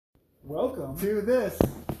Welcome to this.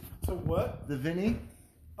 To what? The Vinny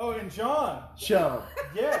Oh, and John Show.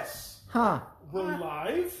 Yes. Huh. We're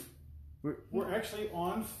live. We're actually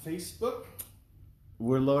on Facebook.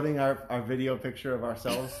 We're loading our video picture of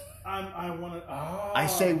ourselves. I want to. I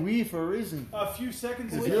say we for a reason. A few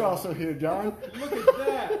seconds Because ago. you're also here, John. Look at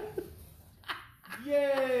that.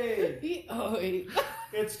 Yay.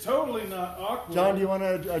 It's totally not awkward. John, do you want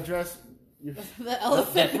to address the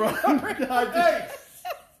elephant? Hey!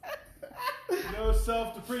 No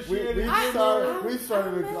self-depreciating. We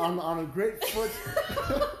started on a great foot.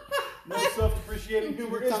 No self-depreciating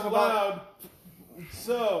humor is allowed.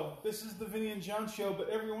 So, this is the Vinny and John Show, but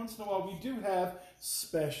every once in a while we do have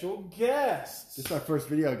special guests. This is our first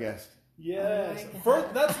video guest. Yes. Oh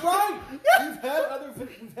That's right. We've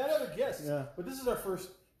had other guests, yeah. But this is our first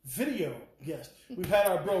video guest. We've had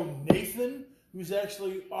our bro Nathan, who's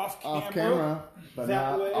actually off camera, but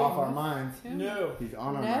that not way. off our minds. No. He's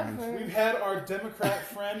on our Never. minds. We've had our Democrat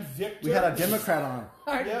friend Victor. We had a Democrat on.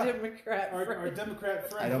 Our Yeah. Democrat friend. Our Democrat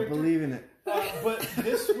friend I don't Victor. believe in it. But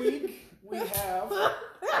this week we have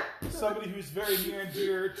somebody who's very near and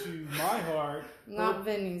dear to my heart. Not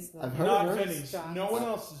Vinny's though. I've heard Not of her. Vinny's. No one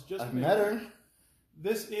else is just I've me. met her.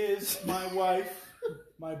 This is my wife,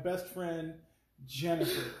 my best friend,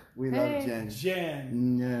 Jennifer. We Hey. love Jen.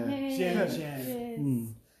 Jen. Yeah. Hey, Jen.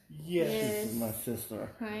 Mm. Yes. She's my sister.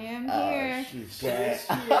 I am here. She's She's bad.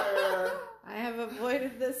 here. I have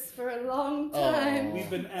avoided this for a long time. We've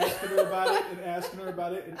been asking her about it and asking her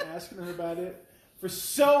about it and asking her about it for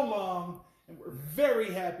so long, and we're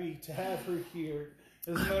very happy to have her here.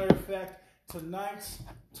 As a matter of fact, tonight's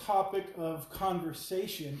topic of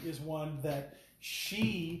conversation is one that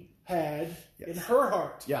she had in her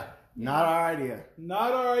heart. Yeah. Not our idea.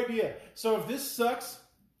 Not our idea. So if this sucks,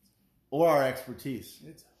 Or our expertise.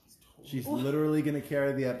 it's totally She's literally going to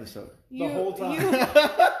carry the episode. the whole time.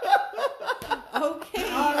 Okay.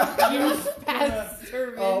 I'm You just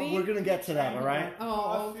Pastor Oh, Vinny. we're going to get to that, all right?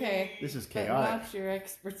 Oh, okay. This is But chaotic. not your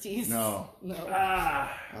expertise. No.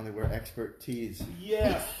 Only we're expertise.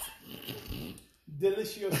 Yeah.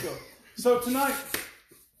 Delicioso. So tonight,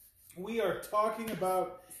 we are talking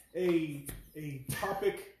about a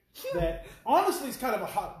topic that honestly is kind of a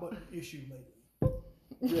hot button issue lately.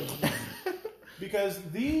 Really. Because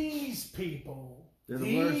these people, They're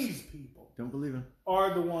the worst. these people Don't believe him.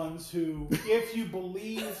 are the ones who, if you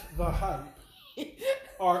believe the hype,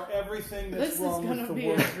 are everything that's This is wrong going with to the be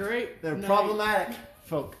world. a great They're night. problematic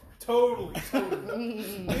folk. Totally.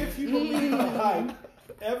 If you believe the hype,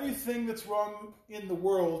 everything that's wrong in the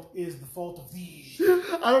world is the fault of these.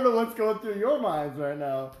 I don't know what's going through your minds right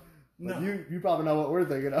now. But No. you probably know what we're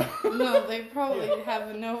thinking of. No, they probably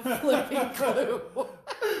have no flipping clue.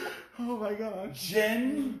 Oh my gosh.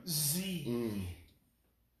 Gen Z.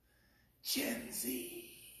 Gen Z.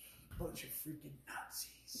 Bunch of freaking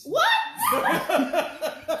Nazis. What?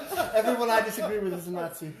 Everyone I disagree with is a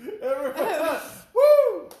Nazi. Everyone.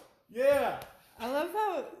 Woo! Yeah. I love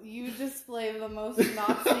how you display the most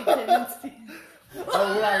Nazi tendency.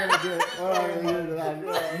 Oh, we're not going to do it. We're not going to do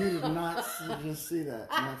that. You did not just see that.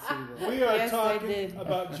 Not see that. We are Yes, I talking did.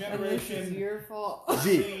 about And this is Generation your fault.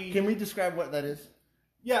 Z. Can we describe what that is?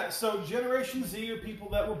 Yeah, so Generation Z are people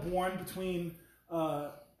that were born between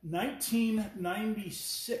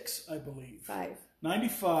 1996, I believe.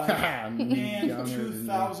 95 and Younger than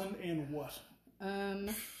 2000 and what?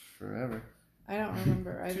 Forever. I don't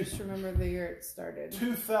remember. I just remember the year it started.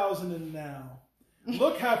 2000 and now.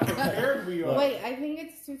 Look how prepared we are. Wait, I think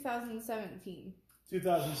it's 2017.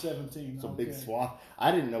 2017. It's a okay. big swath.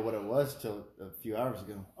 I didn't know what it was till a few hours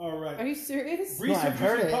ago. All Are right. you serious? No, I've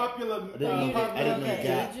heard Researchers it. popular I didn't know You I didn't know the the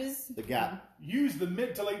gap. ages? The gap. use the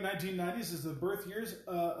mid to late 1990s as the birth years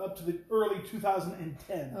up to the early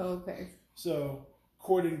 2010. Oh, okay. So,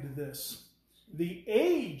 according to this, the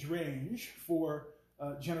age range for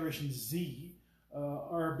Generation Z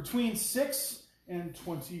are between 6 and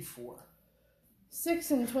 24.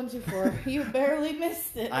 6 and 24. You barely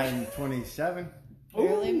missed it. I'm 27.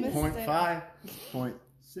 Barely missed 0.5.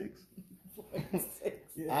 0.6. it.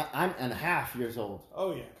 I'm and a half years old.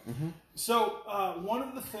 Oh, yeah. Mm-hmm. So, one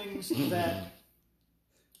of the things that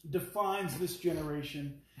defines this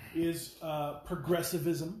generation is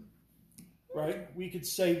progressivism, right? We could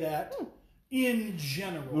say that in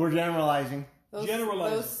general. We're generalizing. Those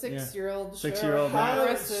Generalizing. 6-year-olds. Six-year-old How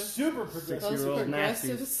progressive. super progressive. Those 6-year-old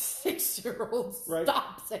progressive Nazis. 6-year-olds. Right.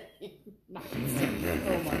 Stop saying Nazi.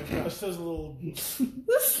 Oh my gosh, those little.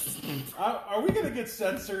 Are we going to get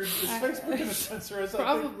censored? Is Facebook going to censor us?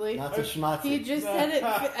 Probably. Nazi schmazi. He just said it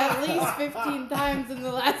at least 15 times in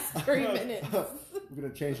the last 3 minutes. We're going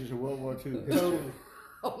to change this to World War II. Totally.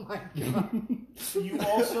 Oh my god. You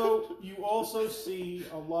also see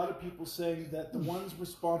a lot of people saying that the ones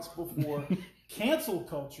responsible for cancel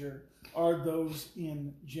culture are those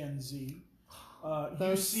in Gen Z.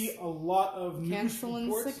 You see a lot of news canceling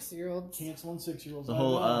reports. 6-year-olds. Canceling 6-year-olds. The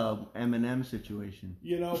whole Eminem situation.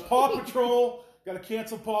 You know, Paw Patrol, got to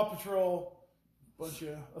cancel Paw Patrol. Bunch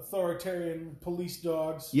of authoritarian police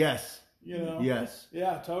dogs. Yes. You know? Yes.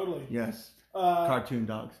 Yeah, totally. Yes. Cartoon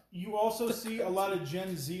dogs. You also see a lot of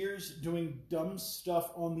Gen Zers doing dumb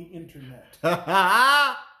stuff on the internet.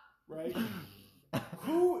 Right?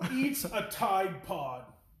 Who eats a Tide Pod?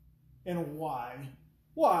 And why?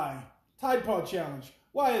 Why? Tide Pod Challenge.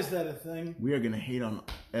 Why is that a thing? We are going to hate on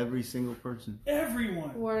every single person.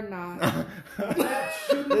 Everyone. We're not. That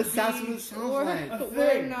shouldn't That's what be it sounds like.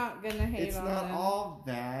 We're not gonna hate It's on not them. all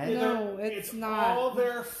bad. No, it's not. all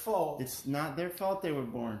their fault. It's not their fault they were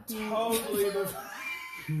born. Totally the...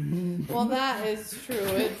 Well, that is true.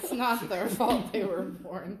 It's not their fault they were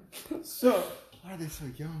born. So, Why are they so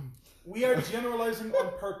young? we are generalizing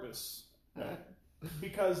on purpose.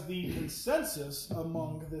 Because the consensus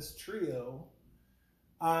among this trio,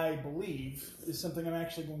 I believe, is something I'm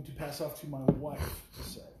actually going to pass off to my wife to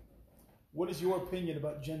say. What is your opinion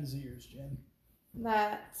about Gen Zers, Jen?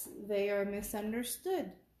 That they are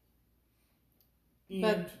misunderstood.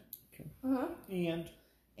 And,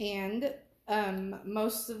 And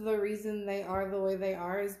most of the reason they are the way they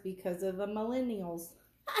are is because of the millennials.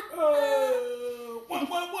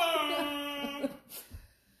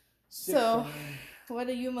 So, what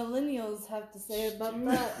do you millennials have to say about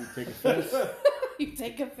that? You take offense. You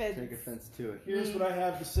take offense. Take offense to it. Here's what I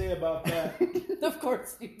have to say about that. Of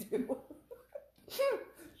course you do.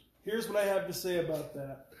 Here's what I have to say about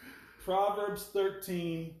that. Proverbs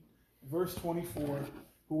 13, verse 24.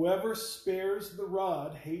 Whoever spares the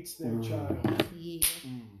rod hates their child. Yeah.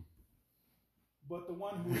 But the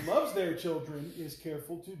one who loves their children is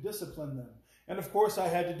careful to discipline them. And of course, I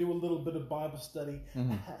had to do a little bit of Bible study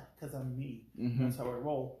because I'm me. That's how I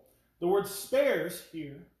roll. The word spares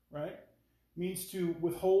here, right, means to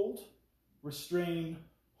withhold, restrain,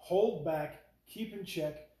 hold back, keep in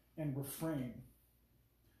check, and refrain.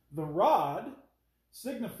 The rod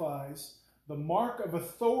signifies the mark of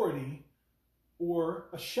authority or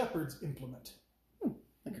a shepherd's implement.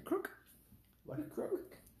 Like a crook. Like a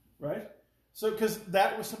crook, right? So, because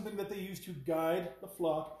that was something that they used to guide the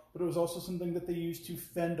flock, but it was also something that they used to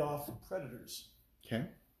fend off predators. Okay.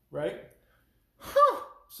 Right?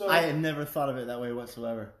 So I had never thought of it that way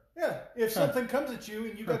whatsoever. yeah, if something comes at you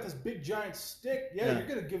and you got this big giant stick, Yeah. you're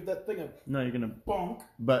gonna give that thing a No, you're gonna. bonk.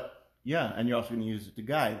 But yeah, and you're also gonna use it to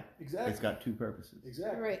guide. Exactly. It's got two purposes.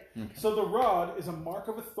 Exactly. Right. Okay. So the rod is a mark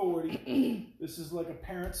of authority. This is like a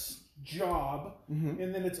parent's job,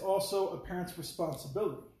 and then it's also a parent's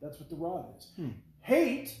responsibility. That's what the rod is.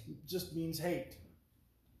 Hate just means hate.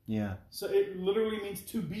 Yeah. So it literally means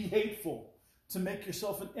to be hateful, to make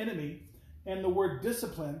yourself an enemy. And the word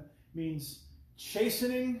discipline means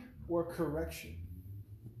chastening or correction.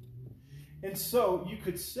 And so you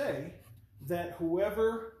could say that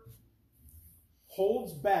whoever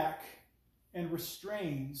holds back and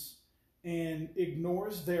restrains and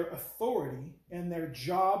ignores their authority and their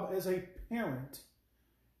job as a parent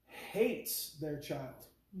hates their child.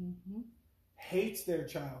 Hates their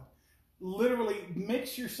child. Literally you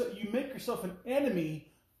make yourself an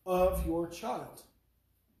enemy of your child.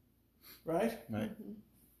 Right? Right.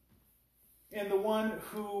 And the one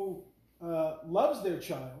who loves their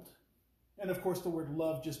child, and of course the word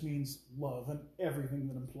love just means love and everything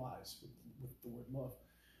that implies with the word love.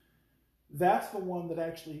 That's the one that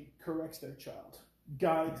actually corrects their child,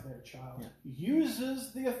 guides their child,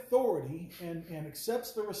 uses the authority and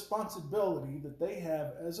accepts the responsibility that they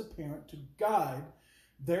have as a parent to guide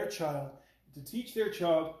their child, to teach their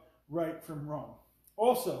child right from wrong.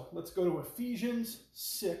 Also, let's go to Ephesians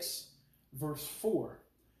 6, verse 4.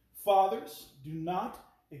 Fathers, do not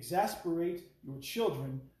exasperate your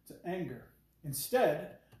children to anger.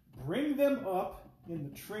 Instead, bring them up in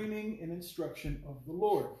the training and instruction of the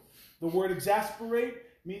Lord. The word exasperate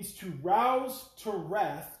means to rouse to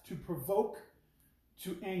wrath, to provoke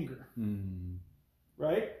to anger.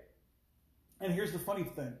 Right? And here's the funny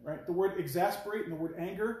thing, right? The word exasperate and the word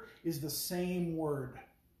anger is the same word.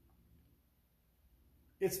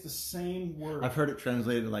 It's the same word. I've heard it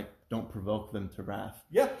translated like, don't provoke them to wrath.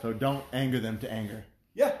 Yeah. So don't anger them to anger.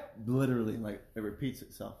 Yeah. Literally, like, it repeats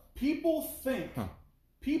itself. People think,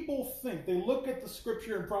 they look at the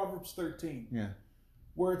scripture in Proverbs 13,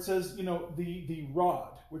 where it says, the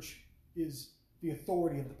rod, which is the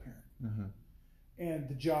authority of the parent, and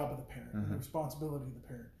the job of the parent, and the responsibility of the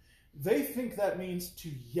parent. They think that means to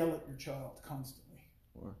yell at your child constantly.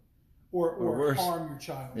 or worse. harm your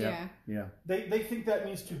child. Yeah. Yeah. They think that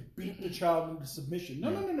means to beat the child into submission.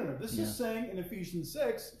 No. This is saying in Ephesians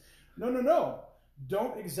 6, no.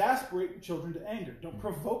 Don't exasperate the children to anger. Don't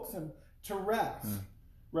provoke them to wrath.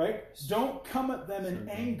 Right? Don't come at them in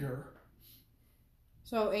anger.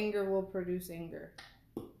 So anger will produce anger.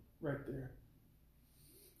 Right there.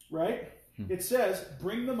 Right? It says,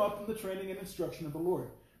 bring them up in the training and instruction of the Lord.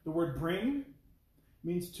 The word bring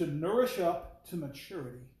means to nourish up to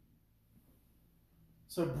maturity.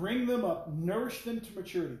 So bring them up, nourish them to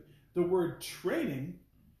maturity. The word training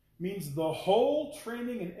means the whole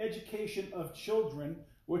training and education of children,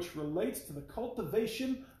 which relates to the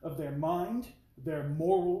cultivation of their mind, their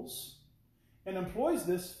morals, and employs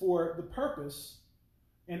this for the purpose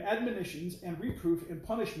and admonitions and reproof and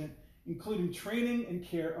punishment, including training and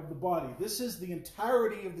care of the body. This is the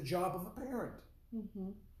entirety of the job of a parent.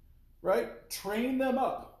 Right? Train them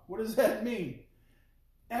up. What does that mean?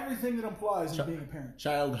 Everything that implies in being a parent.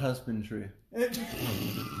 Child husbandry.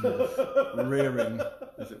 Rearing,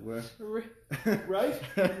 as it were. Right?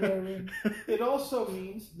 It also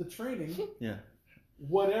means the training. Yeah.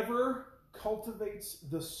 Whatever cultivates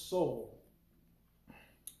the soul.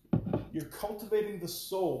 You're cultivating the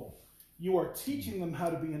soul. You are teaching them how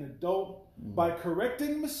to be an adult by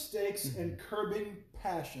correcting mistakes and curbing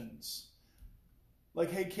passions. Like,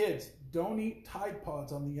 hey kids, don't eat Tide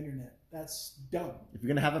Pods on the internet. That's dumb. If you're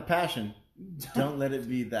going to have a passion, don't let it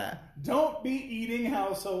be that. Don't be eating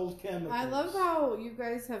household chemicals. I love how you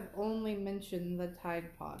guys have only mentioned the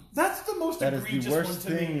Tide Pods. That's the most egregious one to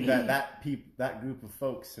me. That is the worst thing that group of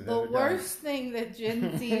folks have ever done. The worst thing that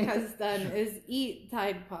Gen Z has done is eat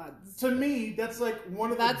Tide Pods. To me, that's like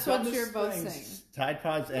one of the dumbest That's what you're both things. saying. Tide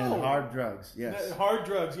Pods and hard drugs, yes. Hard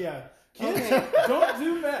drugs, yeah. Kids, Okay. don't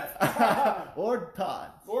do meth. Or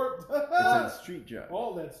pods. Or It's a street drug.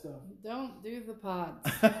 all that stuff. Don't do the pods.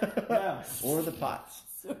 Yeah. Or the pots.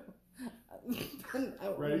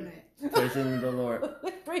 Right. Praising the Lord.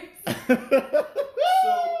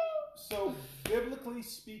 So biblically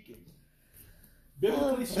speaking,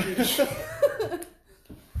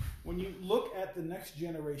 when you look at the next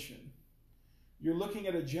generation, you're looking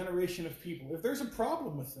at a generation of people. If there's a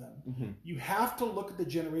problem with them, you have to look at the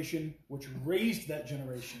generation which raised that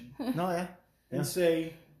generation and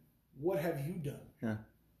say, what have you done? Yeah.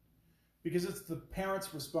 Because it's the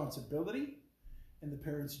parent's responsibility and the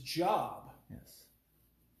parent's job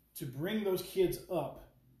to bring those kids up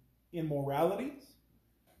in morality,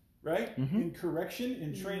 right? In correction,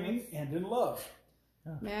 in training, and in love.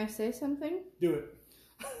 May I say something? Do it.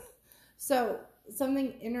 So,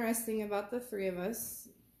 something interesting about the three of us,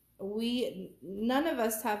 none of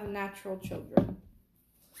us have natural children.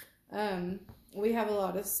 We have a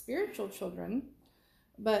lot of spiritual children,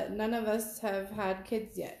 but none of us have had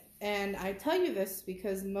kids yet. And I tell you this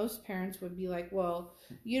because most parents would be like, well,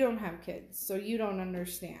 you don't have kids, so you don't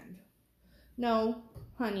understand. No,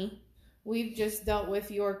 honey, we've just dealt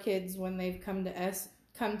with your kids when they've come to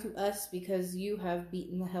us because you have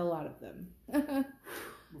beaten the hell out of them.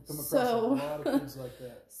 We've come across a lot of kids like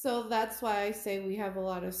that. So that's why I say we have a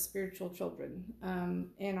lot of spiritual children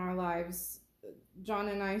in our lives. John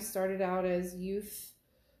and I started out as youth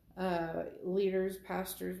leaders,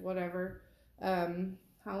 pastors, whatever.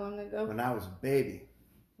 How long ago? When I was a baby.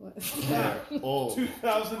 Old.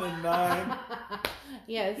 2009.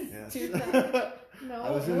 Yes. 2000. No,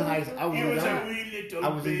 I was in high school. I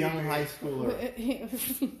was a young high schooler.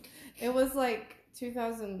 It was like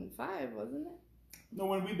 2005, wasn't it? No,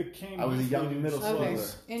 when we became... I was a young middle schooler. Okay.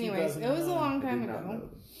 Anyways, it was a long time I did not ago. know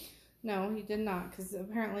them. No, he did not, because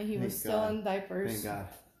apparently he was Thank still God. in diapers. Thank God.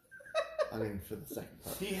 I mean, for the second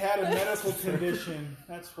part. He had a medical condition.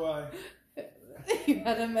 That's why. He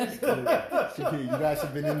had a medical You guys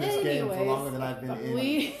have been in this game for longer than I've been in.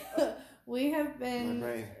 We have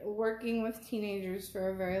been working with teenagers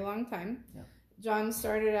for a very long time. Yeah. John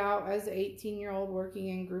started out as an 18-year-old working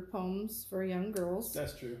in group homes for young girls.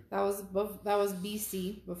 That's true. That was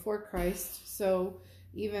BC, before Christ. So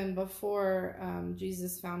even before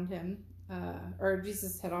Jesus found him, or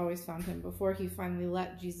Jesus had always found him, before he finally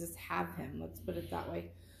let Jesus have him, let's put it that way,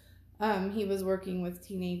 he was working with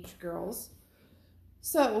teenage girls.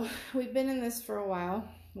 So we've been in this for a while.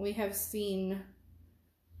 We have seen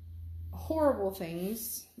horrible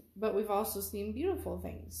things, but we've also seen beautiful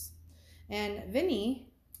things. And Vinny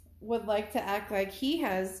would like to act like he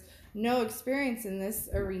has no experience in this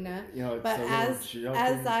arena, but as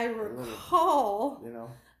I recall,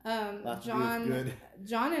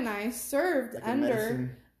 John and I served like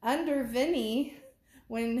under Vinny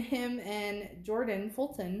when him and Jordan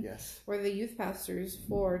Fulton were the youth pastors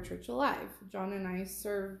for Church Alive. John and I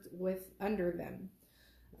served under them.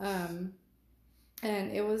 And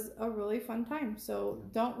it was a really fun time. So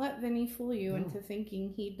don't let Vinny fool you into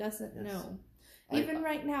thinking he doesn't know. Even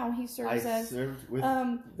right now, he serves as. Served with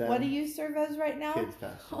what do you serve as right now? Kids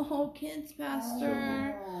pastor. Oh, kids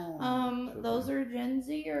pastor. Those are Gen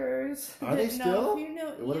Zers. Are they still? You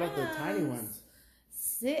know, what about the tiny ones?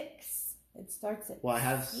 6. It starts at. Well, I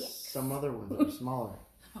have 6. some other ones that are smaller.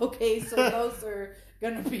 Okay, so those are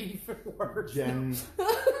gonna be for worse. Gen.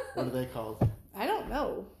 What are they called? I don't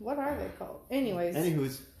know. What are they called? Anyways.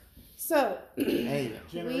 Anywho's. So. Anyway.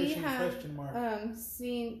 Generation we have question mark.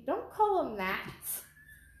 seen. Don't call them that.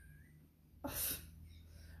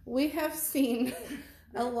 We have seen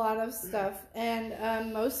a lot of stuff,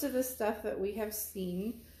 and most of the stuff that we have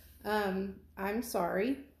seen, I'm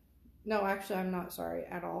sorry. No, actually, I'm not sorry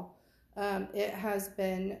at all. It has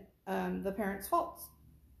been the parents' fault.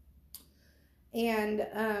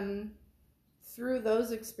 And through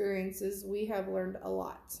those experiences, we have learned a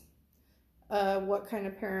lot. What kind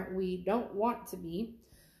of parent we don't want to be.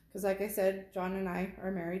 Because like I said, John and I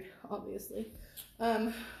are married, obviously.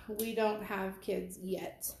 We don't have kids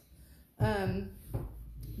yet.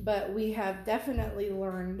 But we have definitely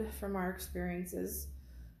learned from our experiences,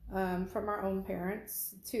 from our own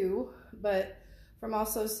parents too, but from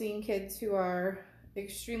also seeing kids who are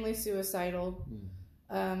extremely suicidal,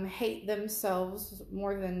 hate themselves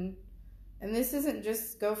more than, and this isn't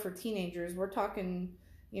just go for teenagers. We're talking,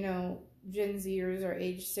 Gen Zers are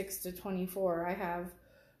age 6 to 24. I have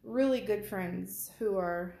really good friends who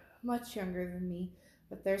are much younger than me,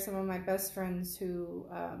 but they're some of my best friends who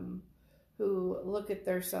look at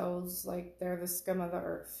themselves like they're the scum of the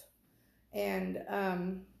earth. And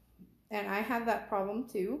I have that problem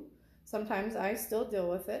too. Sometimes I still deal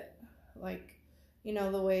with it. Like,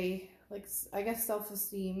 the way, like, I guess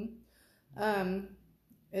self-esteem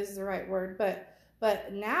is the right word.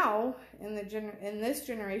 But now, in this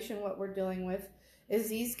generation, what we're dealing with is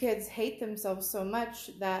these kids hate themselves so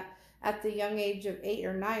much that at the young age of 8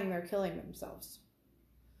 or 9, they're killing themselves.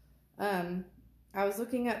 I was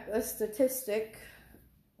looking at a statistic,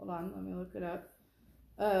 hold on, let me look it up,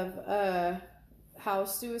 of how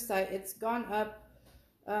suicide, it's gone up,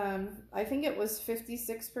 I think it was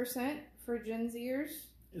 56% for Gen Zers.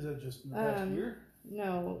 Is that just in the past year?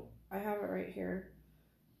 No, I have it right here.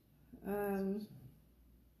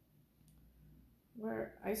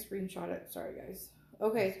 Where I screenshot it, sorry guys.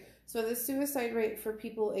 Okay, so the suicide rate for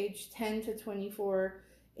people aged 10 to 24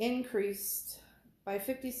 increased by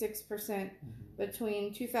 56%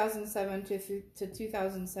 between 2007 to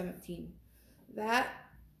 2017. That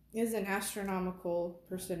is an astronomical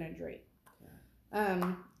percentage rate.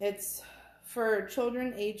 It's for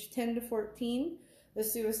children aged 10 to 14, the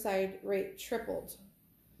suicide rate tripled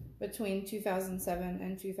between 2007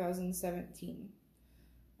 and 2017.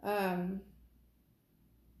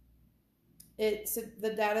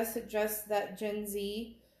 The data suggests that Gen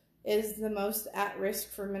Z is the most at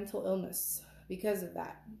risk for mental illness because of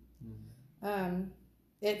that.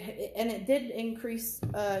 It did increase,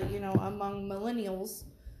 among millennials,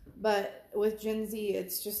 but with Gen Z,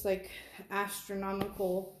 it's just like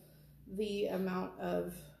astronomical, the amount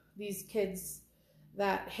of these kids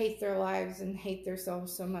that hate their lives and hate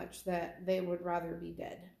themselves so much that they would rather be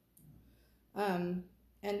dead. And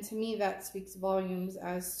to me, that speaks volumes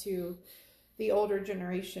as to the older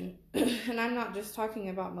generation. And I'm not just talking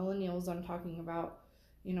about millennials, I'm talking about,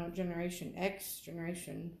 Generation X,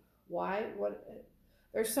 Generation Y.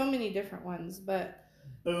 There's so many different ones, but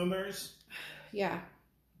boomers. Yeah.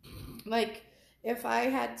 Like, if I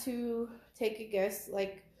had to take a guess,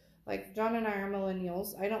 like John and I are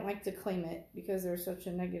millennials. I don't like to claim it because there's such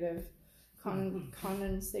a negative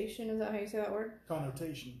connotation. Is that how you say that word?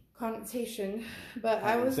 Connotation. But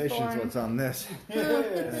I was born. Connotation's what's on this.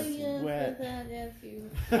 Yes, wet. yes, you.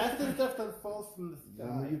 That's the stuff that falls from the sky.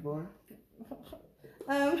 When were you born?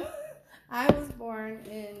 I was born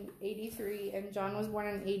in 83 and John was born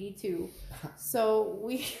in 82. So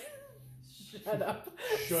we... Shut up.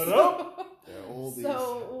 Shut up. They're oldies.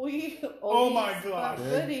 So we... Oh my gosh.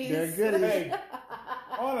 They're goodies. Hey,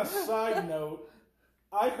 on a side note,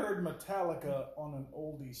 I heard Metallica on an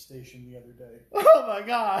oldies station the other day. Oh my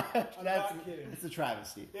god. I'm not kidding. It's a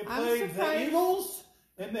travesty. It played the Eagles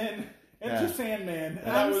and then Enter Sandman.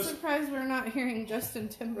 And I'm surprised we're not hearing Justin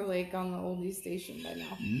Timberlake on the oldies station by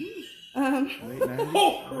now.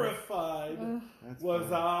 Horrified was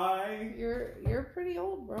funny. I. You're pretty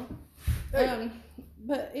old, bro. Hey.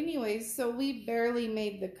 But anyways, so we barely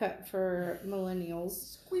made the cut for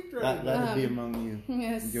millennials. That'd be among you.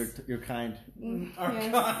 Yes. Your kind. Our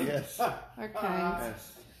yes. kind. Yes. Our kind.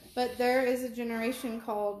 Yes. But there is a generation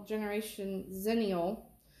called Generation Zennial,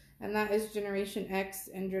 and that is Generation X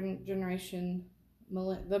and the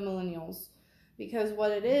millennials. Because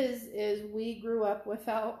what it is we grew up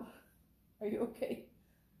without... Are you okay?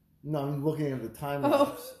 No, I'm looking at the time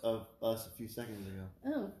lapse of us a few seconds ago.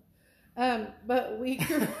 Oh. But we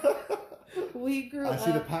grew I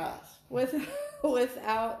see the up past.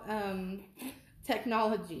 without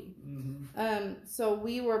technology. Mm-hmm. So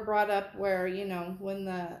we were brought up where, when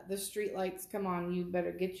the street lights come on, you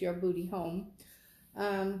better get your booty home.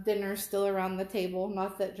 Dinner's still around the table.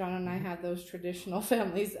 Not that John and I had those traditional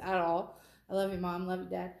families at all. I love you, Mom. Love you,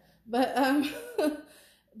 Dad. But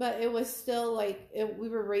but it was still we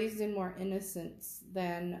were raised in more innocence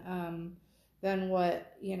than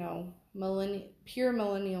what pure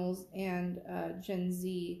millennials and Gen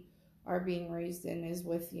Z are being raised in, is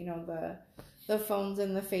with the phones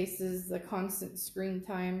in the faces, the constant screen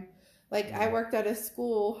time. I worked at a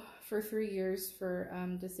school for 3 years for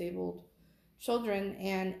disabled children,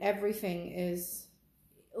 and everything is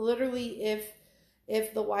literally,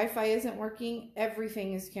 if the Wi-Fi isn't working,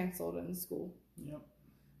 everything is canceled in school. Yep.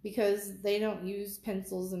 Because they don't use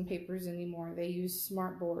pencils and papers anymore. They use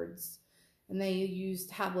smart boards, and they use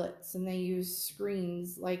tablets, and they use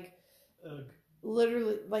screens.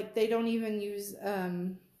 Literally, they don't even use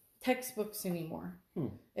textbooks anymore.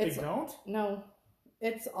 They don't? No,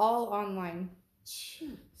 it's all online.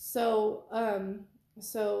 So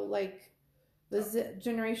the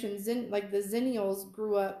Generation Z, the Zennials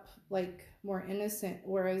grew up more innocent,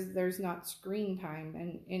 whereas there's not screen time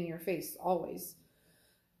and in your face always.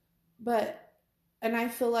 And I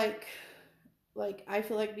feel like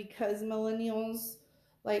because millennials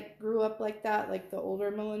grew up like that, the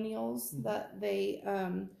older millennials, mm-hmm. that they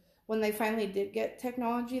when they finally did get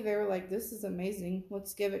technology, they were like, this is amazing,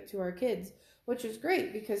 let's give it to our kids, which is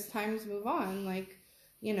great because times move on,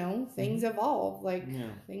 things mm-hmm. evolve,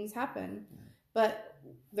 things happen, but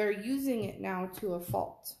they're using it now to a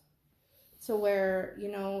fault. To where,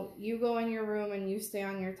 you go in your room and you stay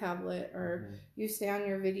on your tablet or mm-hmm. you stay on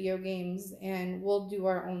your video games and we'll do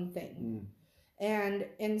our own thing. And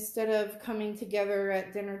instead of coming together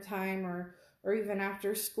at dinner time or even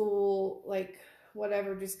after school,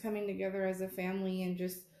 whatever, just coming together as a family and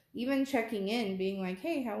just even checking in, being like,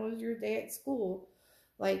 hey, how was your day at school?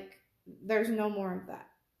 There's no more of that.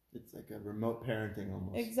 It's like a remote parenting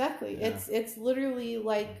almost. Exactly. Yeah. It's literally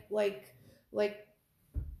like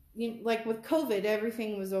with COVID,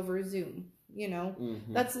 everything was over Zoom,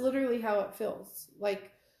 mm-hmm. That's literally how it feels.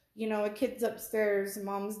 A kid's upstairs,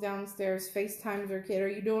 mom's downstairs, FaceTimes her kid. Are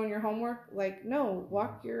you doing your homework? No,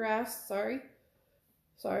 walk your ass. Sorry.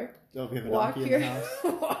 Oh, we have a donkey in the house.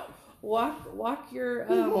 walk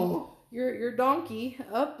your donkey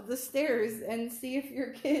up the stairs and see if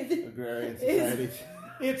your kid Agrarian society.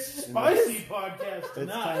 It's spicy podcast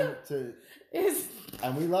tonight. It's time to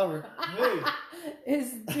and we love her. Hey.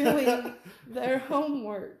 Is doing their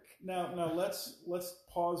homework. Now let's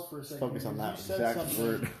pause for a second. Focus on that exact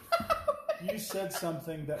word. You said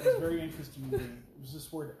something that was very interesting to me. It was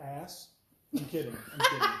this word ass. I'm kidding.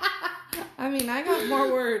 I mean, I got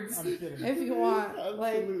more words. I'm kidding. If you want.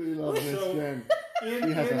 Absolutely love this Jen.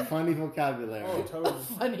 He has a funny vocabulary. Oh, totally.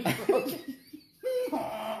 Funny vocabulary.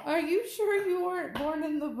 Are you sure you weren't born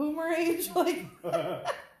in the boomer age?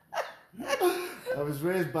 I was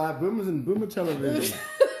raised by boomers and boomer television.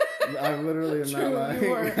 I literally am not lying. You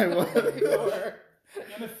were.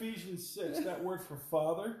 In Ephesians 6, that word for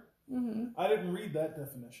father, mm-hmm. I didn't read that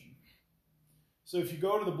definition. So if you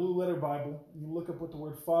go to the Blue Letter Bible and you look up what the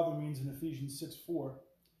word father means in Ephesians 6:4,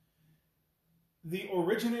 the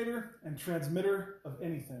originator and transmitter of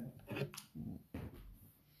anything.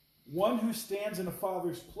 One who stands in a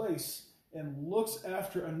father's place and looks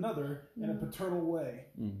after another in a paternal way.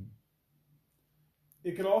 Mm-hmm.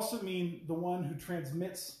 It could also mean the one who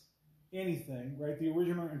transmits anything, right? The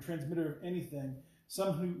originator and transmitter of anything.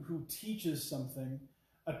 Someone who teaches something.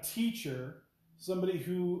 A teacher. Somebody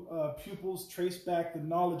who pupils trace back the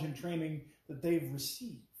knowledge and training that they've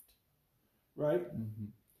received, right? Mm-hmm.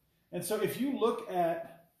 And so if you look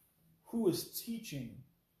at who is teaching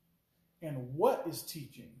and what is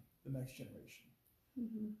teaching the next generation,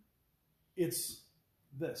 mm-hmm. it's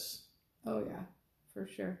this. Oh, yeah, for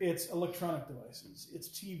sure. It's electronic devices. It's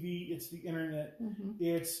TV. It's the internet. Mm-hmm.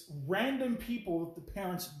 It's random people that the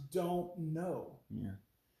parents don't know. Yeah.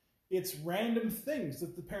 It's random things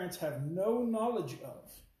that the parents have no knowledge of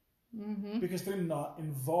mm-hmm. because they're not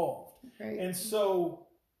involved. Right. And so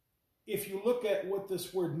if you look at what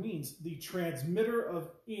this word means, the transmitter of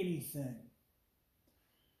anything,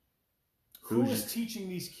 who is teaching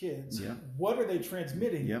these kids? Yeah. What are they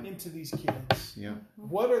transmitting into these kids? Yeah.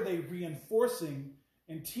 What are they reinforcing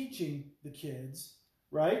and teaching the kids?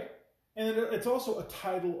 right? And it's also a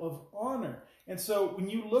title of honor. And so when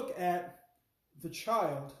you look at the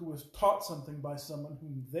child who was taught something by someone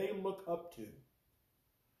whom they look up to,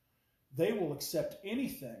 they will accept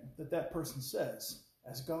anything that that person says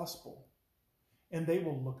as gospel. And they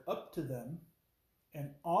will look up to them and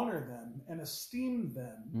honor them and esteem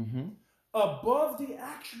them above the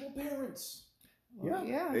actual parents.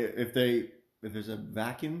 Yeah. If there's a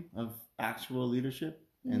vacuum of actual leadership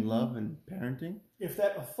and love and parenting, if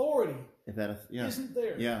that authority isn't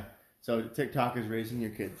there. Yeah. So TikTok is raising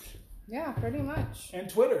your kids. Yeah, pretty much. And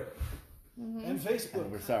Twitter. And Facebook.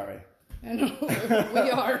 And we're sorry. And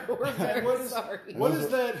we are. We're very sorry. What is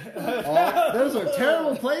that? Those are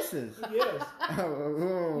terrible places. Yes.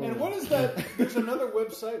 And what is that? There's another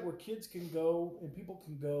website where kids can go and people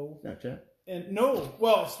can go. Snapchat? And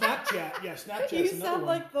Snapchat. Yeah, Snapchat's You another sound one.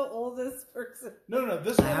 like the oldest person. No.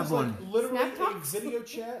 This one is like literally Snap a video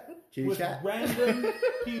chat Chitty with chat? random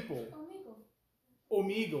people.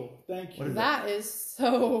 Omegle. Thank you. That is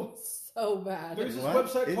so bad. There's this What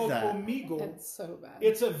website is called that? Omegle. It's so bad.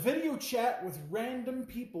 It's a video chat with random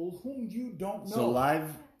people whom you don't know. So live?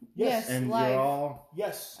 Yes. And live. you're all...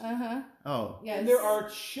 Yes. Oh. Yes. And there are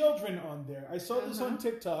children on there. I saw this on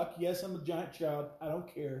TikTok. Yes, I'm a giant child. I don't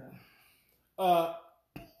care.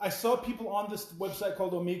 I saw people on this website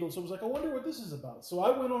called Omegle, so I was like, I wonder what this is about. So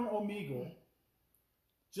I went on Omegle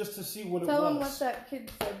just to see what it was. Tell them what that kid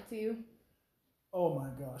said to you. Oh my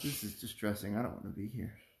gosh. This is distressing. I don't want to be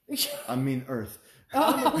here. I mean, Earth.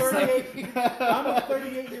 I'm a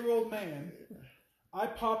 38-year-old man. I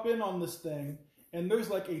pop in on this thing, and there's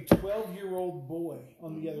like a 12-year-old boy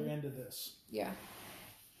on the other end of this. Yeah.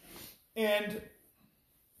 And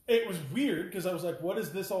it was weird because I was like, what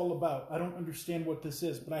is this all about? I don't understand what this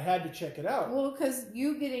is, but I had to check it out. Well, because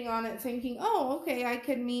you getting on it thinking, oh, okay, I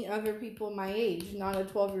could meet other people my age, not a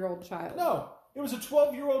 12-year-old child. No, it was a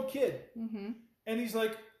 12-year-old kid. Mm-hmm. And he's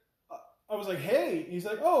like, I was like, hey. He's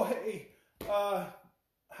like, oh, hey,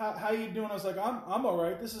 how you doing? I was like, I'm all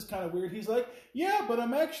right. This is kind of weird. He's like, yeah, but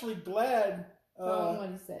I'm actually glad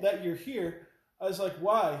that you're here. I was like,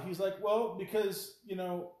 why? He's like, well, because,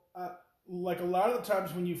 like a lot of the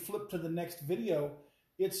times when you flip to the next video,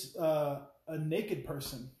 it's a naked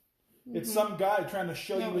person. Mm-hmm. It's some guy trying to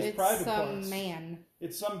show you his private parts. It's some man.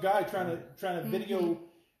 It's some guy trying to video,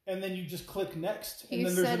 and then you just click next, and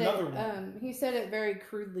then there's another one. He said it very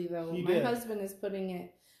crudely, though. He My did. husband is putting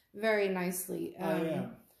it very nicely. I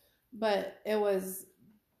am. But it was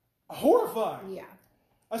horrifying. Yeah.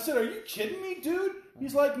 I said, are you kidding me, dude?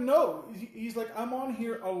 He's like, no. He's like, I'm on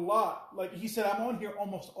here a lot. Like, he said, I'm on here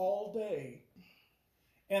almost all day.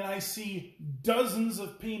 And I see dozens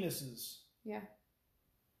of penises. Yeah.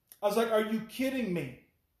 I was like, are you kidding me?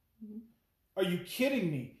 Mm-hmm. Are you kidding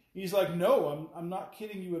me? He's like, no, I'm not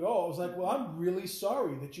kidding you at all. I was like, well, I'm really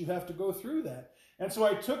sorry that you have to go through that. And so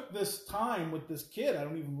I took this time with this kid. I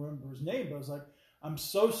don't even remember his name, but I was like, I'm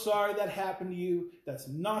so sorry that happened to you. That's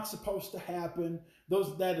not supposed to happen.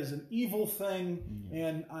 That is an evil thing.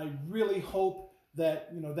 And I really hope that,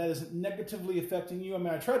 that isn't negatively affecting you. I mean,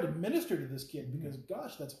 I tried to minister to this kid because,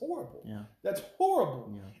 gosh, that's horrible. Yeah. That's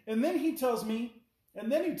horrible. Yeah. And then he tells me,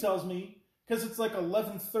 because it's like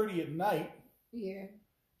 11:30 at night. Yeah.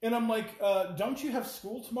 And I'm like, don't you have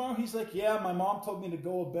school tomorrow? He's like, yeah, my mom told me to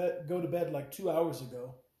go to bed like 2 hours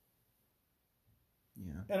ago.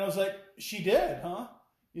 Yeah. And I was like, she did, huh?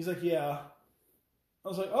 He's like, yeah. I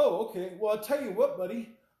was like, oh, okay. Well, I'll tell you what,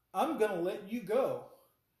 buddy. I'm going to let you go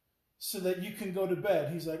so that you can go to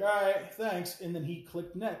bed. He's like, all right, thanks. And then he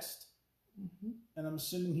clicked next. Mm-hmm. And I'm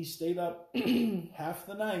assuming he stayed up half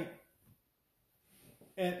the night.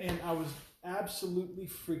 And I was absolutely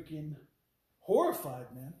freaking horrified,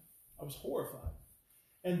 man. I was horrified.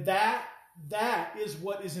 And that is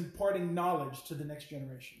what is imparting knowledge to the next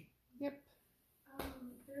generation. Yep.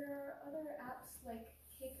 There are other apps like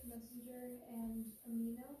Kick Messenger and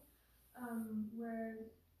Amino, where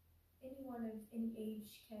anyone of any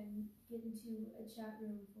age can get into a chat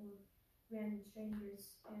room full of random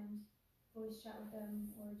strangers and voice chat with them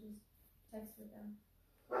or just text with them.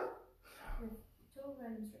 With total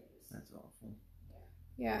random strangers. That's awful.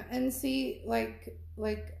 Yeah, and see, like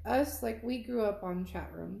us, like we grew up on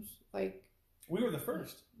chat rooms. Like we were the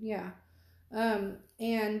first. Yeah.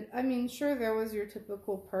 And I mean, sure, there was your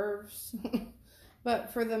typical pervs,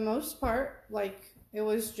 but for the most part, like it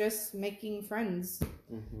was just making friends.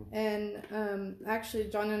 Mm-hmm. And actually,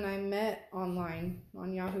 John and I met online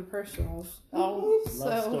on Yahoo Personals. Oh,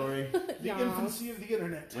 love story. The infancy of the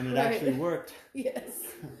internet. When it actually worked.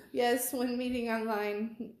 Yes, when meeting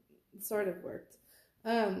online sort of worked.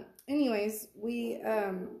 Anyways, we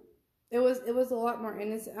it was a lot more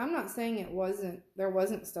innocent. I'm not saying there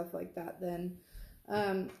wasn't stuff like that then,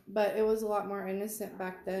 but it was a lot more innocent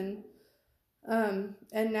back then. And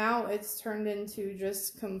now it's turned into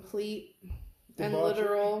just complete and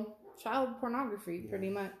literal child pornography, pretty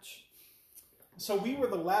much. So we were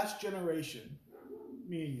the last generation,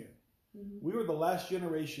 me and you. Mm-hmm. We were the last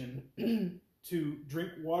generation to drink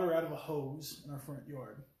water out of a hose in our front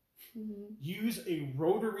yard. Mm-hmm. Use a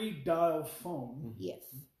rotary dial phone. Yes.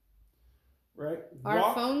 Right?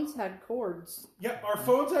 Our phones had cords. Yep, our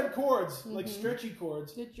phones had cords, like stretchy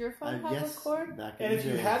cords. Did your phone have a cord? And if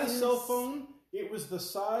you had a cell phone, it was the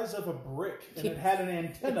size of a brick, and it had an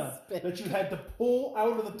antenna that you had to pull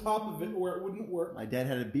out of the top of it or it wouldn't work. My dad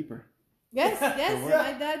had a beeper. Yes,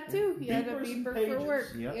 my dad too. He had a beeper for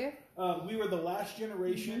work. Yep. Yeah. We were the last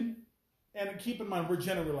generation, and keep in mind, we're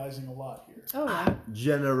generalizing a lot here. Oh, yeah.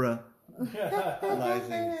 Generalizing.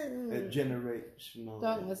 Generational.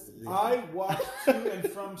 Don't listen. I walked to and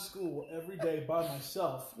from school every day by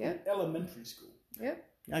myself in elementary school. Yep.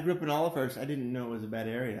 I grew up in Olivehurst. I didn't know it was a bad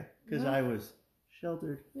area because I was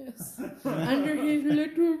sheltered. Yes. Under his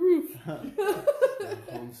little roof.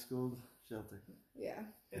 Homeschooled, sheltered. Yeah.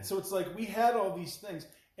 And so it's like we had all these things.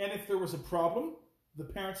 And if there was a problem, the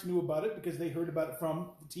parents knew about it because they heard about it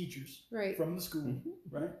from the teachers. Right. From the school.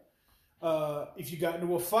 Right? If you got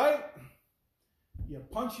into a fight, you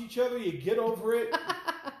punch each other, you get over it.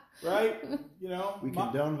 Right? You know. We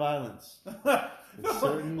condone violence. I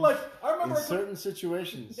remember in certain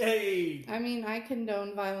situations. Hey. I mean, I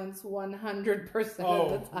condone violence 100%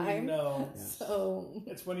 of the time. No. So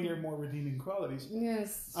it's one of your more redeeming qualities.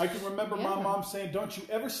 Yes. I can remember my mom saying, "Don't you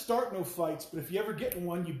ever start no fights, but if you ever get in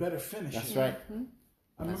one, you better finish." That's it. right. Mm-hmm.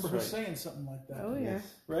 I remember her saying something like that. Oh yeah.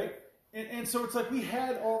 Right? And so it's like we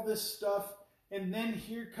had all this stuff, and then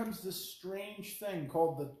here comes this strange thing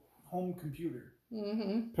called the home computer.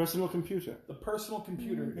 Mm-hmm. Personal computer. The personal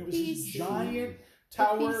computer. And it was PC. this giant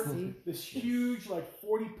tower, this huge, like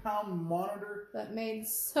 40-pound monitor. That made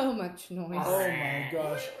so much noise. Oh my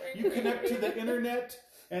gosh. You connect to the internet,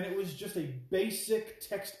 and it was just a basic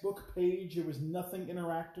textbook page. There was nothing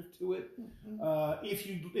interactive to it.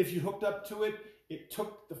 If you hooked up to it, it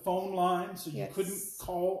took the phone line, so you couldn't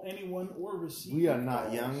call anyone or receive. We are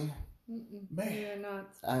not young. Man. We are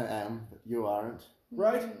not. I am, but you aren't.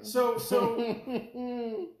 Right? So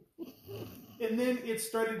and then it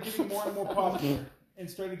started getting more and more popular. And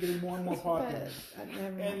started getting more and more popular.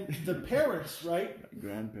 And the parents, right? My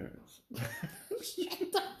grandparents.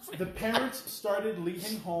 The parents started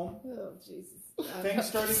leaving home. Oh, Jesus. Things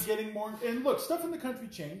started getting more... And look, stuff in the country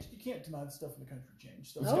changed. You can't deny that stuff in the country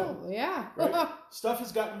changed. Yeah. Right? Stuff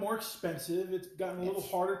has gotten more expensive. It's gotten a little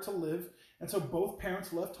harder to live. And so both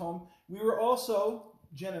parents left home. We were also,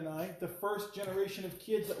 Jen and I, the first generation of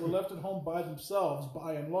kids that were left at home by themselves,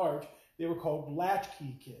 by and large. They were called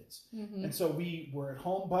latchkey kids. Mm-hmm. And so we were at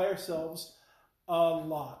home by ourselves a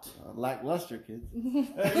lot. Lackluster kids.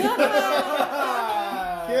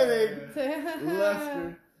 Kidding.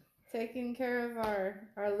 Luster. Taking care of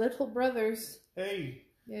our little brothers. Hey.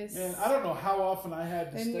 Yes. And I don't know how often I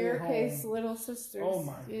had to stay In your home. case, little sisters. Oh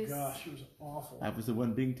my gosh, it was awful. I was the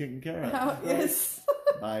one being taken care of. Oh, yes.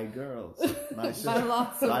 By girls. By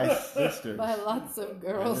sisters. By lots of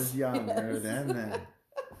girls. I was younger than them.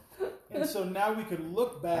 And so now we could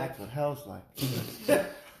look back. That's what hell's like.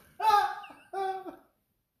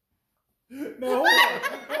 No,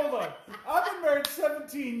 hold on. I've been married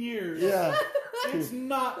 17 years. Yeah. It's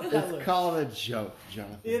not hellish. Let's call it a joke,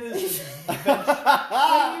 Jonathan. It is an adventure.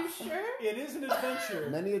 Are you sure? It is an adventure.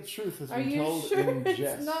 Many a truth has Are been you told sure in it's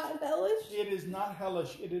jest. not hellish? It is not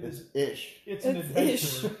hellish. It is ish. It's an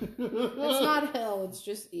adventure. It's not hell, it's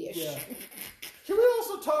just ish. Yeah. Can we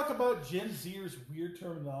also talk about Gen Z's weird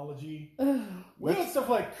terminology? We got stuff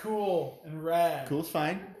like cool and rad. Cool's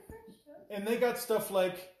fine. And they got stuff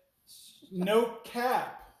like no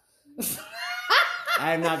cap.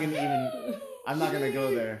 I'm not gonna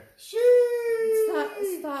go there. Stop.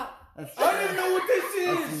 I didn't know what this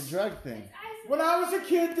That's is. a drug thing. When I was a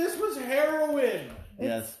kid, this was heroin.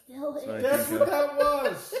 Yes. Still is. That's what that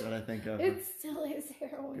was. That's what I think of. It still is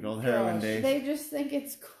heroin. Good old heroin Gosh. days. They just think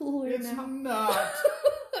it's cooler It's now. not.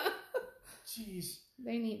 Jeez.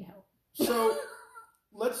 They need help. So,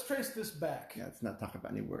 let's trace this back. Yeah, let's not talk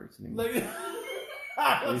about any words anymore.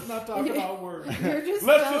 Let's not talk about words. You're just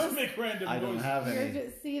Let's jealous. just make random I don't noises. have any.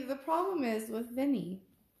 See, the problem is with Vinny.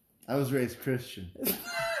 I was raised Christian.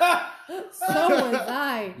 So was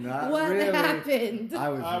I. Not what really. happened? I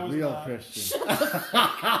was real not. Christian.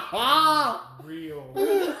 Real.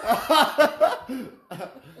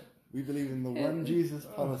 We believe in the one Jesus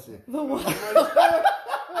policy. The one.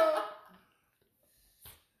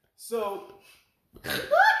 So,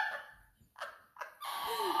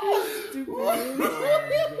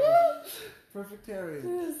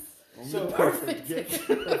 Perfectarian. So Perfect.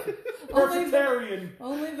 perfectarian.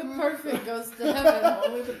 Only the perfect goes to heaven.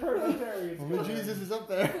 Only the perfectarians. Only Jesus is up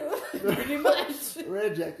there. Pretty much.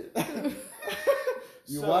 Rejected.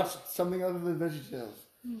 You So- watched something other than VeggieTales.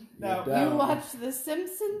 Now, You're down. You watch The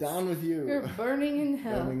Simpsons? Down with you. You're burning in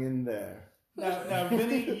hell. Going in there. now,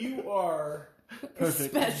 Vinny, you are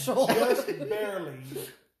Perfect. Special. just barely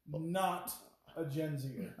not a Gen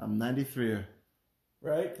Zer, I'm 93er.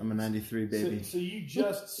 right? I'm a 93 baby. So you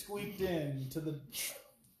just squeaked in to the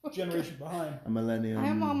generation behind. A millennium.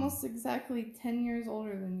 I'm almost exactly 10 years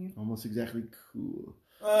older than you. Almost exactly cool.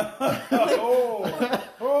 Oh.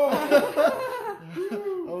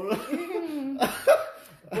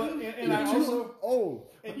 But, and I also, Oh.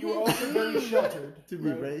 and you were also very sheltered. To be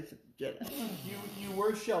right? raised Jedi. You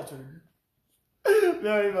were sheltered.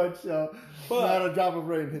 Very much so. But- Not a drop of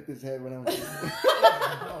rain hit this head when I was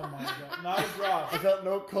Oh my god, not a drop. I felt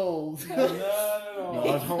no cold. No. No,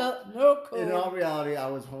 I was home. No cold. In all reality, I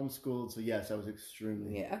was homeschooled, so yes, I was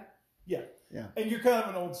extremely. Yeah, And you're kind of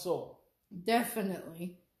an old soul.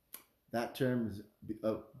 definitely. That term is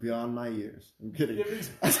beyond my years. I'm kidding.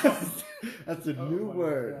 Oh That's a new my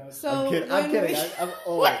word. gosh. So I'm kidding. I'm when kidding. we- I'm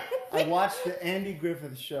old. I watched the Andy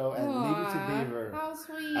Griffith show and Leave It to Aw, Beaver how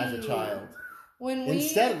sweet. as a child. When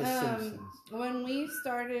Instead of The Simpsons. When we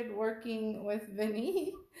started working with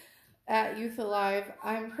Vinny at Youth Alive,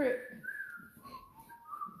 I'm pretty...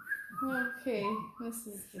 Okay, this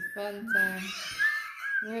is the fun time.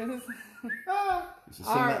 Used to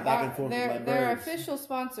sing that back and forth with my their birds. official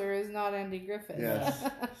sponsor is not Andy Griffith. Yes,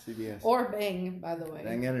 CBS. Or Bang, by the way.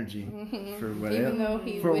 Bang Energy. Mhm. For what Even else? though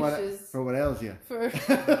he for wishes... what else, yeah. For...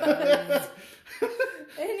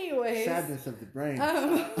 Anyways... Sadness of the brain.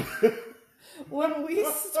 When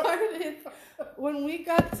we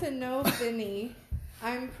got to know Vinny,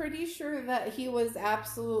 I'm pretty sure that he was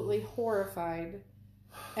absolutely horrified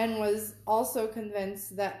and was also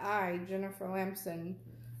convinced that I, Jennifer Lamson,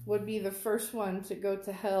 would be the first one to go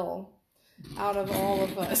to hell out of all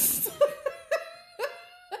of us.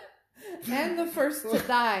 And the first to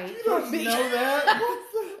die. You don't know that?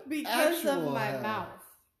 Because of Actual my hell. mouth.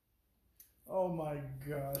 Oh my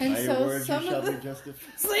god. And By your so words, some you shall of the... be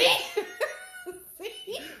justified. See?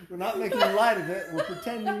 We're not making light of it. We're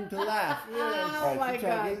pretending to laugh. Oh All my keep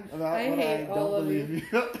God. talking about I what hate I all don't of believe you.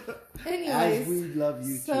 you. Anyways, As we love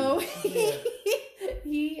you so too.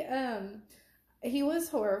 he was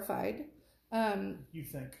horrified. You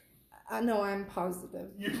think? No, I'm positive.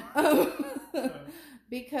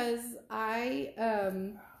 Because I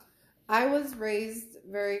was raised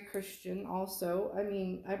very Christian also. I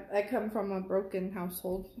mean, I come from a broken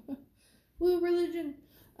household. Woo, religion.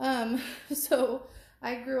 So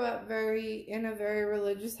I grew up in a very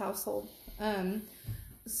religious household.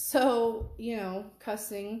 So,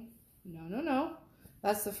 cussing, no.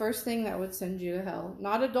 That's the first thing that would send you to hell.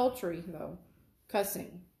 Not adultery, though.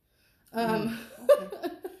 Cussing. Okay.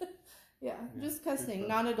 Yeah, just cussing,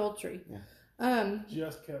 not adultery. Yeah.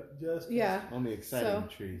 Just Yeah. Only exciting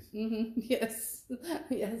trees. Yes.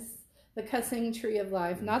 The cussing tree of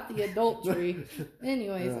life, not the adult tree.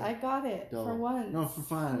 Anyways, Yeah. I got it Dull. for once. No, for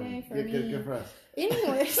fun. Yay for Good, me. good for us.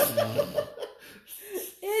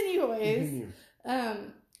 Anyways,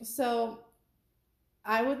 Continue. so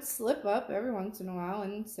I would slip up every once in a while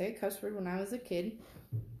and say a cuss word when I was a kid.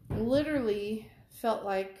 Literally felt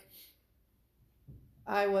like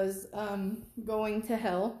I was going to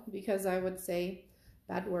hell because I would say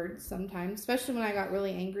bad words sometimes, especially when I got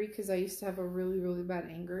really angry because I used to have a really, really bad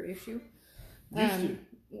anger issue. Used to.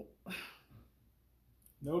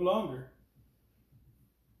 No longer.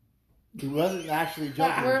 He wasn't actually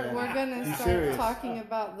joking. We're Jen. going to He's start serious. talking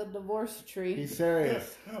about the divorce tree. He's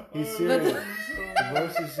serious. He's serious.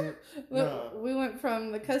 Divorce is Look, we went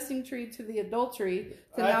from the cussing tree to the adultery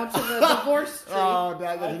to I- now to the divorce tree. Oh,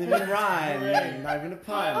 that doesn't even rhyme. Right. Not even a I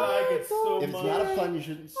pun. like it so If it's much. not a pun, you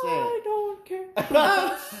shouldn't say I it. don't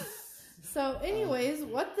care. So, anyways,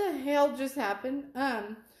 what the hell just happened?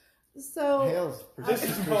 So Hails. This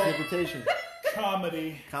is called- Precipitation.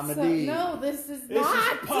 Comedy. Comedy. no, this is This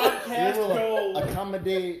not. is podcast We will gold.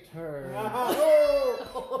 accommodate her.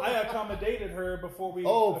 Oh, I accommodated her before we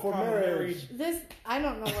Oh, for become marriage. This I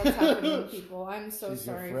don't know what's happening, people. I'm so She's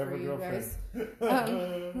your sorry forever for you girlfriend. guys.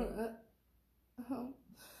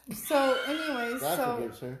 So, anyways, God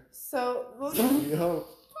forgives her. so You hope.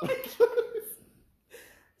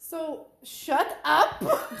 so shut up.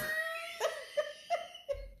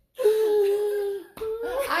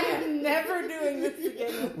 I am never doing this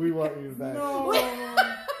again. We want you back. No.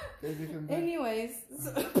 Baby, come back. Anyways,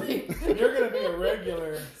 You're gonna be a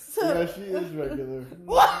regular. so Yeah, she is regular.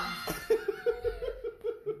 what?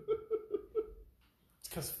 It's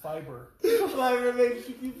because fiber. Fiber makes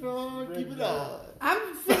you keep it on.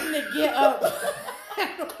 I'm fitting to get up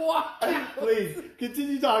and walk out. Please,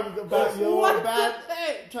 continue talking about your What bad the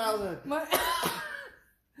heck? childhood. My,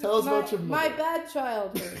 Tell us about your my mother. bad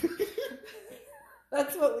childhood.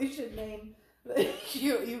 That's what we should name.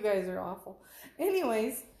 You guys are awful.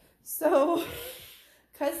 Anyways, so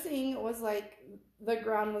cussing was like the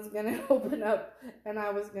ground was going to open up and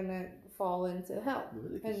I was going to fall into hell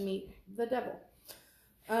and meet the devil.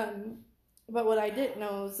 But what I didn't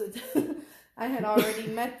know is that I had already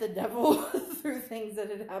met the devil through things that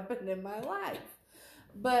had happened in my life.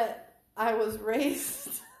 But I was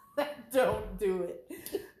raised that don't do it.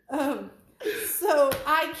 So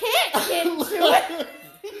I can't get into it.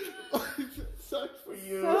 Sucks for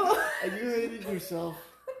you. So- And you hated yourself.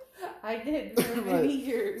 I did for many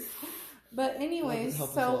years. But anyways, Help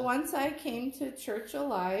us so all. once I came to Church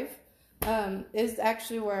Alive, is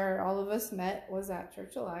actually where all of us met, was at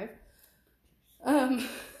Church Alive.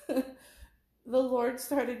 The Lord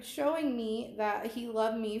started showing me that He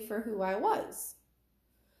loved me for who I was.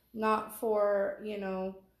 Not for,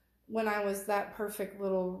 when I was that perfect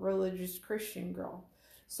little religious Christian girl.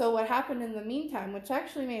 So what happened in the meantime, which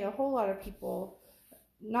actually made a whole lot of people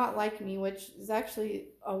not like me, which is actually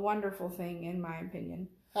a wonderful thing in my opinion.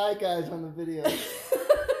 Hi guys on the video.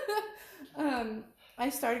 I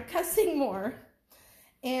started cussing more.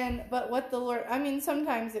 But what the Lord,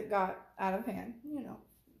 sometimes it got out of hand,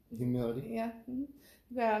 Humility. Yeah,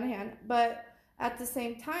 got out of hand. But at the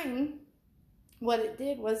same time, what it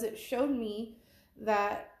did was it showed me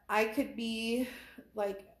that I could be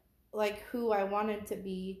like who I wanted to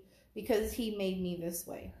be because He made me this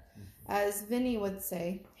way. As Vinny would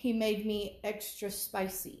say, He made me extra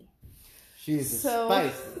spicy. She's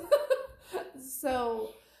spicy. So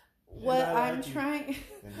what And I I'm like you. trying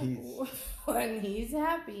when he's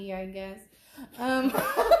happy, I guess.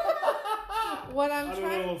 What I'm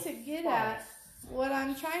trying to get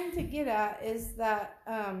at is that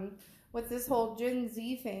with this whole Gen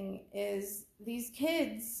Z thing is these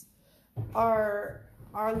kids are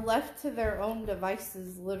left to their own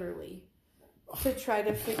devices literally to try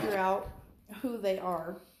to figure out who they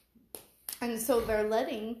are. And so they're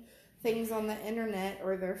letting things on the internet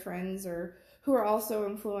or their friends or who are also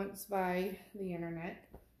influenced by the internet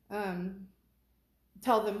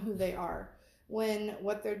tell them who they are. When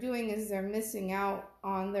what they're doing is they're missing out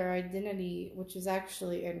on their identity, which is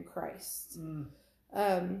actually in Christ.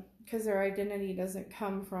 Because their identity doesn't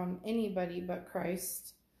come from anybody but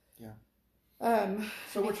Christ. Yeah.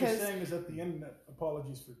 So what you're saying is that the internet,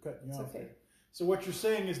 apologies for cutting you off okay. there. So what you're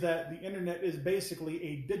saying is that the internet is basically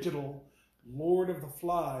a digital Lord of the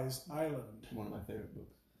Flies island. One of my favorite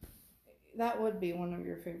books. That would be one of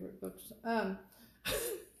your favorite books.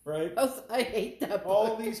 Right? I hate that book.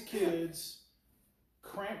 All these kids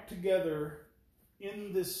cramped together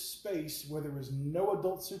in this space where there is no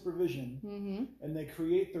adult supervision, and they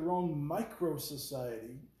create their own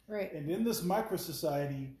micro-society. Right. And in this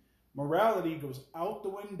micro-society, morality goes out the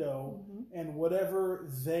window, and whatever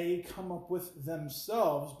they come up with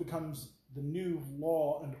themselves becomes the new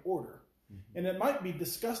law and order. And it might be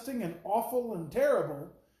disgusting and awful and terrible,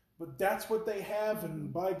 but that's what they have,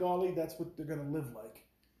 and by golly, that's what they're going to live like.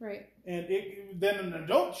 Right. And then an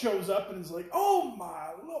adult shows up and is like, "Oh my,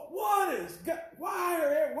 look, why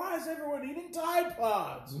is everyone eating Tide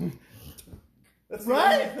Pods?" That's the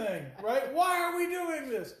only thing, right? Why are we doing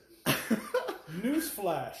this?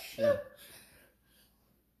 Newsflash. Yeah.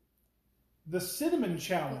 The cinnamon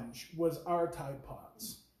challenge was our Tide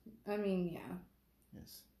Pods, Yeah.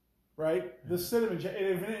 Yes. right? The cinnamon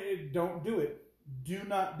challenge. Don't do it. Do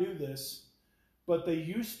not do this. But they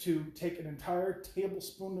used to take an entire heaping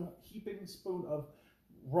spoon of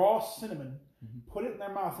raw cinnamon, put it in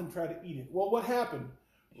their mouth and try to eat it. Well, what happened?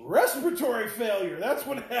 Respiratory failure. That's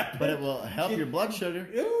what happened. But it will help your blood sugar.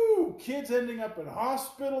 Ew, kids ending up in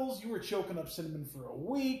hospitals. You were choking up cinnamon for a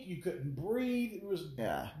week. You couldn't breathe. It was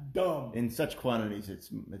dumb. In such quantities,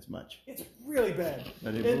 it's much. It's really bad.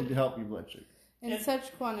 But it will help your blood sugar. In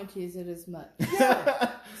such quantities, it is much. Yeah.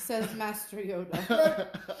 Says Master Yoda.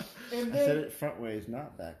 And I said it front ways,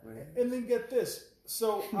 not back ways. And then get this.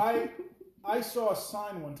 So I saw a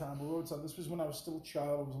sign one time, a road sign. This was when I was still a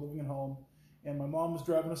child. I was living at home, and my mom was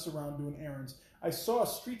driving us around doing errands. I saw a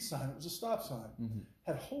street sign. It was a stop sign.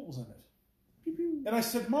 Had holes in it. And I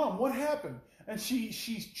said, "Mom, what happened?" And she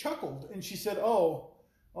chuckled, and she said, "Oh,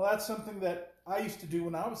 well, that's something that I used to do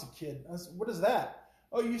when I was a kid." I said, "What is that?"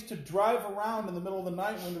 Oh, you used to drive around in the middle of the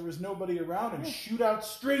night when there was nobody around and shoot out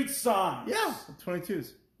street signs. Yeah,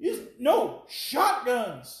 22s. No,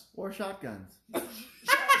 shotguns. Or shotguns.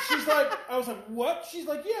 She's like, I was like, what? She's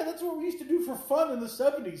like, yeah, that's what we used to do for fun in the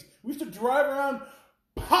 70s. We used to drive around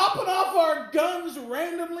popping off our guns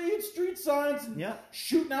randomly at street signs and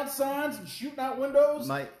shooting out signs and shooting out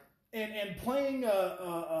windows and playing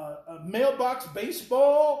a mailbox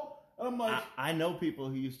baseball. I'm like, I know people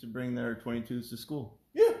who used to bring their 22s to school.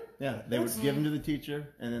 Yeah. Yeah, they would give them to the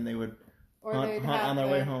teacher, and then they would hunt have on their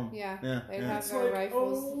way home. Yeah, yeah they'd have their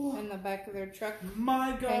rifles in the back of their truck.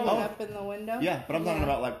 My God. Hanging up in the window. Yeah, but I'm talking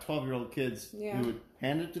about like 12-year-old kids who would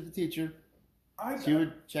hand it to the teacher. She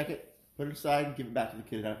would check it, put it aside, and give it back to the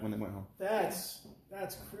kid when they went home. That's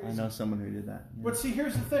crazy. I know someone who did that. Yeah. But see,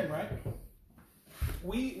 here's the thing, right?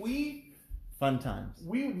 We fun times.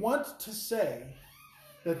 We want to say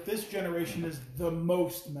that this generation is the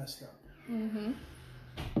most messed up. Mm-hmm.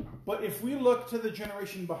 But if we look to the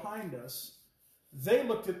generation behind us, they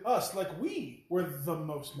looked at us like we were the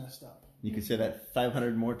most messed up. You could say that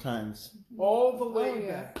 500 more times. All the way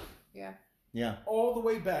back. Yeah. Yeah. All the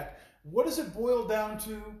way back. What does it boil down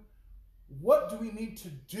to? What do we need to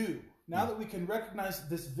do now that we can recognize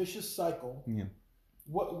this vicious cycle? Yeah.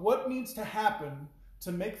 What needs to happen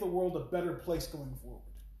to make the world a better place going forward?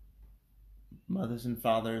 Mothers and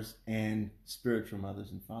fathers and spiritual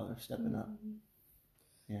mothers and fathers stepping up.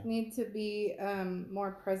 Yeah. Need to be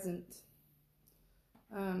more present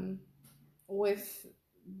with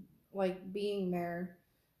like being there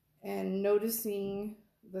and noticing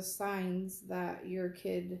the signs that your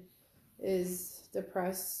kid is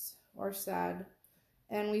depressed or sad.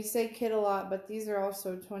 And we say kid a lot, but these are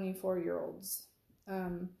also 24-year-olds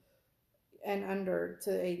and under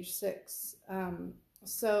to age 6.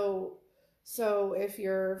 So if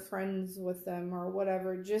you're friends with them or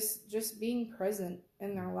whatever, just being present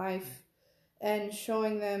in their life and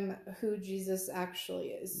showing them who Jesus actually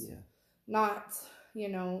is. Yeah. Not,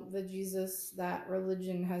 the Jesus that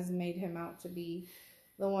religion has made him out to be,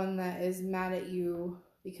 the one that is mad at you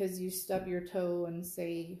because you stub your toe and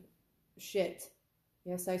say shit.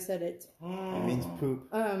 Yes, I said it. It means poop.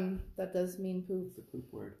 That does mean poop. It's a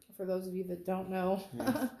poop word. For those of you that don't know.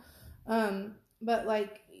 Yes.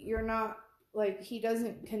 But you're not, he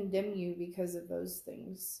doesn't condemn you because of those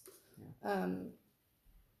things. Yeah.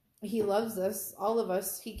 He loves us, all of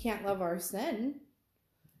us. He can't love our sin.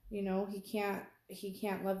 He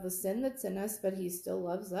can't love the sin that's in us, but he still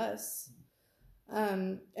loves us.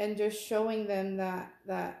 And just showing them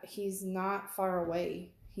that he's not far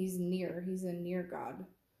away. He's near. He's a near God.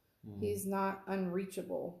 Mm-hmm. He's not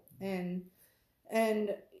unreachable. And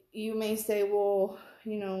you may say, well,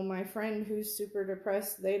 my friend who's super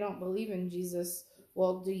depressed, they don't believe in Jesus.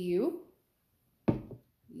 Well, do you?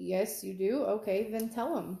 Yes, you do. Okay, then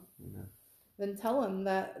tell them. Yeah. Then tell them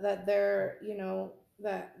that they're,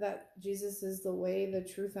 that Jesus is the way, the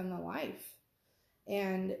truth, and the life.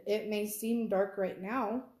 And it may seem dark right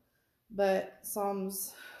now, but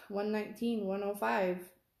Psalms 119, 105,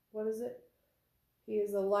 what is it? He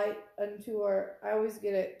is a light unto our, I always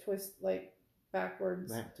get it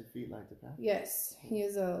backwards. Lamp to feet, light to path. Yes, he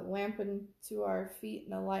is a lamp unto our feet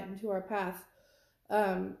and a light unto our path.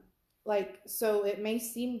 So it may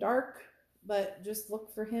seem dark, but just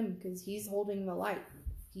look for him because he's holding the light.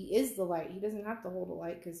 He is the light. He doesn't have to hold a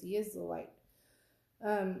light because he is the light.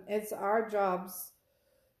 It's our jobs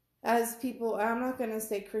as people, I'm not going to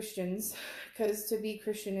say Christians, because to be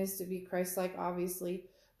Christian is to be Christ-like, obviously,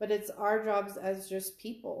 but it's our jobs as just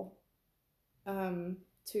people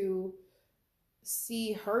to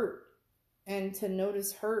see hurt and to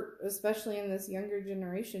notice hurt, especially in this younger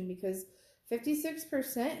generation, because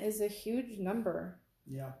 56% is a huge number.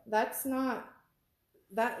 Yeah. That's not,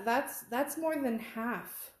 that's more than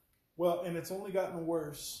half. Well, and it's only gotten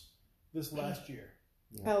worse this last year.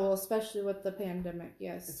 Yeah. Oh, well, especially with the pandemic,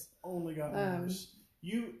 yes. It's only gotten worse.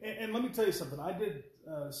 And let me tell you something. I did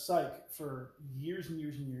psych for years and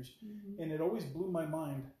years and years, mm-hmm. and it always blew my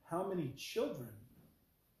mind how many children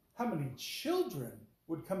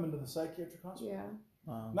would come into the psychiatric hospital. Yeah.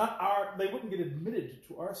 Wow. They wouldn't get admitted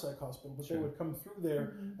to our psych hospital, but they would come through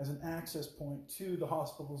there mm-hmm. as an access point to the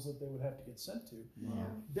hospitals that they would have to get sent to. Wow. Yeah.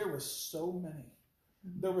 There were so many.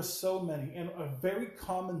 Mm-hmm. There were so many. And a very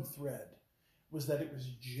common thread was that it was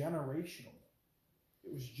generational.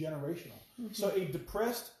 It was generational. Mm-hmm. So a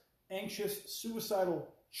depressed, anxious, suicidal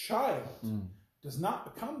child does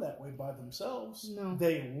not become that way by themselves. No.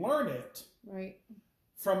 They learn it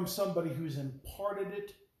from somebody who's imparted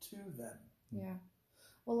it to them. Yeah.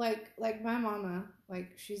 Well, like my mama,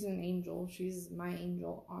 she's an angel. She's my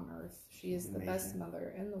angel on earth. She is the best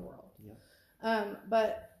mother in the world.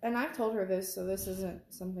 And I've told her this, so this isn't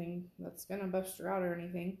something that's gonna bust her out or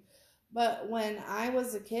anything. But when I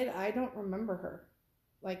was a kid, I don't remember her.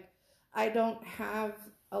 Like, I don't have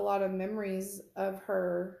a lot of memories of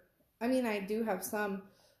her. I mean, I do have some,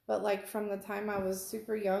 but like from the time I was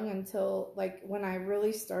super young until like when I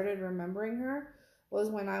really started remembering her was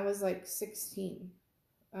when I was like 16.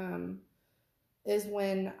 Is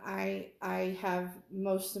when I have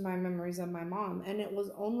most of my memories of my mom, and it was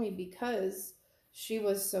only because she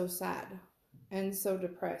was so sad and so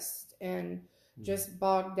depressed and just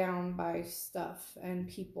bogged down by stuff and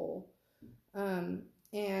people.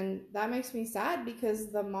 And that makes me sad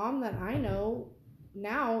because the mom that I know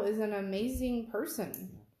now is an amazing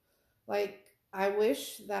person. Like, I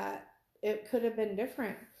wish that it could have been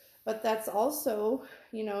different, but that's also,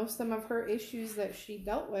 you know, some of her issues that she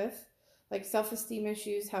dealt with, like self-esteem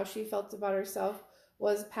issues, how she felt about herself,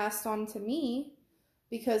 was passed on to me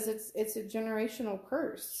because it's a generational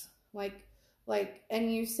curse. Like,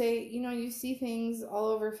 and you say, you know, you see things all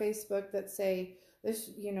over Facebook that say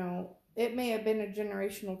this, you know, it may have been a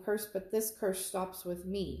generational curse, but this curse stops with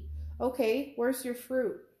me. Okay, where's your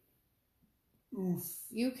fruit? Oof.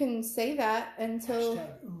 You can say that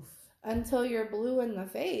until you're blue in the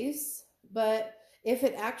face, but if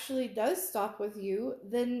it actually does stop with you,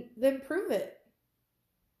 then prove it.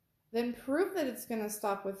 Then prove that it's going to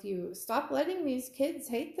stop with you. Stop letting these kids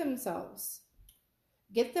hate themselves.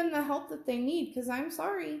 Get them the help that they need, because I'm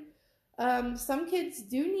sorry, some kids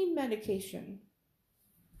do need medication.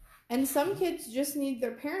 And some kids just need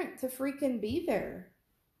their parent to freaking be there.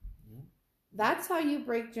 That's how you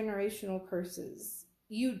break generational curses.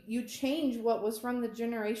 You change what was from the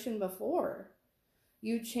generation before.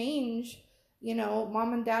 You change, you know,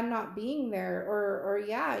 mom and dad not being there, or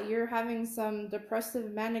yeah, you're having some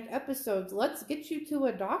depressive manic episodes. Let's get you to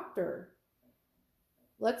a doctor.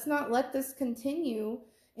 Let's not let this continue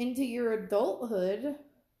into your adulthood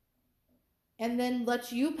and then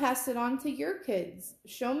let you pass it on to your kids.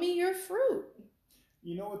 Show me your fruit.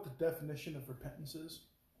 You know what the definition of repentance is?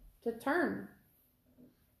 To turn.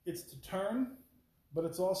 It's to turn, but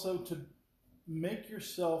it's also to make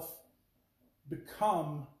yourself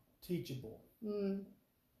become teachable.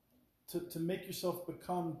 To make yourself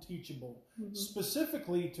become teachable,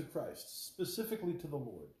 specifically to Christ, specifically to the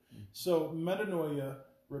Lord. So metanoia,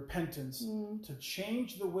 repentance, to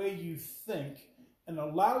change the way you think and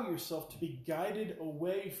allow yourself to be guided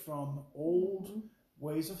away from old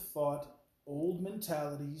ways of thought, old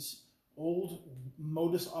mentalities, old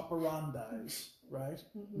modus operandi, right?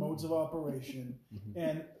 Modes of operation,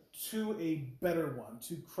 and to a better one,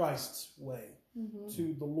 to Christ's way,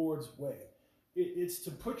 to the Lord's way. It's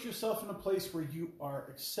to put yourself in a place where you are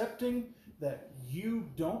accepting that you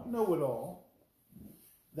don't know it all,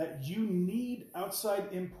 that you need outside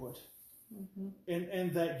input,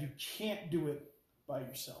 and that you can't do it by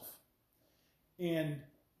yourself. And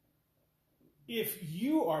if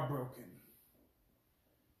you are broken,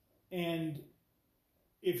 and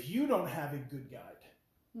if you don't have a good guide,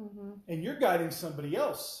 and you're guiding somebody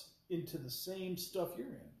else into the same stuff you're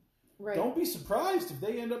in, don't be surprised if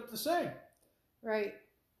they end up the same. Right.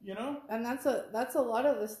 You know? And that's a lot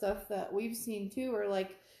of the stuff that we've seen too, where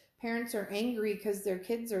like parents are angry because their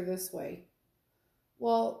kids are this way.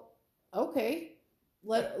 Well, okay.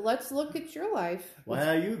 Let's look at your life. Why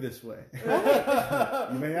are you this way? Right.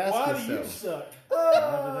 You may ask Why yourself. do you suck?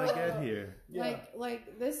 How did I get here? Yeah.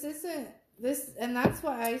 Like this isn't this, and that's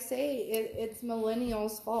why I say it's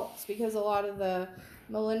millennials' faults, because a lot of the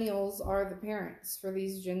millennials are the parents for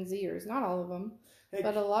these Gen Zers. Not all of them,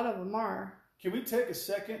 but a lot of them are. Can we take a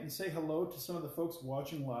second and say hello to some of the folks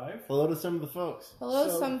watching live? Hello to some of the folks.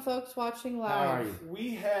 Hello, some folks watching live. How are you?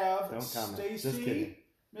 We have Don't comment. Just Stacy. kidding.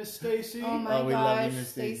 Miss Stacy. Oh my we love you, gosh, Miss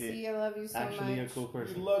Stacy, I love you so Actually, much. a cool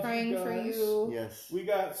person. We love Praying you guys. for you. Yes. We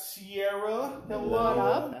got Sierra. What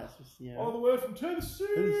up? Pastor Sierra. All the way from Tennessee.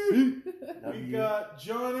 Love We you. got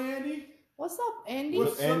John Andy. What's up, Andy?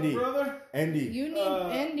 What's Andy? up, brother? Andy. You need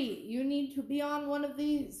Andy. You need to be on one of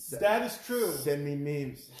these. That is true. Send me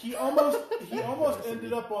memes. He almost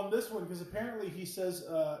ended up on this one because apparently he says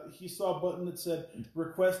he saw a button that said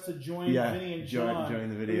request to join Vinny and John. Join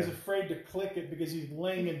the video. He's afraid to click it because he's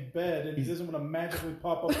laying in bed and he doesn't want to magically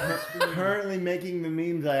pop up on the screen. Currently making the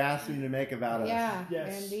memes I asked him to make about us. Yeah,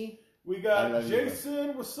 Yes. Andy. We got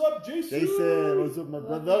Jason. What's up, Jason? Jason, what's up, my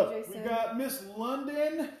brother? We got Miss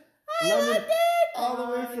London. London, all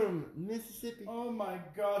the way from Mississippi. Oh my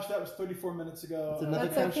gosh, that was 34 minutes ago. That's another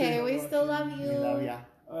That's country. okay. We still love you. We love ya.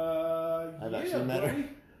 I've actually met her.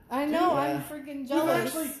 I know, I'm freaking jealous.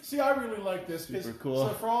 Actually, see, I really like this. Super cool.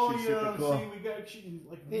 So for all She's you, super cool. see, we got you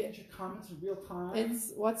like read your comments in real time.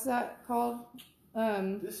 It's what's that called?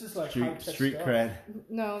 This is like street cred.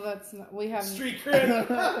 No, that's not. We have street cred.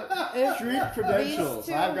 Street credentials.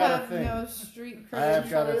 I've got a thing. No street credentials.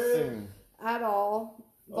 I've got a thing at all.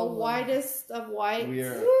 The whitest of whites.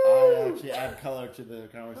 I actually add color to the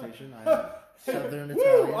conversation. I'm Southern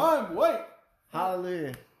Italian. I'm white.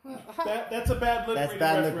 Hallelujah. That's a bad lip reading. That's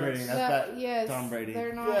bad lip reference. reading. That's bad. Yes, Tom Brady.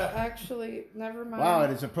 They're not actually. Never mind. Wow, it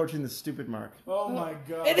is approaching the stupid mark. Oh my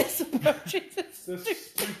god. It is approaching the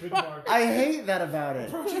stupid mark. I hate that about it.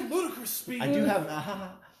 Approaching ludicrous speed. I do have.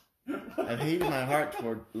 I've hated my heart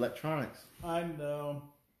toward electronics. I know.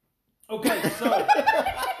 Okay,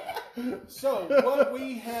 so what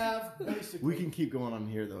we have basically. We can keep going on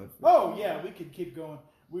here though. Oh yeah, we can keep going.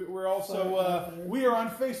 We're also we are on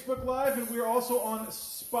Facebook Live and we're also on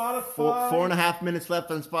Spotify. 4.5 minutes left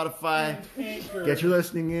on Spotify. Get your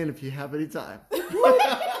listening in if you have any time.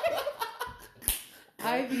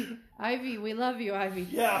 Ivy, we love you, Ivy.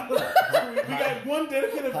 Yeah, we got one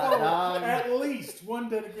dedicated follower, at least one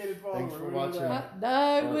dedicated follower. Thanks for watching. Hot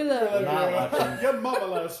dog, we love you. You're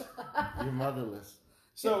motherless. You're motherless.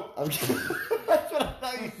 So that's what I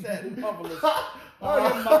thought you said. Motherless. Oh,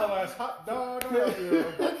 you're motherless. Hot dog, I love you.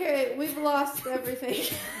 Okay, we've lost everything.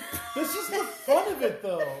 This is the fun of it,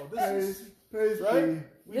 though. This is right.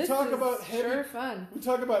 We talk about heavy fun. We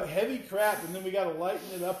talk about heavy crap, and then we got to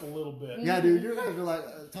lighten it up a little bit. Yeah, dude, you guys are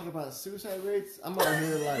like talking about suicide rates. I'm over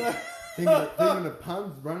here like thinking of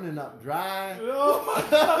puns running up dry. Oh my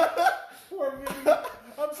god, poor Vinny.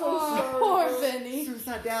 I'm so sorry. Poor Vinny.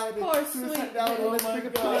 Suicidality. Poor Suicidality. Oh Let's my make a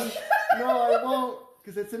gosh. pun. No, I won't,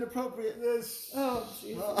 because it's inappropriate. This. Oh,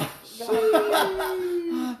 Jesus.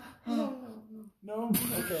 No?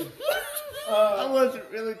 Okay. I wasn't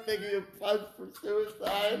really thinking of puns for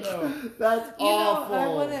suicide. No. That's awful. I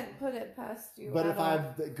wouldn't put it past you. But if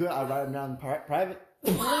I'm good, I write them down in private.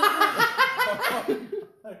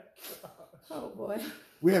 Oh, boy.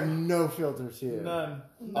 We have no filters here. None.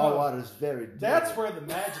 Our water's very deep. That's where the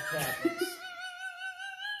magic happens.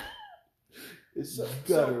 It's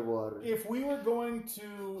gutter water. If we were going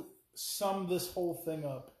to sum this whole thing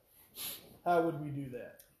up, how would we do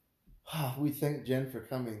that? We thank Jen for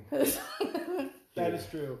coming. That is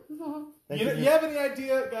true. You you have any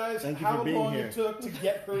idea, guys, how long it took to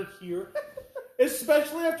get her here?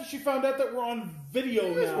 Especially after she found out that we're on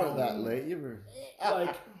video now. You weren't that late. You were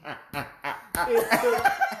like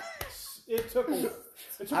it took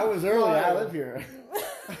I was early. I live here.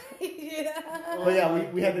 Yeah. But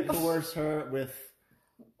yeah, we had to coerce her with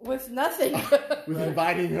nothing. with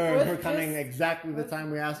inviting her and her coming exactly the time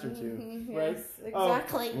we asked her to. Mm-hmm, right? Yes,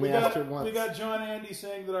 exactly. We asked her once. We got John Andy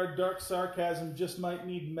saying that our dark sarcasm just might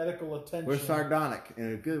need medical attention. We're sardonic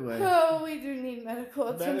in a good way. Oh, we do need medical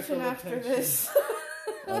attention after this.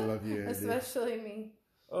 I love you, Andy. Especially me.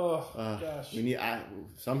 Oh gosh. We need.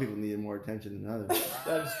 Some people need more attention than others.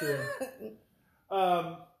 That is true.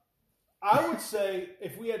 I would say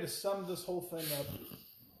if we had to sum this whole thing up,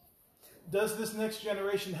 does this next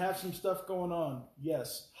generation have some stuff going on?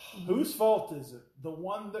 Yes. Whose fault is it? The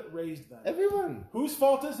one that raised them. Everyone. Whose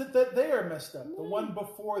fault is it that they are messed up? The one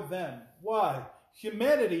before them. Why?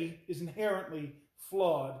 Humanity is inherently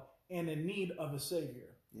flawed and in need of a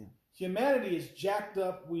savior. Yeah. Humanity is jacked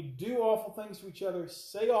up. We do awful things to each other,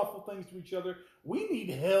 say awful things to each other. We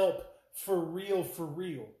need help for real, for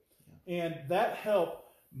real. Yeah. And that help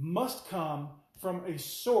must come from a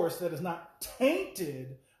source that is not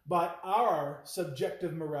tainted by our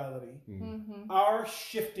subjective morality, our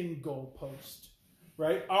shifting goalpost,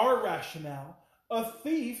 right? Our rationale. A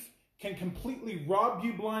thief can completely rob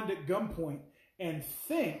you blind at gunpoint and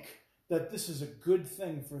think that this is a good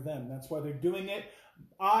thing for them. That's why they're doing it.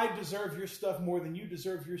 I deserve your stuff more than you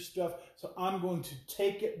deserve your stuff, so I'm going to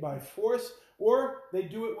take it by force. Or they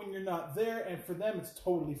do it when you're not there, and for them it's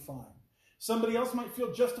totally fine. Somebody else might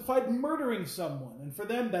feel justified murdering someone, and for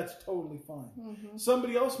them, that's totally fine. Mm-hmm.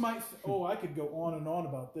 Somebody else might, I could go on and on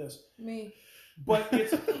about this. Me. But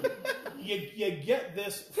it's you get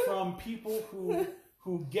this from people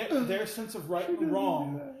who get their sense of right and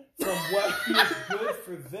wrong from what feels good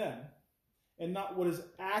for them, and not what is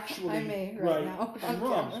actually right and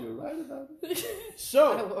wrong. You're right about it.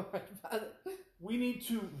 So, I will write about it. We need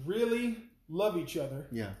to really love each other.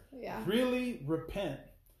 Yeah. Really repent.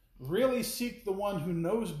 Really seek the one who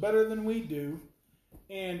knows better than we do,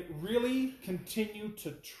 and really continue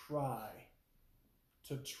to try,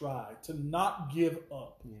 to not give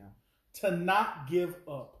up, to not give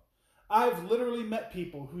up. I've literally met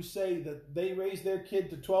people who say that they raised their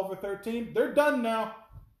kid to 12 or 13. They're done now.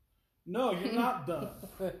 No, you're not done.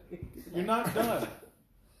 You're not done.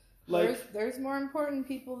 Like there's more important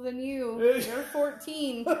people than you. You're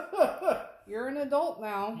 14. You're an adult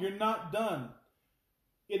now. You're not done.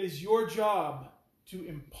 It is your job to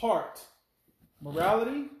impart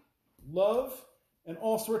morality, love, and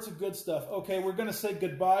all sorts of good stuff. Okay, we're going to say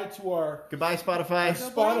goodbye to our Spotify.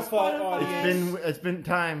 Spotify audience. It's been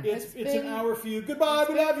time. It's an hour for you. Goodbye.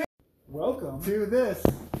 We love you. Welcome to this.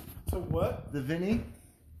 To what? The Vinny.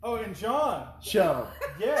 Oh, and John. Show.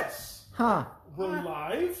 Yes. Huh. We're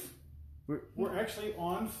live. We're actually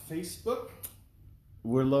on Facebook.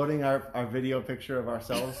 We're loading our video picture of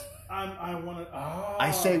ourselves. I want to.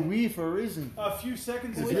 I say we for a reason. A few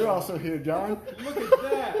seconds ago. Because you're also here, John. Look at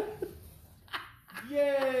that.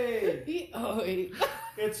 Yay.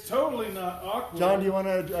 It's totally not awkward. John, do you want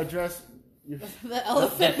to address the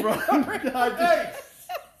elephant? Hey.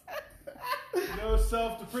 No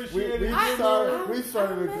self-depreciating. We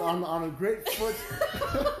started on a great foot.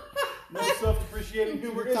 No self-depreciating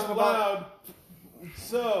humor is allowed.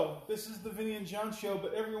 So, this is the Vinny and John show,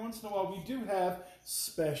 but every once in a while we do have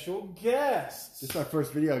special guests. This is our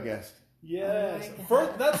first video guest. Yes.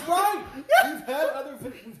 First, that's right. We've had other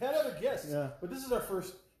guests, but this is our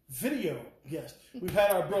first video guest. We've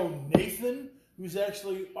had our bro Nathan, who's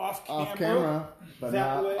actually off camera, but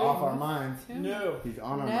not off our minds. No, he's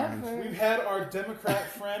on our minds. We've had our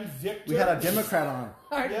Democrat friend Victor. We had a Democrat on.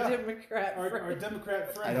 Our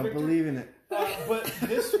Democrat friend. I don't Victor. believe in it. But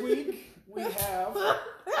this week we have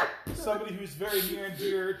somebody who's very near and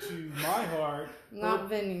dear to my heart. Not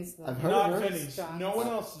Vinny's, though. I've heard Not of her. Vinny's. No one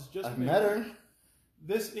else's. Just I've me. met her.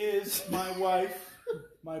 This is my wife,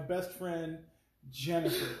 my best friend,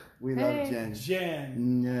 Jennifer. We love Jen.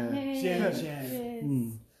 Jen. Yeah.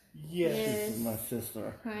 Jen. Yes. This is my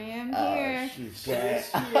sister. I am here. She's here.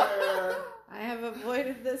 I have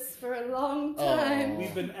avoided this for a long time.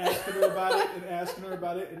 We've been asking her about it and asking her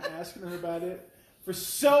about it and asking her about it for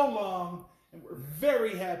so long, and we're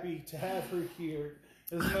very happy to have her here.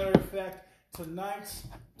 As a matter of fact, tonight's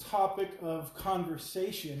topic of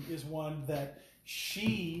conversation is one that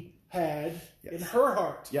she had in her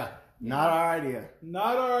heart. Yeah, not our idea.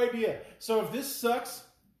 Not our idea. So if this sucks...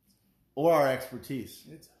 Or our expertise.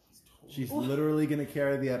 It's totally... She's literally going to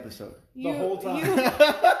carry the episode. The whole time.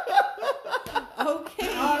 Okay.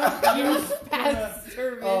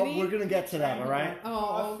 Pastor Vinny. Oh, we're going to get to that, all right?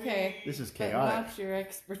 Oh, okay. This is But chaotic. not your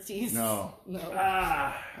expertise. No.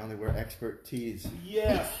 Only we're expertise.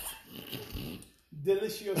 Yeah.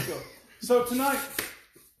 Delicioso. So tonight,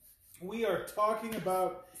 we are talking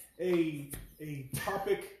about a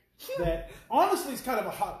topic that honestly is kind of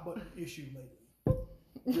a hot button issue lately.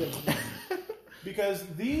 Really. Because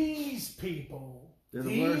these people,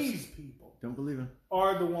 Don't believe him.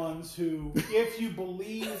 are the ones who, if you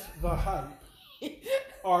believe the hype,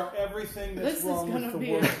 are everything that's wrong with the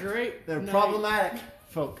world. They're problematic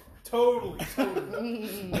folk. Totally.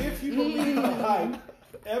 If you believe the hype,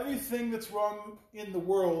 everything that's wrong in the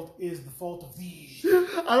world is the fault of these.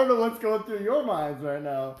 I don't know what's going through your minds right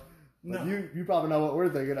now. No. You probably know what we're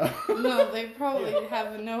thinking of. No, they probably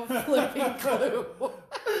have no flipping clue.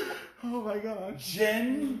 Oh my god.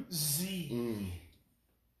 Gen Z.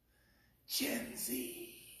 Gen Z.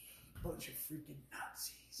 Bunch of freaking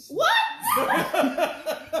Nazis. What?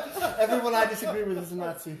 Everyone I disagree with is a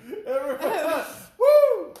Nazi.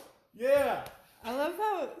 Woo! Yeah. I love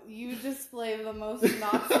how you display the most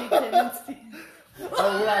Nazi tendency.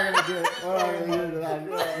 Oh, we're not going to do it. We're not going to do that.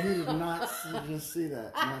 You did not just see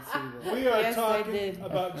that. Not see that. We are talking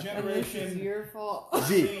about Generation This is your fault.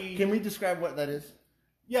 Z. Can we describe what that is?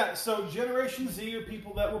 Yeah, so Generation Z are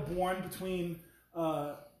people that were born between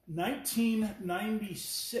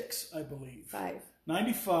 1996, I believe.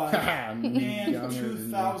 95 and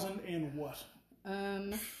 2000 and what?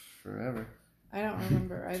 Forever. I don't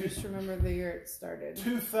remember. I just remember the year it started.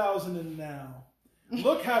 2000 and now.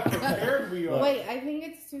 Look how prepared we are. Wait, I think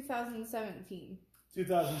it's 2017.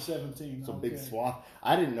 2017. It's a big swath.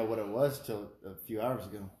 I didn't know what it was till a few hours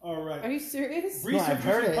ago. All right. Are you serious? Researchers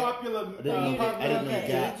heard it. popular I didn't know the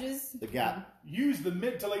gap. Ages? The gap. Used the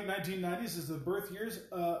mid to late 1990s as the birth years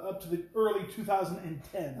up to the early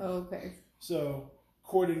 2010. Oh, okay. So,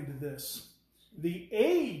 according to this, the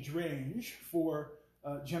age range for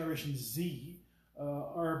Generation Z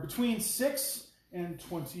are between 6 and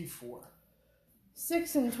 24.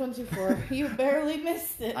 6 and 24. You barely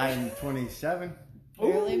missed it. I'm 27.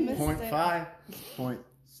 Barely missed 0.5. 0.6.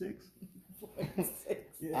 0.6.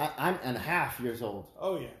 Yeah. I'm and a half years old.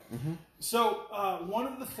 Oh, yeah. Mm-hmm. So, one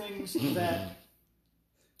of the things that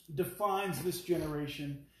defines this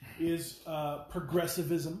generation is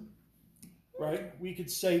progressivism, right? We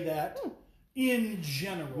could say that. in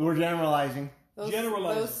general. We're generalizing. Those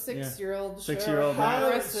 6-year-olds. Yeah. 6-year-old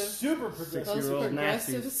progressive. Super progressive. Those 6-year-old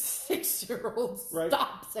progressive nasties. 6-year-olds. Right.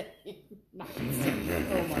 Stop saying nasty.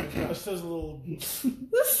 Oh my gosh, those little.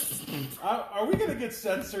 Are we gonna get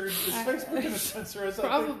censored? Is Facebook gonna censor us?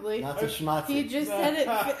 Probably. Not a schmatzy. He just said it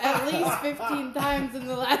at least 15 times in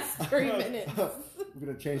the last 3 minutes. We're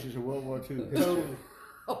gonna change this to World War II. Totally.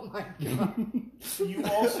 Oh my god. You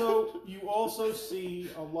also see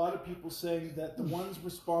a lot of people saying that the ones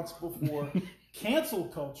responsible for cancel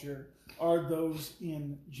culture are those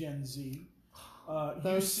in Gen Z.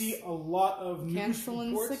 You see a lot of news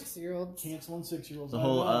canceling reports. 6-year-olds. Canceling 6-year-olds. The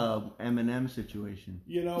whole Eminem situation.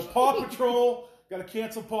 You know, Paw Patrol. Got to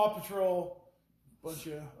cancel Paw Patrol. Bunch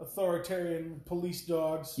of authoritarian police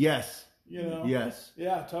dogs. Yes. You know. Yes.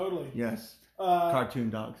 Yeah, totally. Yes. Cartoon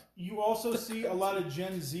dogs. You also see a lot of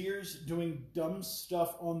Gen Zers doing dumb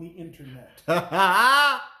stuff on the internet.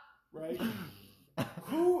 Right?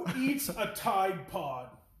 Who eats a Tide Pod?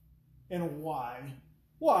 And why?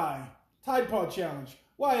 Why? Tide Pod Challenge.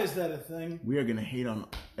 Why is that a thing? We are going to hate on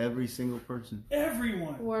every single person.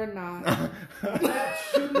 Everyone. We're not. That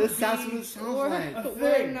shouldn't This be sounds what it sounds like. a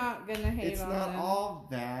We're thing. not going to hate It's on not them. all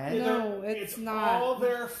bad. No, it's not. all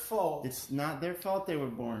their fault. It's not their fault they were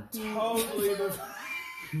born. Totally the...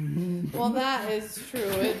 Well, that is true.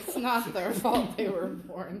 It's not their fault they were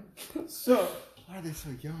born. So, Why are they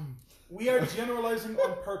so young? we are generalizing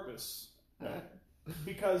on purpose.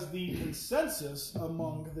 Because the consensus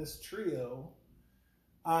among this trio,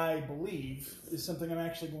 I believe, is something I'm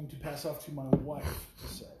actually going to pass off to my wife to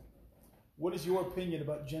say. What is your opinion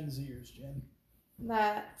about Gen Zers, Jen?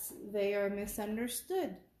 That they are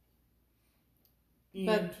misunderstood.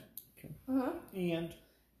 And,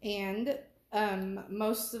 And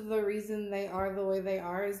most of the reason they are the way they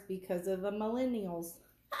are is because of the millennials.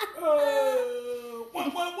 wah,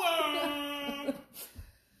 wah, wah.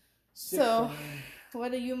 So,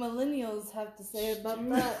 what do you millennials have to say about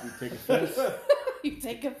that? You take offense. You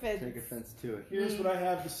take offense. Take offense to it. Here's what I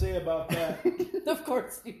have to say about that. Of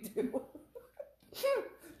course you do.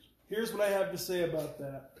 Here's what I have to say about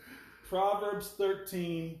that. Proverbs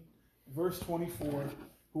 13, verse 24.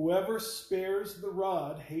 Whoever spares the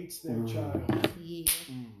rod hates their child. Yeah.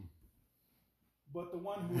 But the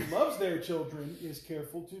one who loves their children is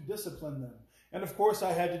careful to discipline them. And of course,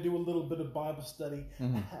 I had to do a little bit of Bible study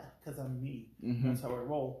because I'm me. That's how I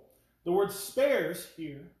roll. The word spares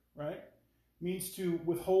here, right, means to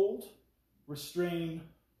withhold, restrain,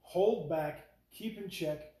 hold back, keep in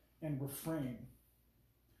check, and refrain.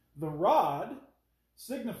 The rod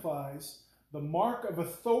signifies the mark of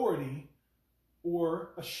authority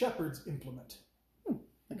or a shepherd's implement.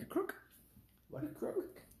 Like a crook. Like a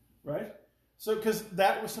crook, right? So, because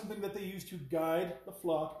that was something that they used to guide the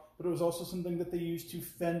flock, but it was also something that they used to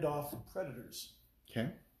fend off predators.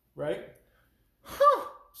 Okay. Right?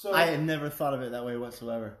 So I had never thought of it that way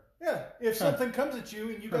whatsoever. Yeah, if something comes at you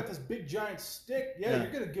and you got this big giant stick, you're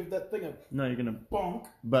going to give that thing a No, you're going to... bonk.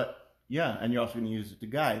 But, yeah, and you're also going to use it to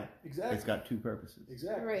guide. Exactly. It's got two purposes.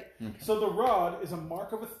 Exactly. Right. Okay. So the rod is a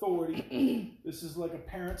mark of authority. This is like a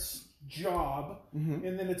parent's job.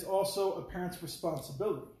 And then it's also a parent's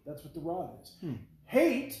responsibility. That's what the rod is.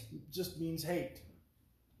 Hate just means hate.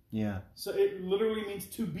 Yeah. So it literally means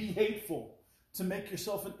to be hateful, to make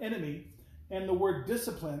yourself an enemy. And the word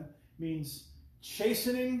discipline means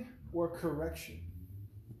chastening or correction.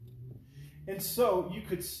 And so you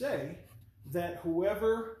could say that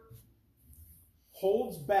whoever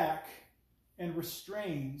holds back and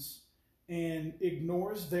restrains and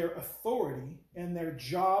ignores their authority and their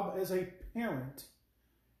job as a parent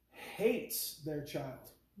hates their child.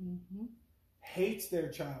 Hates their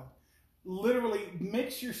child. Literally you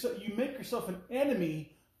make yourself an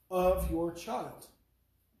enemy of your child.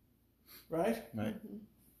 Right? Right.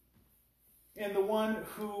 And the one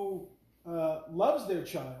who loves their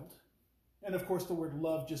child, and of course the word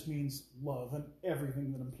love just means love and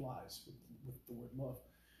everything that implies with the word love.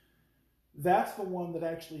 That's the one that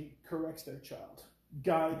actually corrects their child,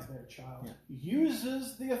 guides their child,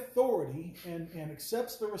 uses the authority and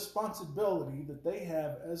accepts the responsibility that they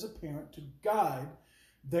have as a parent to guide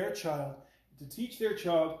their child, to teach their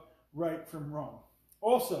child right from wrong.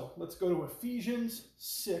 Also, let's go to Ephesians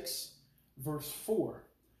 6, verse 4.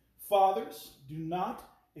 Fathers, do not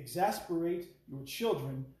exasperate your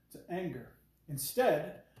children to anger.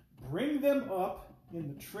 Instead, bring them up in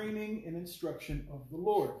the training and instruction of the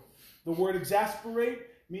Lord. The word exasperate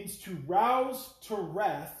means to rouse to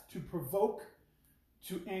wrath, to provoke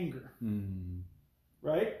to anger.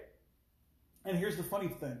 Right? And here's the funny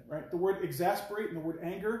thing, right? The word exasperate and the word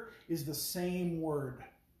anger is the same word.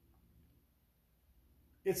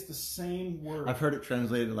 It's the same word. I've heard it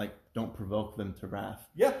translated like, don't provoke them to wrath.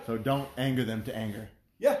 Yeah. So don't anger them to anger.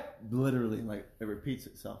 Yeah. Literally, like, it repeats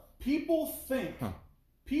itself. People think,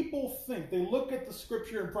 they look at the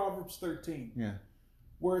scripture in Proverbs 13. Yeah.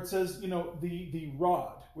 Where it says, the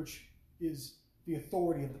rod, which is the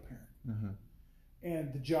authority of the parent,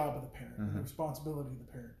 and the job of the parent, the responsibility of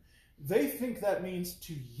the parent. They think that means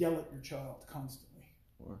to yell at your child constantly,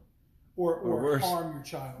 or harm your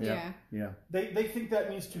child. Yeah. They think that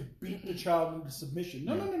means to beat the child into submission.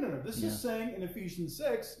 No. This is saying in Ephesians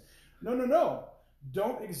 6, no.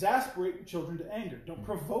 Don't exasperate your children to anger. Don't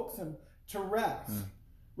provoke them to wrath.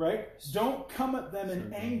 Right? Don't come at them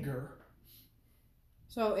in anger.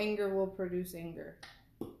 So anger will produce anger.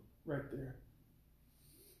 Right there.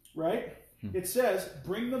 Right? It says,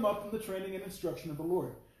 bring them up in the training and instruction of the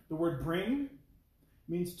Lord. The word bring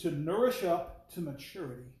means to nourish up to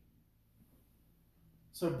maturity.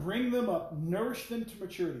 So bring them up, nourish them to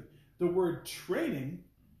maturity. The word training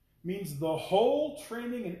means the whole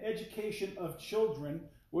training and education of children,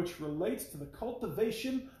 which relates to the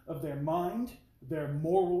cultivation of their mind, their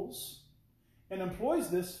morals, and employs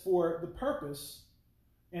this for the purpose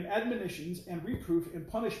and admonitions and reproof and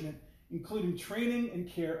punishment, including training and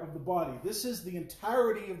care of the body. This is the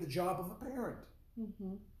entirety of the job of a parent.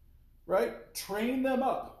 Right? Train them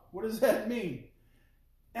up. What does that mean?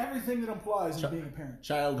 Everything that implies in being a parent.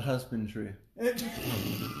 Child husbandry.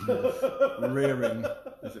 Rearing,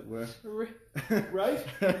 as it were. Right?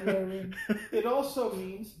 It also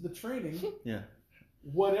means the training. Yeah.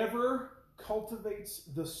 Whatever cultivates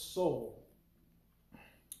the soul.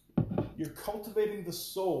 You're cultivating the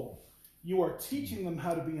soul. You are teaching them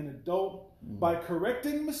how to be an adult by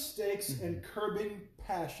correcting mistakes and curbing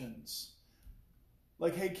passions.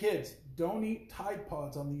 Like, hey kids, don't eat Tide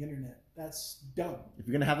Pods on the internet. That's dumb. If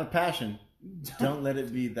you're going to have a passion, don't let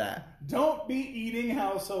it be that. Don't be eating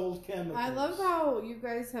household chemicals. I love how you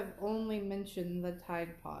guys have only mentioned the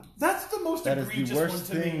Tide Pods. That's the most egregious one to me. That is the worst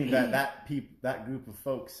thing that group of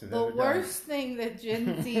folks have ever done. The worst thing that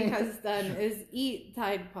Gen Z has done is eat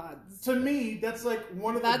Tide Pods. To me, that's like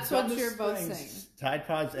one of the dumbest That's what you're both things. saying. Tide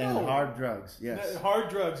Pods and hard drugs, yes. Hard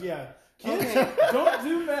drugs, yeah. Kids, don't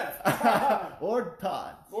do meth. Or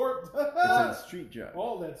pods. Or it's a street drug.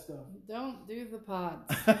 All that stuff. Don't do the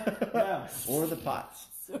pods. Yeah. Or the pots.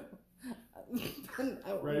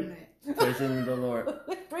 Right. Praising the Lord.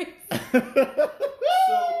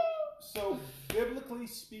 So biblically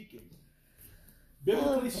speaking,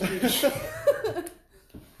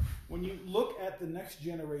 when you look at the next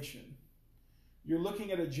generation, you're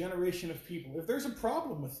looking at a generation of people. If there's a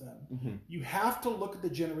problem with them, you have to look at the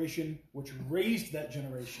generation which raised that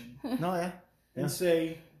generation. And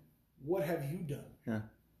say, what have you done? Yeah.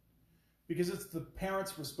 Because it's the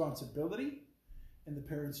parent's responsibility and the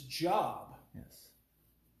parent's job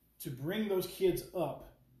to bring those kids up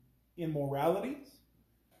in morality,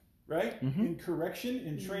 right? In correction,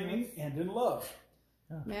 in training, and in love.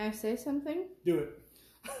 May I say something? Do it.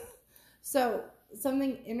 So,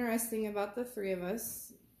 something interesting about the three of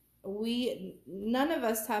us, none of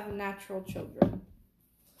us have natural children.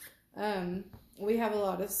 We have a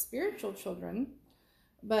lot of spiritual children,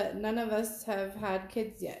 but none of us have had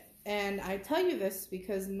kids yet. And I tell you this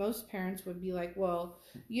because most parents would be like, well,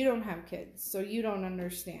 you don't have kids, so you don't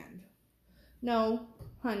understand. No,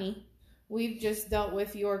 honey, we've just dealt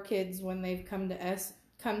with your kids when they've come to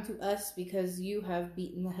us because you have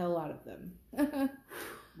beaten the hell out of them.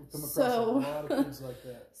 We've come across a lot of kids like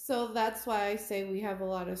that. So that's why I say we have a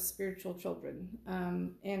lot of spiritual children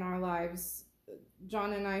in our lives.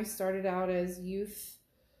 John and I started out as youth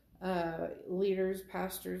leaders,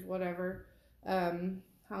 pastors, whatever.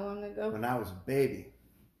 How long ago? When I was a baby.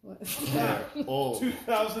 Old.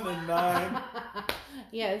 2009.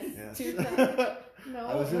 Yes. 2000. No.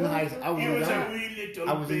 I was in high school.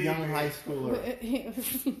 I was a young high schooler.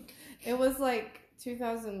 It was like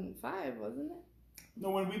 2005, wasn't it?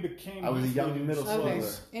 No, when we became. I was a young middle schooler. Okay.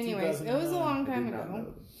 Anyways, it was a long time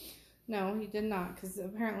ago. No, he did not, because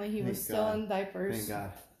apparently he was still in diapers. Thank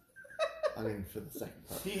God. I mean, for the second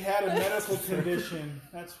part. He had a medical condition.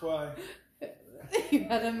 That's why. He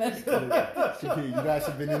had a medical condition. You guys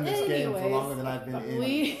have been in this game for longer than I've been in.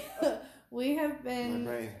 We have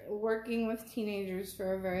been working with teenagers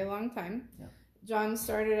for a very long time. Yeah. John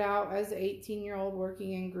started out as an 18-year-old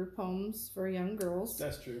working in group homes for young girls.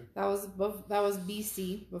 That's true. That was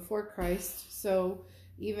BC, before Christ. So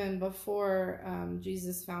even before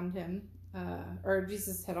Jesus found him, or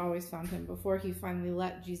Jesus had always found him, before he finally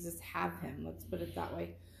let Jesus have him, let's put it that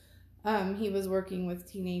way, he was working with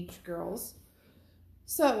teenage girls.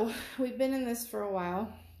 So we've been in this for a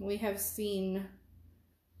while. We have seen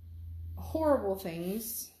horrible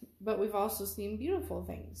things, but we've also seen beautiful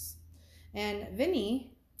things. And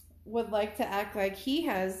Vinny would like to act like he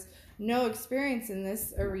has no experience in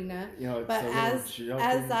this arena, but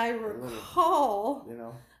as I recall,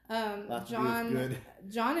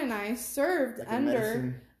 John and I served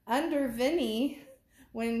under Vinny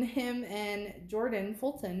when him and Jordan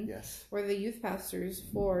Fulton were the youth pastors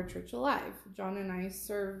for Church Alive. John and I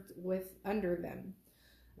served under them.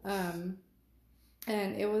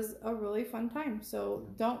 And it was a really fun time. So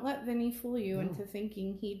don't let Vinny fool you into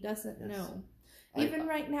thinking he doesn't know. Even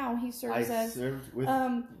right now, he serves as...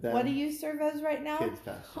 what do you serve as right now? Kids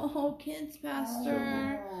pastor. Oh, kids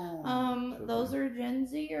pastor. Those are Gen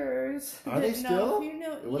Zers. Are they still?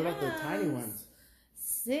 What yes. about the tiny ones?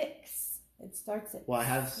 6. It starts at Well, I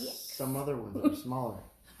have 6. some other ones that are smaller.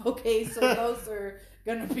 Okay, so those are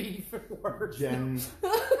going to be for worse. Gen...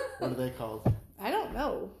 What are they called? I don't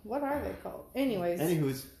know. What are they called?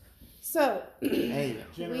 Anyways. So, anyway.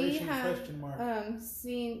 We have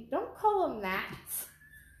seen... Don't call them that.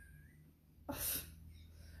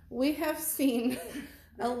 We have seen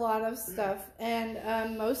a lot of stuff.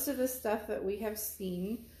 And most of the stuff that we have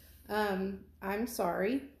seen, I'm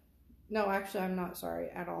sorry. No, actually, I'm not sorry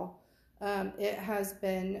at all. It has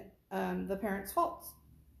been the parents' fault.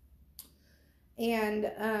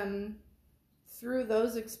 And through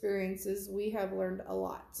those experiences, we have learned a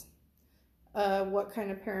lot. What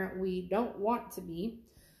kind of parent we don't want to be.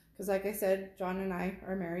 Because like I said, John and I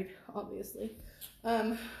are married, obviously.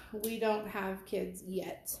 We don't have kids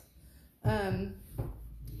yet.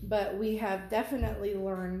 But we have definitely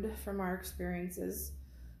learned from our experiences,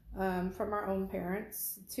 from our own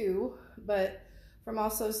parents too, but from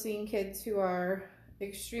also seeing kids who are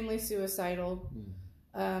extremely suicidal,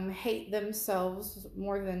 hate themselves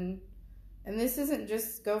more than, and this isn't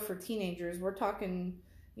just go for teenagers, we're talking,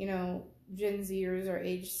 Gen Zers are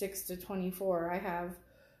age 6 to 24. I have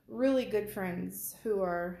really good friends who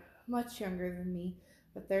are much younger than me,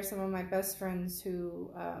 but they're some of my best friends who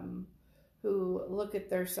look at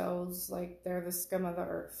themselves like they're the scum of the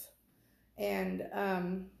earth. And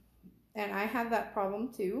I have that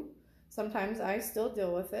problem too. Sometimes I still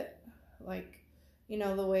deal with it.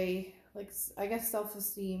 The way, I guess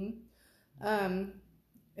self-esteem,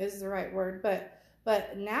 is the right word.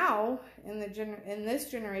 But now in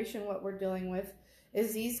this generation, what we're dealing with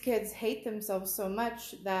is these kids hate themselves so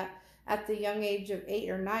much that at the young age of 8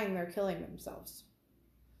 or 9, they're killing themselves.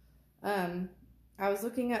 I was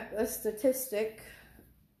looking at a statistic,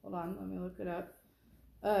 hold on, let me look it up,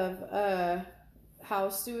 of how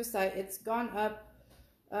suicide, it's gone up,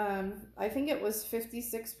 I think it was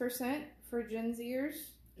 56% for Gen Zers.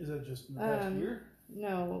 Is that just in the past year?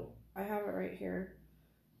 No, I have it right here.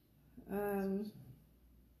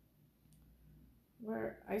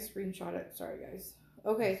 Where I screenshot it, sorry guys.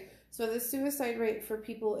 Okay, so the suicide rate for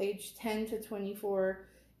people aged 10 to 24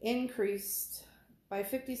 increased by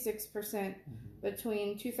 56%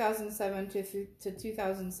 between 2007 to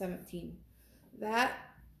 2017. That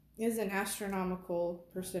is an astronomical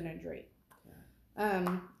percentage rate.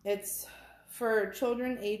 It's for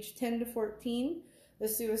children aged 10 to 14, the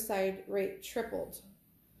suicide rate tripled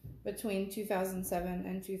between 2007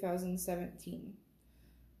 and 2017.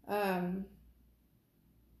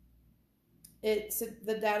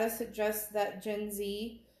 The data suggests that Gen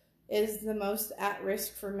Z is the most at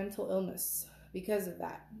risk for mental illness because of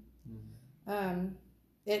that.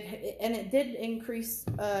 It did increase,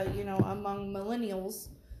 among millennials,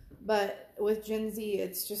 but with Gen Z,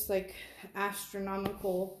 it's just like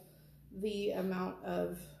astronomical, the amount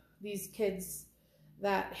of these kids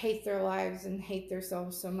that hate their lives and hate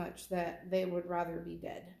themselves so much that they would rather be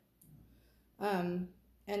dead. And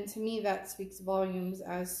to me, that speaks volumes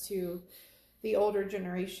as to the older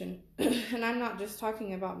generation. And I'm not just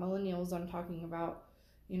talking about millennials, I'm talking about,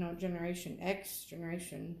 Generation X,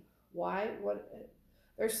 Generation Y,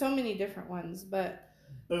 there's so many different ones, but...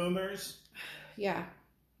 Boomers. Yeah.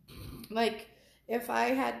 If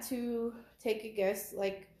I had to take a guess,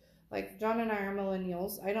 like John and I are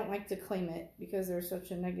millennials, I don't like to claim it because there's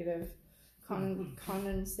such a negative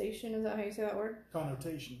connotation, is that how you say that word?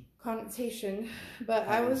 Connotation. But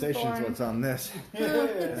I was born... Connotation's what's on this.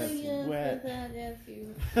 Yes, wet. Yes,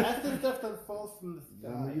 you... That's the stuff that falls from the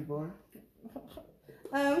sky. When were you born?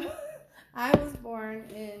 I was born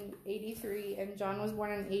in 83 and John was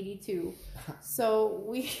born in 82. So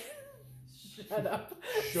we... Shut up.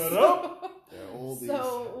 Shut up? They're oldies.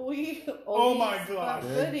 So we... Oh my gosh.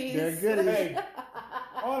 They're goodies. Hey,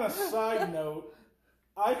 on a side note,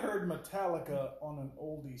 I heard Metallica on an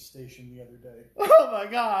oldie station the other day. Oh my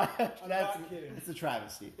god. I'm not kidding. It's a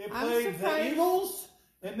travesty. It played the Eagles,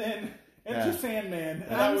 and then And just Sandman.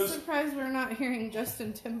 And I'm surprised we're not hearing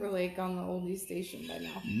Justin Timberlake on the oldies station by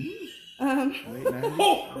now.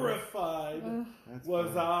 Horrified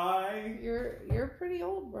was I. You're pretty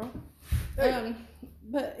old, bro. Hey.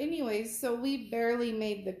 But anyways, so we barely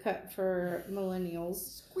made the cut for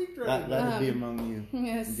millennials. That'd be among you.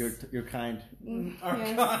 Yes. Your kind. Our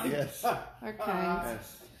kind. Yes. Our kind.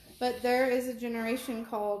 Yes. But there is a generation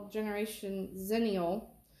called Generation Zennial,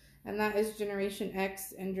 and that is Generation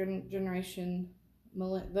X and Generation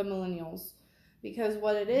the Millennials. Because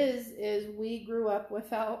what it is we grew up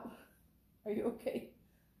without... Are you okay?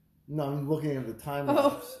 No, I'm looking at the time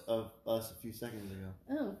lapse of us a few seconds ago.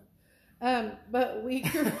 Oh. But we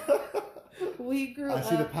grew I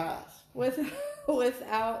see the past.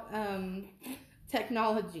 without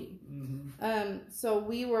technology. Mm-hmm. So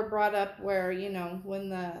we were brought up where, when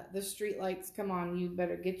the street lights come on, you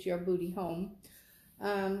better get your booty home.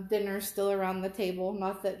 Dinner's still around the table.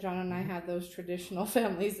 Not that John and I had those traditional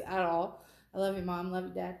families at all. I love you, Mom. Love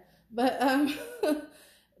you, Dad. But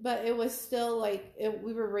but it was still like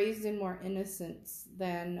we were raised in more innocence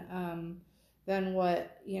than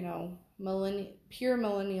what pure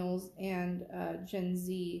millennials and Gen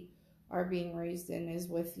Z are being raised in, is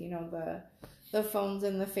with the phones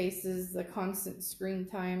in the faces, the constant screen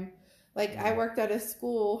time. Like I worked at a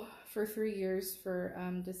school for 3 years for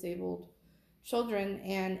disabled children,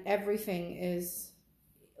 and everything is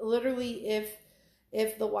literally if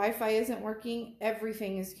the Wi-Fi isn't working,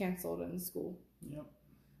 everything is canceled in school. Yep.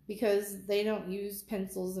 Because they don't use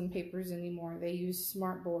pencils and papers anymore. They use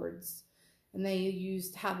smart boards, and they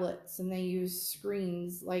use tablets, and they use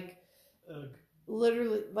screens. Like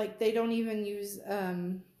literally, like they don't even use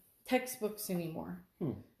textbooks anymore.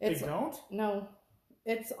 They don't? No,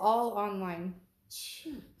 it's all online.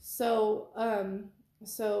 So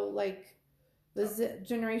like the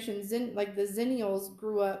Generation Zen, like the Zennials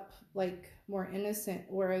grew up like more innocent,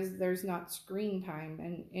 whereas there's not screen time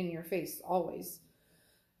and in your face always.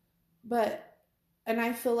 But, and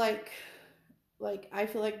I feel like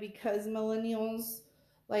because millennials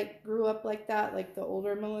like grew up like that, like the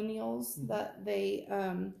older millennials, that they,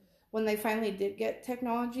 when they finally did get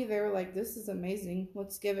technology, they were like, this is amazing.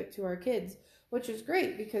 Let's give it to our kids, which is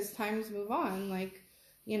great because times move on. Like,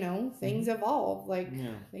 things evolve, like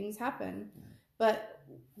things happen, but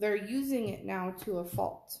they're using it now to a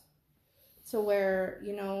fault. To where,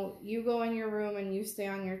 you go in your room and you stay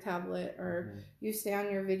on your tablet or you stay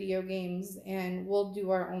on your video games and we'll do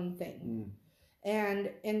our own thing. And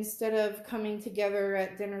instead of coming together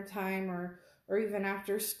at dinner time or even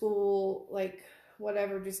after school, like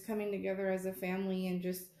whatever, just coming together as a family and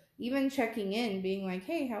just even checking in, being like,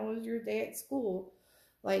 hey, how was your day at school?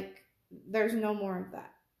 Like, there's no more of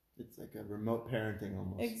that. It's like a remote parenting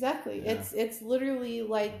almost. Exactly. Yeah. It's literally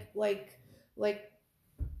like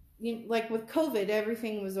with COVID,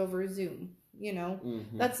 everything was over Zoom,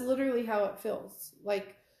 That's literally how it feels.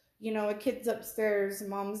 Like, a kid's upstairs,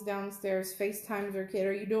 mom's downstairs, FaceTimes her kid.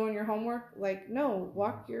 Are you doing your homework? Like, no,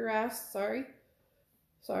 walk your ass. Sorry.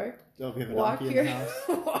 Don't have a donkey in the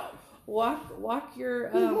house. walk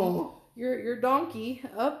your donkey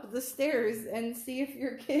up the stairs and see if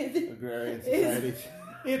your kid Agrarian society.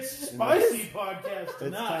 It's spicy podcast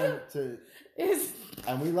tonight.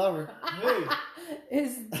 And we love her. Hey.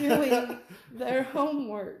 Is doing their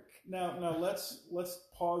homework. Now let's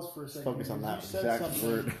pause for a second. Focus on that exact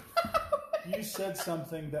word. You said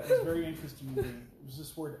something that was very interesting to me. It was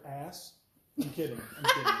this word ass. I'm kidding.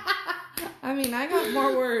 I mean, I got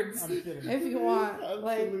more words. I'm kidding. If you want.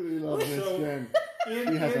 Absolutely love this, Jen.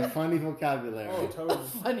 She has a funny vocabulary. Oh, totally.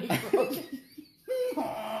 Funny vocabulary.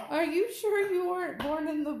 Are you sure you weren't born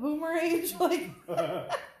in the boomer age? Like...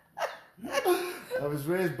 I was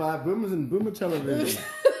raised by boomers and boomer television.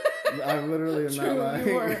 I literally am not lying.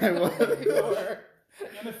 You were.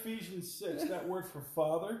 In Ephesians 6, that word for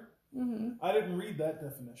father, I didn't read that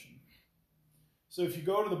definition. So if you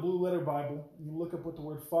go to the Blue Letter Bible and you look up what the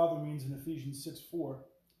word father means in Ephesians 6:4,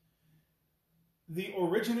 the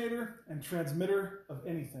originator and transmitter of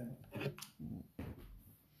anything.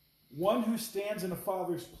 One who stands in a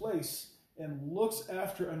father's place and looks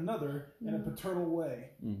after another in a paternal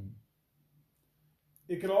way.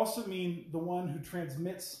 It could also mean the one who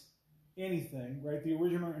transmits anything, right? The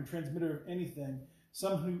originator and transmitter of anything.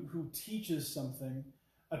 Someone who teaches something.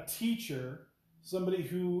 A teacher, somebody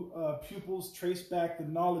who pupils trace back the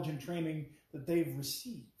knowledge and training that they've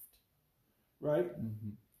received, right?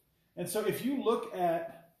 And so if you look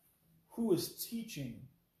at who is teaching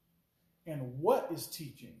and what is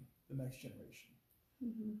teaching the next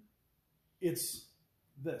generation, it's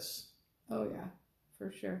this. Oh, yeah.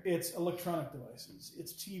 for sure. It's electronic devices.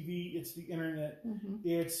 It's TV. It's the internet.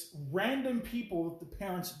 It's random people that the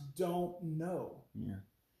parents don't know. Yeah.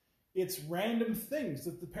 It's random things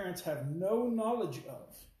that the parents have no knowledge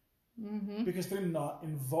of because they're not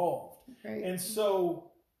involved. Right. And so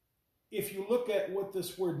if you look at what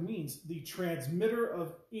this word means, the transmitter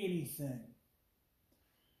of anything,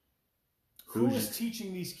 who is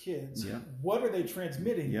teaching these kids? Yeah. What are they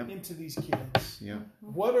transmitting into these kids? Yeah.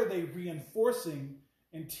 What are they reinforcing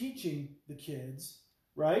and teaching the kids,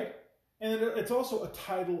 right? And it's also a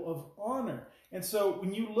title of honor. And so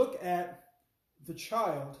when you look at the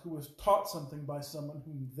child who was taught something by someone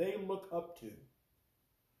whom they look up to,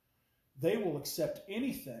 they will accept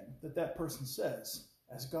anything that that person says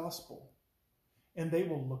as gospel. And they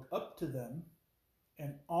will look up to them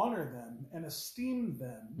and honor them and esteem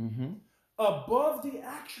them above the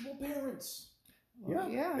actual parents. Yeah.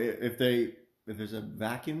 Yeah. If there's a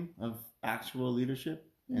vacuum of actual leadership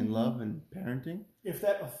and love and parenting. If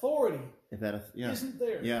that authority isn't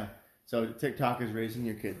there. Yeah. So TikTok is raising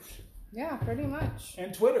your kids. Yeah, pretty much.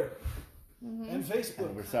 And Twitter. And Facebook.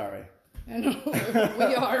 And we're sorry. And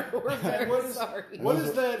we are. We're very sorry. What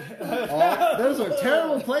is that? Those are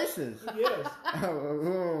terrible places. Yes.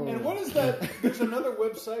 And what is that? There's another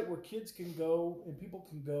website where kids can go and people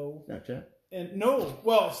can go. Snapchat? And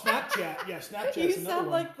Snapchat. Yeah, Snapchat's you another sound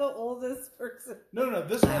one. like the oldest person. No.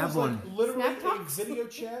 This one is like literally a video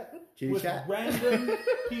chat with random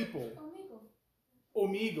people.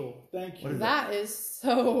 Omegle. Thank you. That is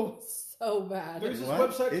so bad. There's this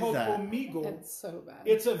website called Omegle. It's so bad.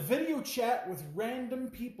 It's a video chat with random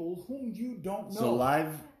people whom you don't know. So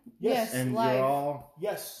live? Yes, and live. you're all...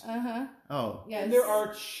 Yes. Oh. Yes. And there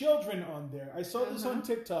are children on there. I saw this on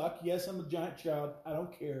TikTok. Yes, I'm a giant child. I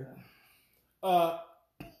don't care.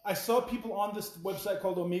 I saw people on this website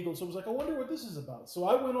called Omegle, so I was like, I wonder what this is about. So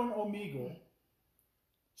I went on Omegle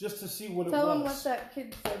just to see what it was. Tell them what that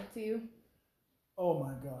kid said to you. Oh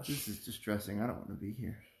my gosh. This is distressing. I don't want to be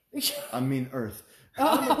here. I mean, Earth.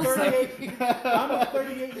 I'm a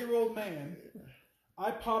 38-year-old man.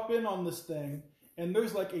 I pop in on this thing, and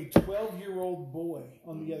there's like a 12-year-old boy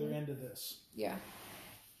on the other end of this. Yeah.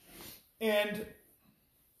 And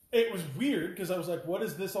it was weird because I was like, what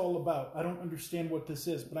is this all about? I don't understand what this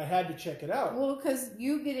is, but I had to check it out. Well, because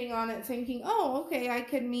you getting on it thinking, oh, okay, I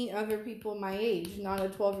could meet other people my age, not a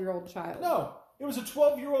 12-year-old child. No, it was a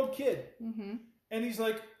 12-year-old kid. And he's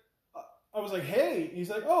like, I was like, hey. He's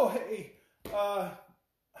like, oh, hey,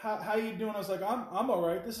 how you doing? I was like, I'm all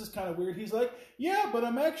right. This is kind of weird. He's like, yeah, but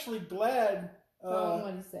I'm actually glad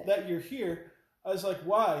that you're here. I was like,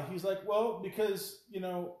 why? He's like, well, because,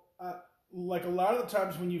 like a lot of the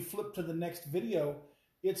times when you flip to the next video,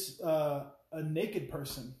 it's a naked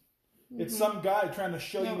person. It's some guy trying to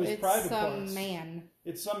show you his private parts. It's some man.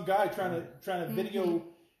 It's some guy trying to video.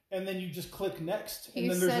 And then you just click next,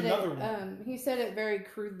 and then there's another one. He said it very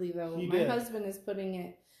crudely, though. My husband is putting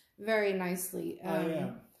it very nicely. I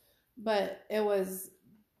am. But it was...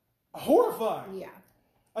 horrifying. Yeah.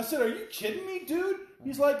 I said, are you kidding me, dude?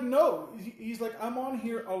 He's like, no. He's like, I'm on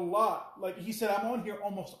here a lot. Like, he said, I'm on here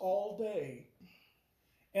almost all day.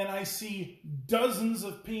 And I see dozens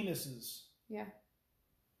of penises. Yeah.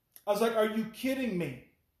 I was like, are you kidding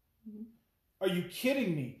me? Are you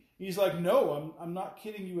kidding me? He's like, no, I'm not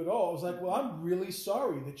kidding you at all. I was like, well, I'm really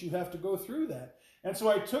sorry that you have to go through that. And so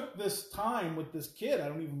I took this time with this kid. I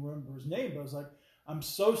don't even remember his name, but I was like, I'm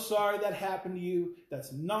so sorry that happened to you.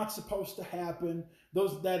 That's not supposed to happen.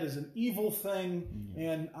 That is an evil thing.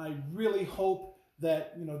 And I really hope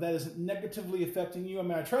that, that isn't negatively affecting you. I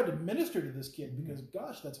mean, I tried to minister to this kid because,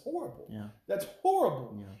 gosh, that's horrible. Yeah. That's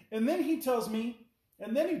horrible. Yeah. And then he tells me,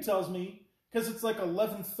 because it's like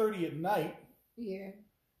 11:30 at night. Yeah.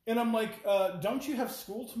 And I'm like, don't you have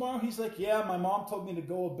school tomorrow? He's like, yeah, my mom told me to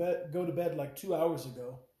go to bed like 2 hours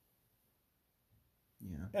ago.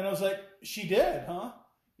 Yeah. And I was like, she did, huh?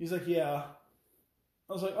 He's like, yeah.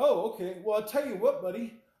 I was like, oh, okay. Well, I'll tell you what,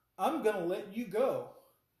 buddy. I'm going to let you go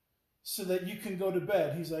so that you can go to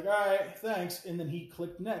bed. He's like, all right, thanks. And then he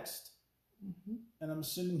clicked next. And I'm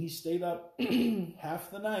assuming he stayed up half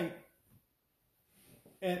the night.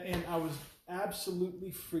 And I was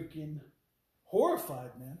absolutely freaking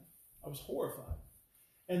horrified, man. I was horrified.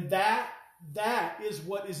 And that is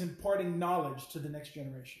what is imparting knowledge to the next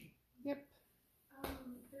generation. Yep.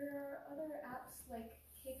 There are other apps like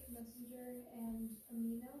Messenger and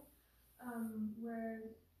Amino,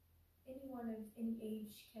 where anyone of any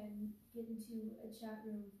age can get into a chat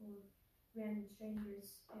room full of random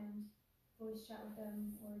strangers and voice chat with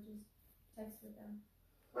them or just text with them.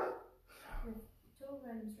 With total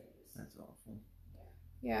random strangers. That's awful.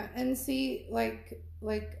 Yeah, and see, like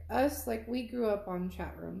us, like we grew up on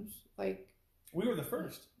chat rooms. Like we were the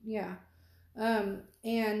first. Yeah.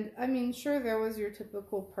 And I mean, sure, there was your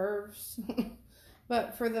typical pervs,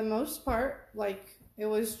 but for the most part, like it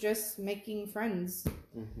was just making friends.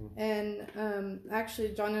 Mm-hmm. And actually,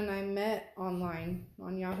 John and I met online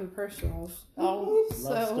on Yahoo Personals. Oh,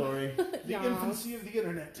 love story. The infancy of the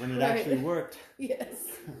internet. When it actually worked.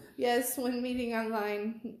 Yes, when meeting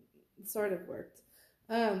online sort of worked.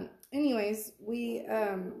 Anyways, we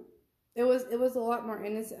it was a lot more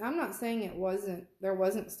innocent. I'm not saying there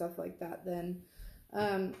wasn't stuff like that then,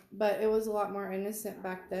 but it was a lot more innocent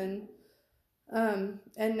back then.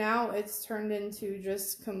 And now it's turned into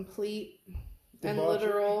just complete and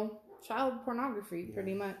literal child pornography,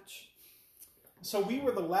 pretty much. So we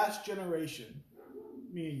were the last generation,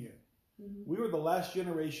 me and you. Mm-hmm. We were the last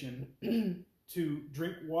generation to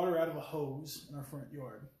drink water out of a hose in our front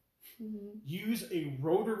yard. Mm-hmm. Use a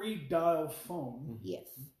rotary dial phone. Yes.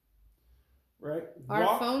 Right?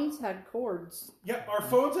 Our phones had cords. Yeah, our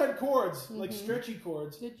phones had cords, like stretchy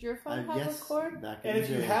cords. Did your phone have a cord? And if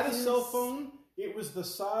you had a cell phone, it was the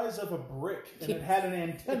size of a brick, and it had an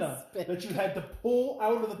antenna that you had to pull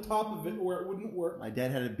out of the top of it or it wouldn't work. My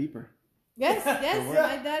dad had a beeper. Yes,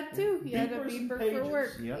 my dad too. He had a beeper for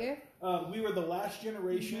work. Yep. Yeah. We were the last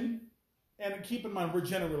generation, and keep in mind, we're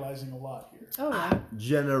generalizing a lot here. Oh, yeah.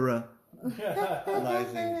 Generalizing.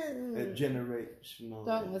 Generational.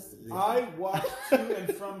 Don't listen. I walked to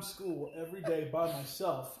and from school every day by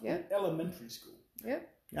myself in elementary school. Yep.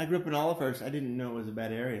 I grew up in Olivehurst. I didn't know it was a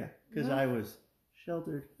bad area because I was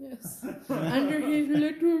sheltered. Yes. Under his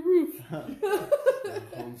little roof.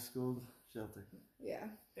 Homeschooled, sheltered. Yeah.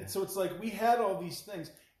 And so it's like we had all these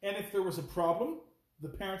things. And if there was a problem, the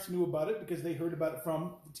parents knew about it because they heard about it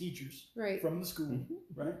from the teachers. Right. From the school. Mm-hmm.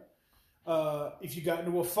 Right? If you got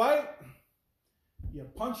into a fight, you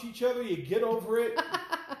punch each other, you get over it.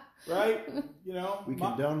 Right? You know? We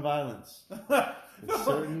condone violence.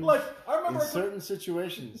 In certain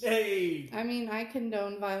situations. Hey. I mean, I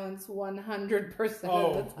condone violence 100%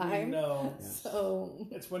 of the time. No. Yes. So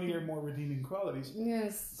it's one of your more redeeming qualities.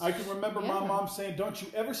 Yes. I can remember my mom saying, "Don't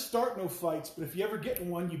you ever start no fights, but if you ever get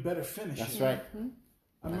in one, you better finish That's it." right. Mm-hmm.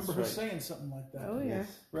 I remember her saying something like that. Oh yeah.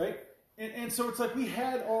 Yes. Right? And so it's like we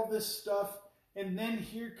had all this stuff, and then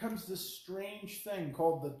here comes this strange thing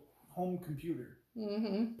called the home computer.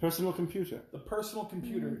 Mm-hmm. Personal computer. The personal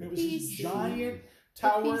computer. Mm-hmm. It was this giant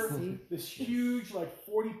tower, this huge, like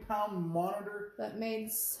 40-pound monitor that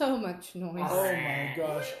made so much noise. Oh my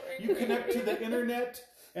gosh! You connect to the internet,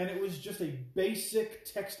 and it was just a basic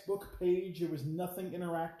textbook page. There was nothing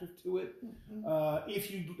interactive to it. Mm-hmm.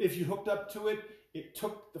 If you hooked up to it, it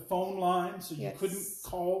took the phone line, so you couldn't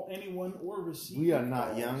call anyone or receive. We are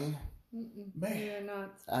not young. Mm-mm. Man, we are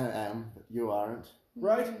not. I am, but you aren't.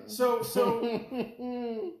 Right? So,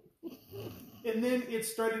 and then it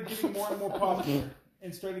started getting more and more popular.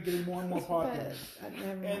 And started getting more and more popular.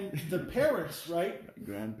 And the parents, right?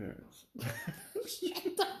 Grandparents.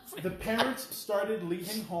 The parents started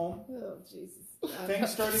leaving home. Oh, Jesus. Things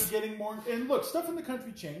started getting more... And look, stuff in the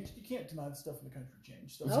country changed. You can't deny that stuff in the country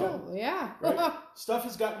changed. Right? Stuff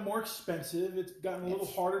has gotten more expensive. It's gotten a little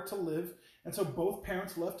harder to live. And so both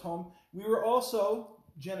parents left home. We were also,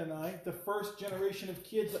 Jen and I, the first generation of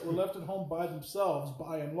kids that were left at home by themselves,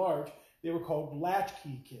 by and large. They were called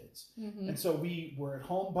latchkey kids. Mm-hmm. And so we were at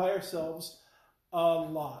home by ourselves a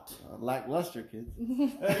lot. Lackluster kids.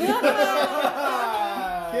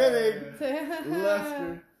 Kidding.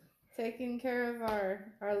 Luster. Taking care of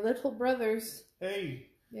our little brothers. Hey.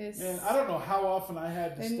 Yes. Man, I don't know how often I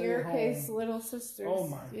had to stay at home. In your case, little sisters. Oh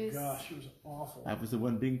my gosh, it was awful. I was the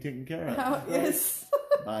one being taken care of. Yes.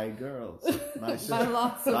 By girls. My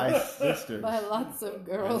sister. By sisters. By lots of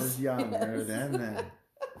girls. I was younger than them.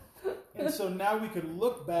 And so now we could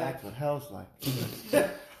look back. That's what hell's like.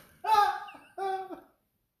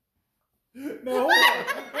 No,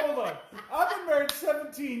 hold on. I've been married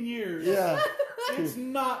 17 years. Yeah. It's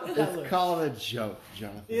not hellish. It's called a joke,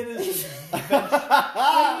 Jonathan. It is an adventure.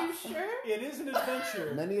 Are you sure? It is an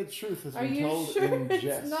adventure. Many a truth has Are been you told sure in it's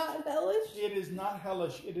jest. not hellish? It is not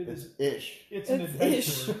hellish. It is ish. It's an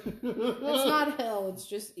adventure. It's not hell. It's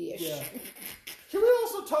just ish. Yeah. Can we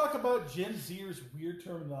also talk about Gen Zers' weird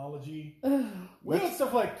terminology? We got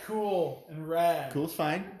stuff like cool and rad. Cool's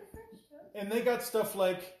fine. And they got stuff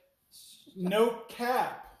like no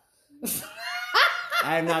cap.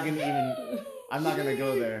 I'm not gonna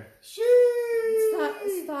go there.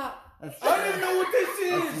 Stop. I don't even know what this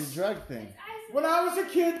is. That's a drug thing. When I was a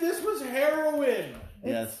kid, this was heroin.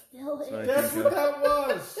 Yes. That's what that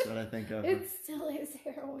was. That's what I think of. It still is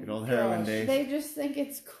heroin. Good old heroin days. They just think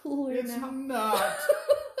it's cooler It's now. not.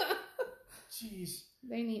 Jeez.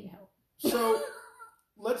 They need help. So,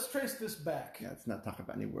 let's trace this back. Yeah, let's not talk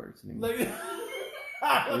about any words anymore.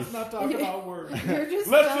 Let's not talk about words.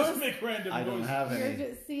 Let's just make random I noises. don't have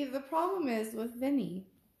any. See, the problem is with Vinny.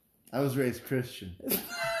 I was raised Christian.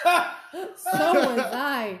 So was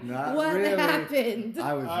I. Not what really. happened?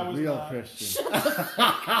 I was real not. Christian.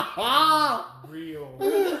 Real.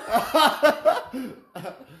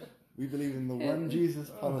 We believe in the one Jesus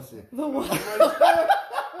policy. The one.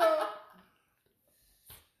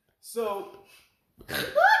 So,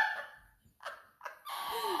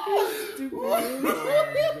 Stupid.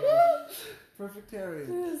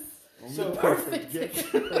 Perfectarian. So Perfect.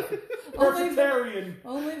 Perfectarian.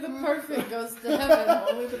 Only the perfect goes to heaven.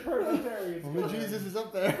 Only the perfectarian. Only Jesus is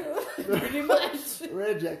up there. Pretty much.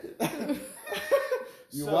 Rejected.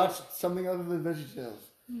 You watched something other than VeggieTales.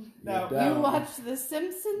 Now, You watch The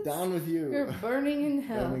Simpsons? Down with you. You're burning in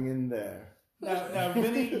hell. Burning in there. now,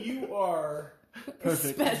 Vinny, you are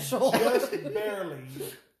Perfect. Special. just barely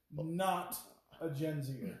not a Gen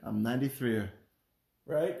Zer, I'm 93er.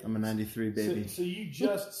 right? I'm a 93 baby. So you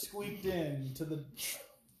just squeaked in to the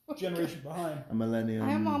generation behind. A millennium.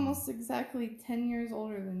 I am almost exactly 10 years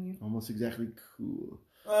older than you. Almost exactly cool.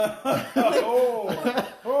 Oh.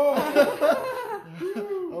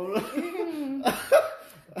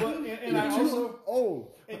 But, and I also,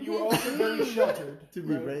 and you were also very sheltered. To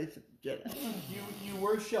be right? raised Jedi. You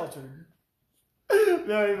were sheltered.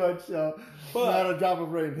 Very much so. But Not a drop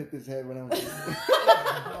of rain hit this head when I was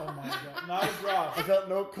oh my god, not a drop. I felt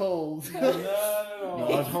no cold. No.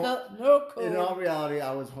 I was No cold. In all reality,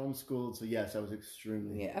 I was homeschooled, so yes, I was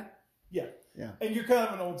extremely... Yeah, Yeah. And you're kind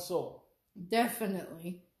of an old soul.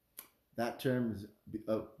 definitely. That term is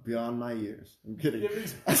beyond my years. I'm kidding.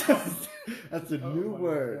 That's a new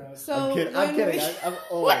word. God. So I'm kidding. I'm when kidding. we- I'm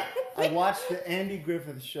old. I watched the Andy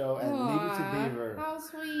Griffith show and Leave It to Aw, Beaver how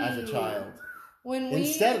sweet. as a child. Instead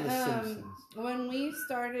Instead of The Simpsons. When we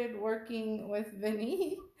started working with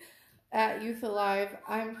Vinny at Youth Alive,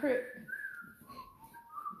 I'm pretty...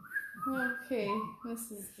 Okay,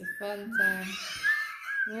 this is the fun time.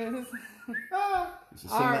 Used to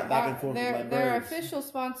sing that back and forth with my their birds. official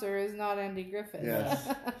sponsor is not Andy Griffith. Yes,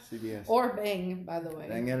 CBS. Or Bang, by the way.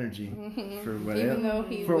 Bang Energy. For what Even else? though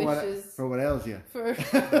he for wishes... for what else, yeah. For...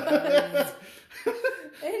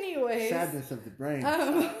 Anyways. Sadness of the brain.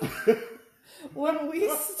 When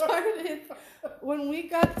we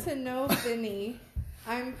got to know Vinny,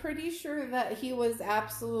 I'm pretty sure that he was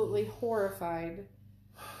absolutely horrified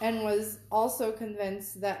and was also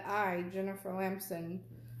convinced that I, Jennifer Lamson,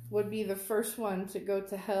 would be the first one to go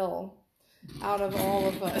to hell out of all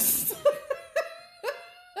of us.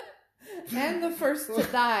 And the first to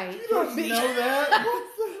die. You don't know that?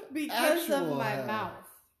 Because of Actual my hell. mouth.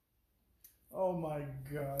 Oh my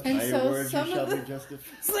god. And By so your words, some you shall of the... be justified.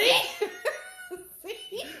 See?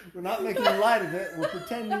 We're not making light of it. We're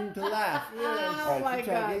pretending to laugh. Oh All right, my keep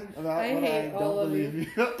God. talking about I what hate I all don't of believe you.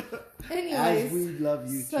 Anyways. As we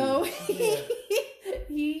love you So too.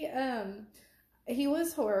 he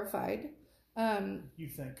was horrified. You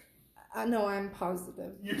think? No, I'm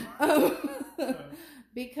positive.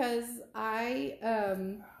 Because I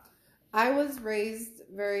was raised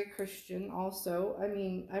very Christian also. I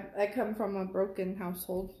mean, I come from a broken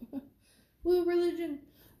household. Woo, religion.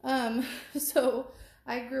 So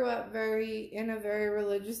I grew up in a very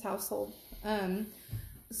religious household.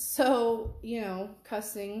 So,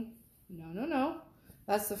 cussing, no.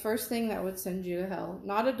 That's the first thing that would send you to hell.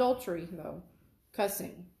 Not adultery, though.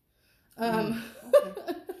 Cussing.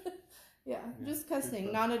 Yeah, just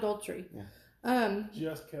cussing, not adultery. Yeah.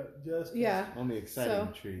 Just yeah. Only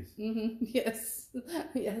exciting trees. Yes.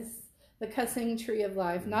 The cussing tree of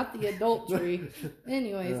life, not the adult tree.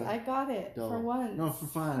 Anyways, Yeah. I got it for once. No, for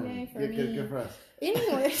fun. Yay for me. Good for us.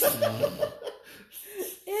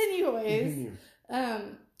 Anyways,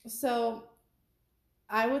 so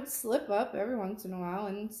I would slip up every once in a while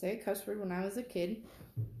and say a cuss word when I was a kid.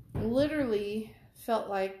 Literally felt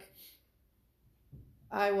like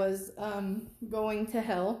I was going to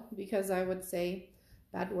hell because I would say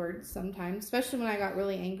bad words sometimes, especially when I got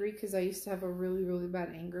really angry because I used to have a really, really bad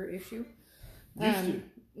anger issue. No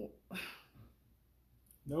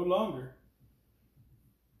longer.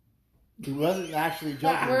 He wasn't actually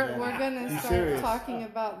joking. We're gonna He's start serious. talking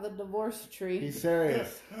about the divorce tree. He's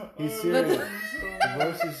serious. He's serious.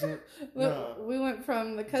 Divorce is We went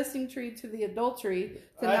from the cussing tree to the adultery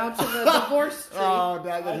to now to the divorce tree. Oh,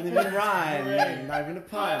 that doesn't even rhyme. Great. Not even a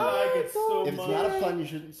pun. I like it so If it's much. not a pun, you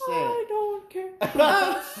shouldn't say I it. don't care.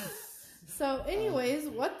 So, anyways,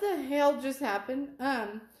 what the hell just happened?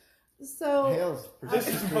 So Hale's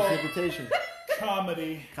precipitation.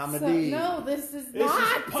 Comedy. Comedy. So, no, this is this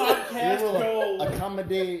not. Is podcast gold.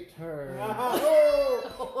 Accommodate her.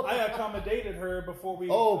 I accommodated her before we.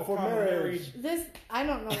 For marriage. This I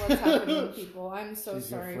don't know what's happening, people. I'm so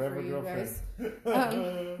sorry for you girlfriend. guys.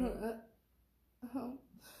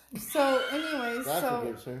 So, anyways,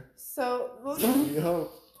 We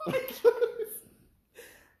hope.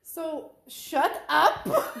 So, shut up.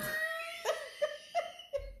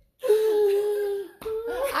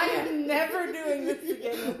 I am never doing this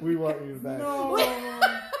again. We want you back. No.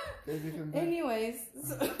 Anyways.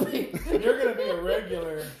 You're going to be a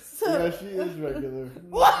regular. Yeah, she is regular.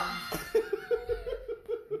 What?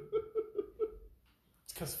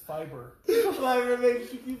 It's because fiber. Fiber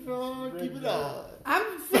makes you keep it on.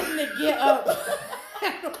 I'm fitting to get up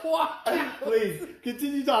and walk out. Please,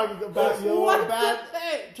 continue talking about your bad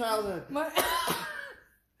childhood.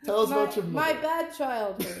 Tell us about your mother. My bad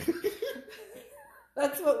childhood.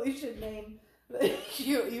 That's what we should name.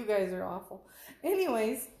 You guys are awful.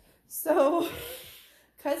 Anyways, so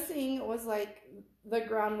cussing was like the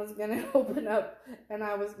ground was going to open up and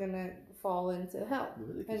I was going to fall into hell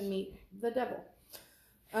and meet the devil.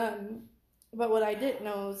 But what I didn't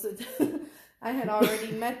know is that I had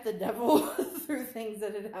already met the devil through things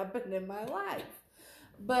that had happened in my life.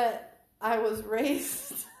 But I was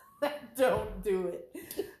raised that don't do it.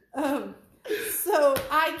 So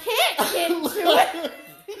I can't get to it.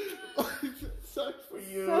 Sucks for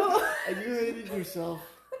you. So, and you hated yourself.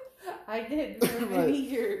 I did for many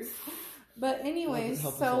years. But anyways,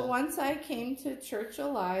 so once I came to Church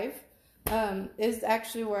Alive, is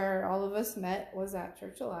actually where all of us met, was at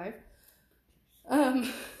Church Alive.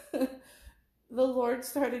 The Lord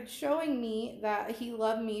started showing me that He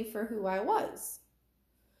loved me for who I was.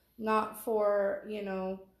 Not for,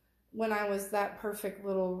 when I was that perfect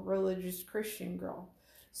little religious Christian girl.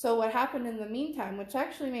 So what happened in the meantime, which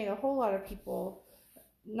actually made a whole lot of people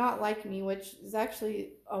not like me, which is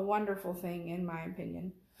actually a wonderful thing in my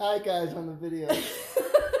opinion. Hi guys on the video.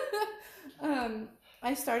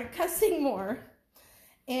 I started cussing more.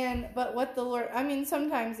 But what the Lord,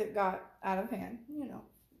 sometimes it got out of hand,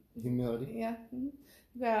 Humility. Yeah,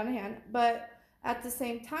 got out of hand. But at the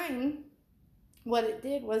same time, what it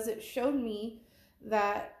did was it showed me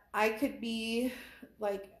that I could be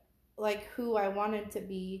like who I wanted to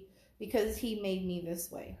be because He made me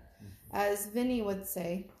this way. As Vinny would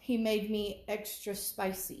say, He made me extra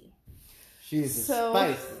spicy. She's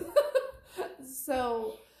spicy.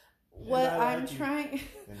 So what I'm trying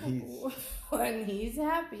when he's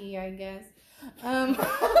happy, I guess.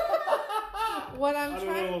 What I'm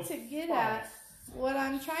trying to get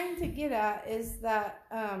at is that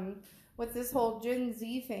with this whole Gen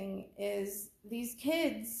Z thing is these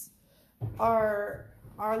kids are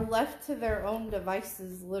left to their own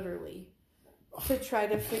devices, literally, to try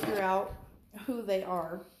to figure out who they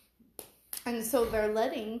are. And so they're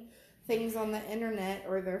letting things on the internet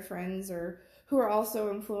or their friends or who are also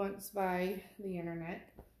influenced by the internet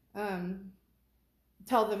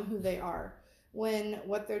tell them who they are. When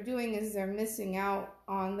what they're doing is they're missing out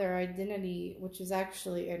on their identity, which is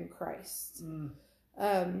actually in Christ.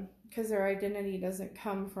 Because their identity doesn't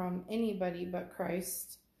come from anybody but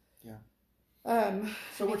Christ. Yeah.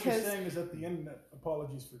 So what you're saying is that the internet,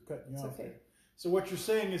 apologies for cutting you off okay. there. So what you're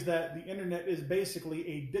saying is that the internet is basically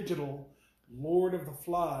a digital Lord of the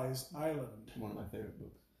Flies island. One of my favorite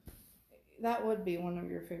books. That would be one of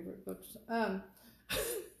your favorite books.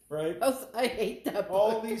 Right? I hate that book.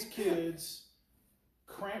 All these kids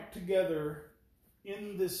cramped together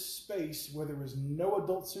in this space where there is no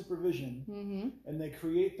adult supervision, and they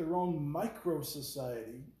create their own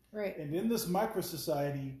micro-society. Right. And in this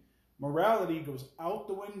micro-society, morality goes out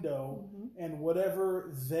the window, and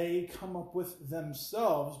whatever they come up with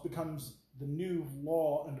themselves becomes the new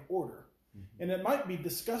law and order. And it might be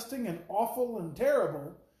disgusting and awful and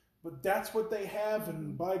terrible, but that's what they have,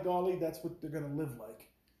 and by golly, that's what they're going to live like.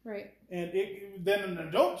 Right. And then an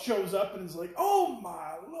adult shows up and is like, "Oh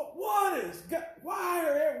my, look, why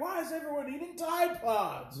is everyone eating Tide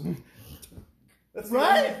Pods?" That's the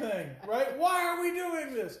only thing, right? Why are we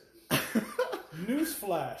doing this?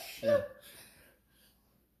 Newsflash. Yeah.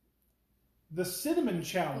 The cinnamon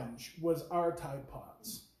challenge was our Tide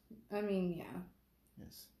Pods. Yeah.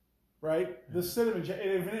 Yes. Right? Yeah. The cinnamon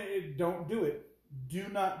challenge. Don't do it. Do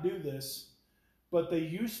not do this. But they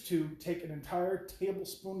used to take an entire heaping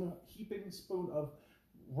spoon of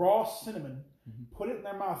raw cinnamon, put it in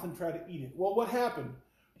their mouth and try to eat it. Well, what happened?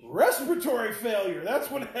 Respiratory failure.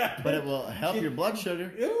 That's what happened. But it will help your blood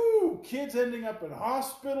sugar. Ooh, kids ending up in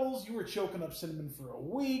hospitals. You were choking up cinnamon for a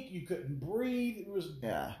week. You couldn't breathe. It was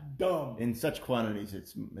dumb. In such quantities,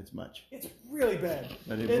 it's much. It's really bad.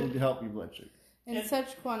 But it will help your blood sugar. In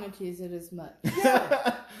such quantities, it is much.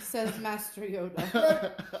 Yeah. Says Master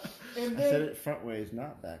Yoda. And then, I said it front ways,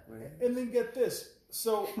 not back ways. And then get this.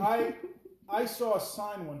 So I saw a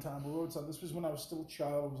sign one time, a road sign. This was when I was still a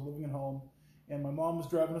child. I was living at home, and my mom was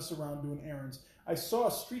driving us around doing errands. I saw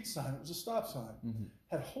a street sign. It was a stop sign. Mm-hmm.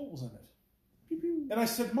 Had holes in it. And I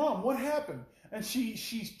said, Mom, what happened? And she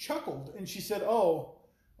chuckled, and she said, oh,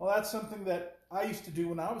 well, that's something that I used to do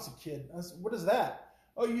when I was a kid. I said, what is that?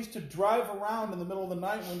 Oh, you used to drive around in the middle of the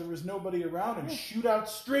night when there was nobody around and shoot out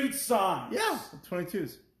street signs. Yeah,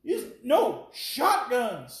 22s. No,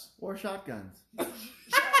 shotguns. Or shotguns.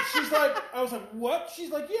 She's like, I was like, what?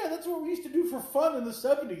 She's like, yeah, that's what we used to do for fun in the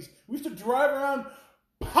 70s. We used to drive around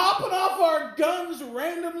popping off our guns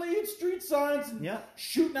randomly at street signs and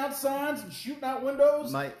shooting out signs and shooting out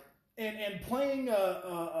windows and playing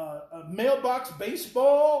a mailbox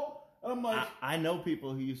baseball. I'm like, I know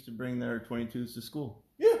people who used to bring their 22s to school.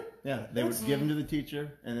 Yeah. Yeah, they would give them to the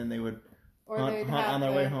teacher, and then they would hunt have on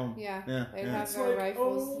their way home. Yeah, they'd have their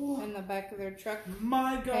rifles in the back of their truck.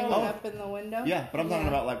 My God. Hanging up in the window. Yeah, but I'm talking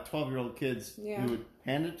about like 12-year-old kids who would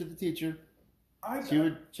hand it to the teacher. She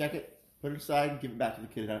would check it, put it aside, and give it back to the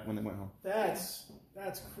kid when they went home. That's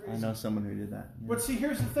crazy. I know someone who did that. Yeah. But see,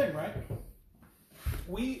 here's the thing, right?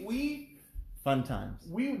 We fun times.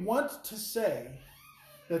 We want to say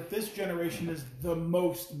that this generation is the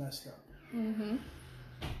most messed up. Mm-hmm.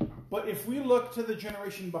 But if we look to the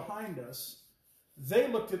generation behind us, they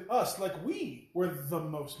looked at us like we were the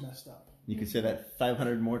most messed up. You could say that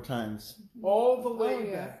 500 more times. All the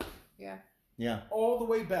way back. Yeah. All the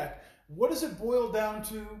way back. What does it boil down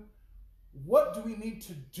to? What do we need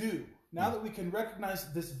to do now that we can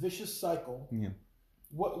recognize this vicious cycle? Yeah.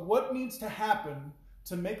 What needs to happen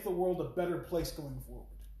to make the world a better place going forward?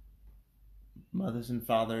 Mothers and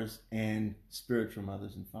fathers and spiritual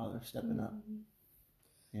mothers and fathers stepping up.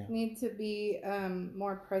 Yeah. Need to be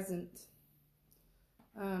more present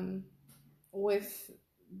with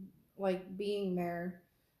like being there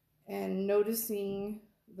and noticing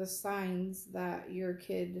the signs that your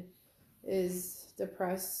kid is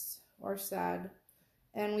depressed or sad.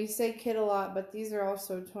 And we say kid a lot, but these are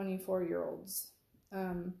also 24-year-olds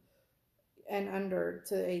and under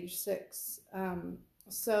to age 6.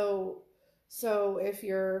 So if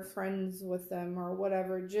you're friends with them or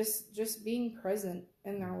whatever, just being present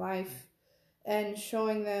in their life and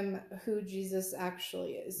showing them who Jesus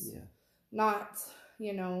actually is. Yeah. Not,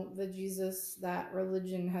 the Jesus that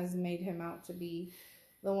religion has made him out to be,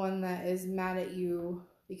 the one that is mad at you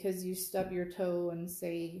because you stub your toe and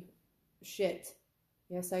say shit.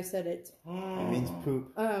 Yes, I said it. It means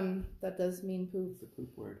poop. That does mean poop. It's a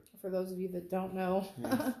poop word. For those of you that don't know.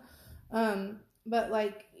 Yeah. But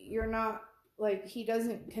like, you're not, like, he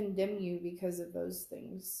doesn't condemn you because of those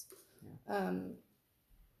things. Yeah.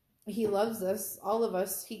 He loves us, all of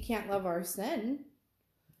us. He can't love our sin.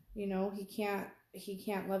 He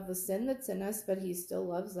can't love the sin that's in us, but he still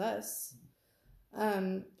loves us.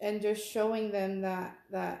 And just showing them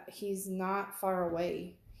that he's not far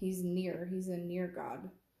away. He's near. He's a near God.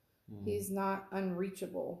 Mm-hmm. He's not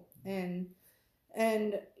unreachable. And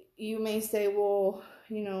you may say, well,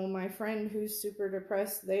 my friend who's super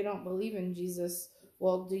depressed, they don't believe in Jesus.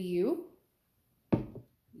 Well, do you?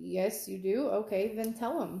 Yes, you do. Okay, then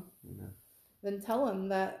tell them. Yeah. Then tell them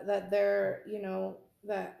that they're,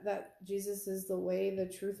 that Jesus is the way, the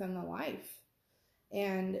truth, and the life.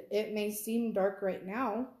 And it may seem dark right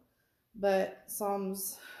now, but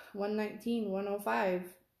Psalms 119, 105,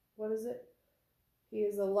 what is it? He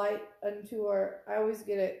is a light unto our, I always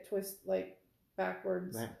get it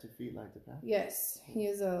backwards. Lamp to feet, light to path. Yes, he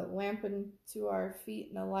is a lamp unto our feet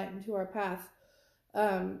and a light unto our path.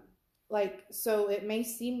 So it may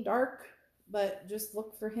seem dark, but just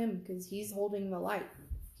look for him because he's holding the light.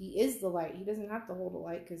 He is the light. He doesn't have to hold a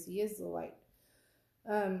light because he is the light.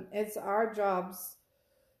 It's our jobs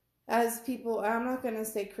as people, I'm not going to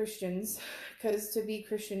say Christians, because to be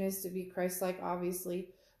Christian is to be Christ-like, obviously,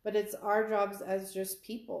 but it's our jobs as just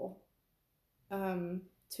people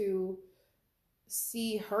to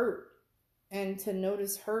see hurt and to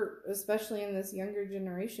notice hurt, especially in this younger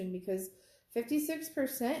generation, because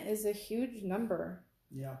 56% is a huge number.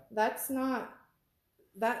 Yeah. That's not,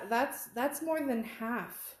 that's more than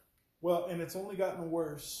half. Well, and it's only gotten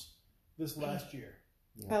worse this last year.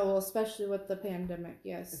 Yeah. Oh, well, especially with the pandemic,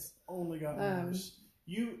 yes. It's only gotten worse.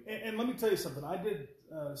 And let me tell you something. I did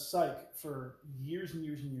psych for years and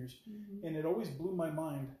years and years, mm-hmm. and it always blew my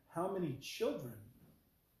mind how many children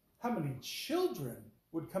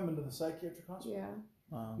would come into the psychiatric hospital. Yeah.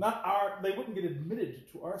 Wow. They wouldn't get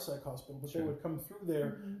admitted to our psych hospital, but they would come through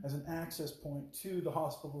there as an access point to the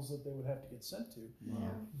hospitals that they would have to get sent to. Yeah.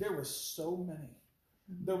 There were so many.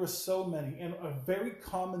 There were so many. And a very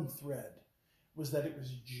common thread was that it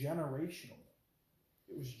was generational.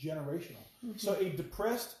 It was generational. So a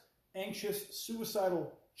depressed, anxious,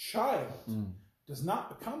 suicidal child does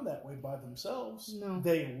not become that way by themselves. No.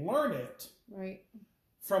 They learn it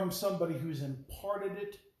from somebody who's imparted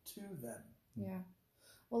it to them. Yeah.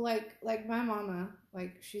 Well, like my mama,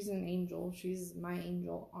 like she's an angel. She's my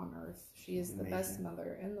angel on earth. She is the best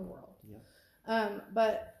mother in the world. Yeah.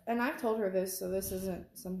 And I've told her this, so this isn't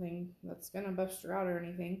something that's gonna bust her out or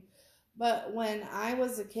anything. But when I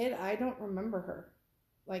was a kid, I don't remember her.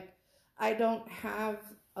 Like, I don't have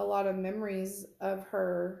a lot of memories of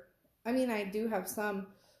her. I mean, I do have some,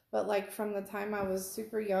 but like from the time I was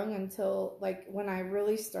super young until like when I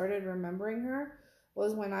really started remembering her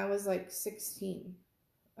was when I was like 16.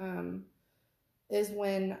 Is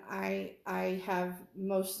when I have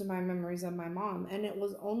most of my memories of my mom. And it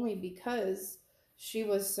was only because she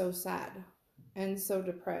was so sad and so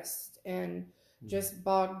depressed and just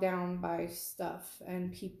bogged down by stuff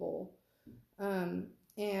and people.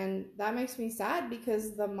 And that makes me sad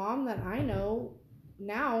because the mom that I know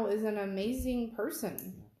now is an amazing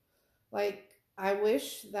person. Like, I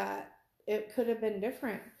wish that it could have been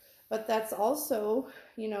different. But that's also,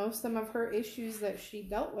 you know, some of her issues that she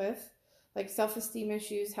dealt with, like self-esteem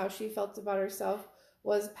issues, how she felt about herself,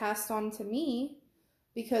 was passed on to me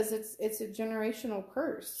because it's a generational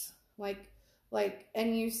curse. Like,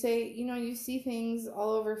 and you say, you know, you see things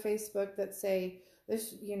all over Facebook that say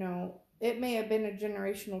this, you know, it may have been a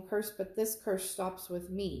generational curse, but this curse stops with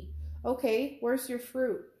me. Okay, where's your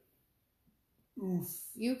fruit? Oof.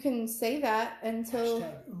 You can say that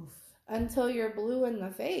until you're blue in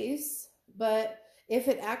the face, but if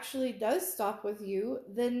it actually does stop with you,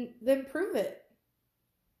 then prove it.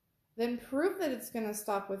 Then prove that it's going to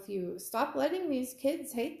stop with you. Stop letting these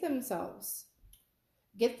kids hate themselves.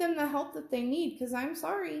 Get them the help that they need, because I'm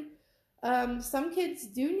sorry, some kids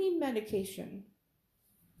do need medication.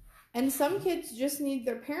 And some kids just need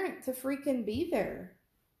their parent to freaking be there.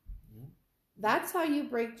 That's how you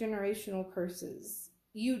break generational curses.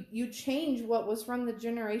 You change what was from the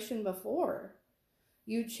generation before.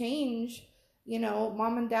 You change, you know,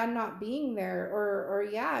 mom and dad not being there, or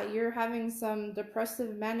yeah, you're having some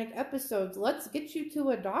depressive manic episodes. Let's get you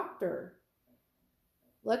to a doctor.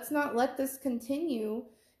 Let's not let this continue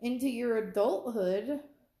into your adulthood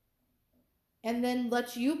and then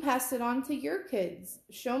let you pass it on to your kids.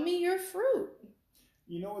 Show me your fruit.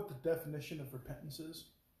 You know what the definition of repentance is?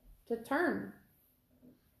 To turn.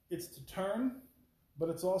 It's to turn, but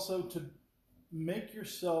it's also to make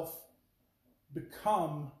yourself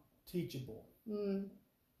become teachable.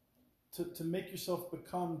 To make yourself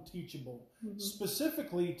become teachable,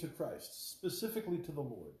 specifically to Christ, specifically to the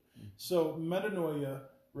Lord. So metanoia,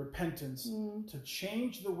 repentance, to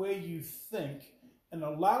change the way you think and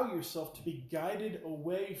allow yourself to be guided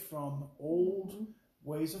away from old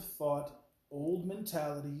ways of thought, old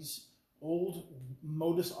mentalities, old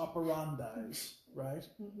modus operandis, right?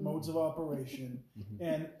 Modes of operation,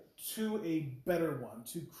 and to a better one,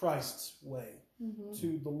 to Christ's way,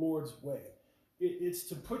 to the Lord's way. It's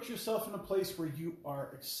to put yourself in a place where you are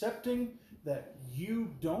accepting that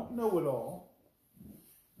you don't know it all,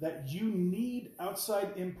 that you need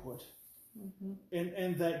outside input,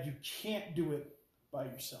 and that you can't do it by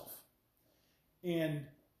yourself. And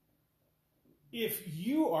if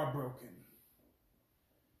you are broken,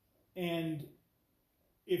 and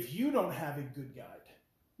if you don't have a good guide,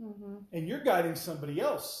 and you're guiding somebody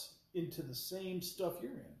else into the same stuff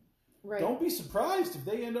you're in, don't be surprised if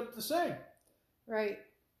they end up the same. Right.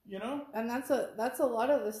 You know? And that's a lot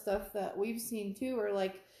of the stuff that we've seen too, where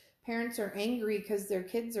like parents are angry because their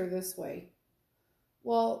kids are this way.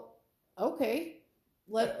 Well, okay.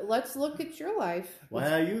 Let's look at your life.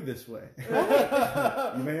 Why are you this way?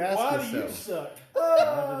 Right. You may ask Why yourself. do you suck?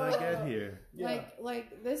 How did I get here? Yeah.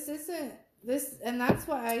 Like this isn't this, and that's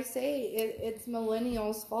why I say it's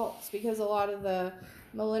millennials' faults, because a lot of the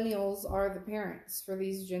millennials are the parents for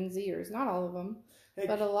these Gen Zers. Not all of them,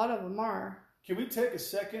 but a lot of them are. Can we take a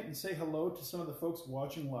second and say hello to some of the folks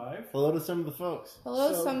watching live? Hello to some of the folks.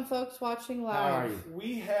 Hello, some folks watching live. How are you?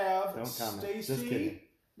 We have Don't comment. Just Stacy. kidding.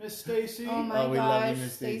 Miss Stacy. Oh my we love gosh, you,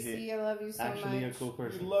 Miss Stacy, I love you so Actually, much. a cool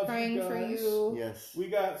person. We love Praying you for guys. you. Yes. We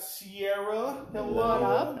got Sierra. Hello. What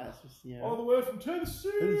up? Pastor Sierra. All the way from Tennessee.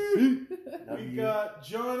 Tennessee. We got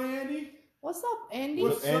John Andy. What's up, Andy?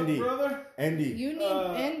 What's Andy? up, brother? Andy. You need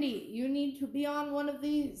Andy. You need to be on one of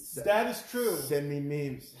these. That is true. Send me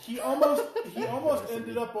memes. He almost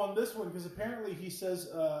ended up on this one because apparently he says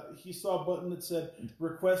he saw a button that said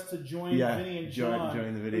request to join Vinny and John.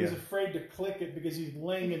 Join the video. He's afraid to click it because he's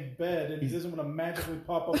laying in bed and he doesn't want to magically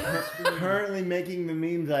pop up on the screen. Currently making the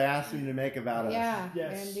memes I asked him to make about us. Yeah,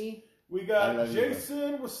 Yes. Andy. We got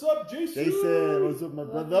Jason. What's up, Jason? Jason, what's up, my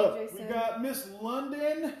brother? We got Miss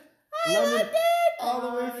London. London, all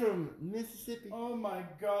the way from Mississippi. Oh my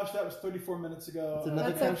gosh, that was 34 minutes ago.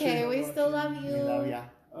 That's okay. We still love you. We love ya.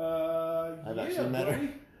 I've actually met her.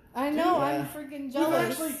 buddy. I know. Yeah. I'm freaking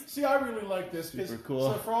jealous. Actually, I really like this. Super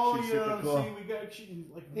cool. So for all She's you super cool. see, we got she can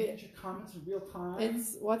read your comments in real time.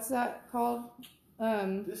 It's what's that called?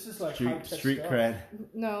 This is like Street cred.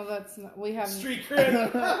 No, that's not. We have Street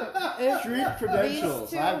cred. Street credentials.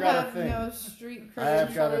 These two I've got a have thing. no street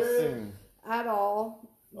I've got a credentials thing. at all.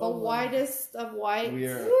 The whitest of whites.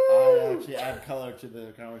 I actually add color to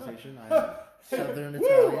the conversation. I'm Southern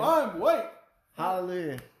Italian. I'm white.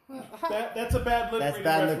 Hallelujah. That's a bad lip That's reading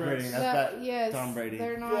bad lip reference. reading. That's bad. Yes, Tom Brady.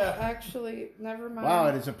 They're not actually. Never mind. Wow,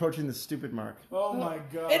 it is approaching the stupid mark. Oh my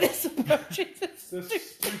god. It is approaching the The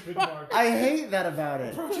stupid mark. I hate that about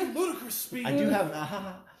it. Approaching ludicrous speed. I do have.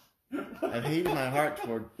 I've hated my heart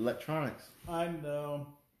toward electronics. I know.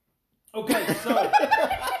 Okay,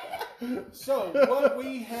 so what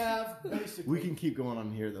we have basically. We can keep going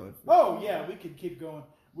on here though. Oh yeah, we can keep going.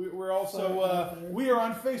 We're also we are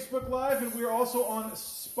on Facebook Live and we're also on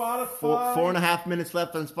Spotify. 4.5 minutes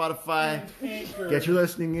left on Spotify. And Anchor. Get your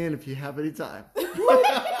listening in if you have any time.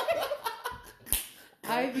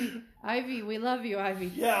 Ivy, we love you,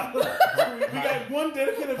 Ivy. Yeah, we got one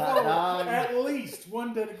dedicated follower. At least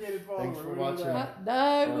one dedicated follower. Thanks for watching. Hot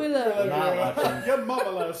dog, we love you. Not watching. You're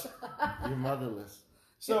motherless. You're motherless.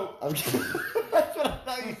 So That's what I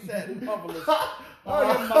thought you said. motherless.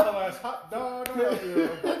 Oh, you're motherless. Hot dog. I love you.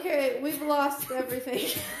 Okay, we've lost everything.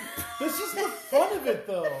 This is the fun of it,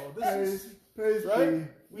 though. This is right.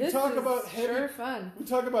 We talk about heavy. Sure fun. We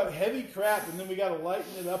talk about heavy crap, and then we got to lighten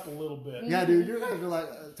it up a little bit. Yeah, dude, you're gonna be like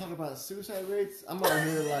talk about suicide rates. I'm over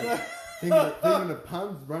here like thinking the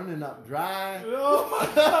puns running up dry. Oh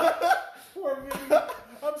my god, poor Vinny.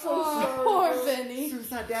 I'm so sorry. Poor Vinny.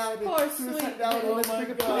 Suicidality. Poor Suicidality. sweet Let's Vinny.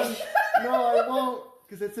 make a Oh my pun. No, I won't,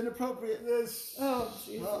 because it's inappropriate. This. Oh,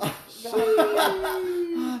 Jesus.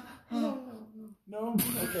 No.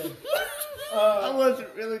 Okay. I wasn't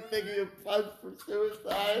really thinking of puns for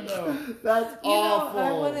suicide. No. That's awful.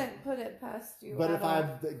 I wouldn't put it past you. But at if all. I'm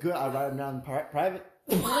good, I write them down in private.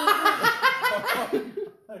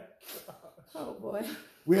 Oh boy.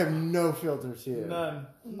 We have no filters here. None.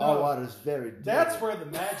 Our No. water's very dirty. That's where the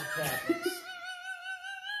magic happens.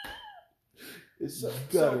 It's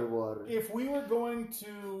gutter water. If we were going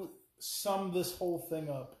to sum this whole thing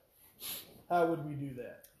up, how would we do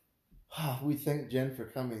that? We thank Jen for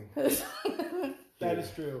coming. That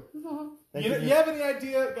is true. Thank You have any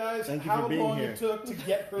idea, guys, Thank you how for being long here. it took to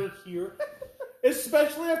get her here?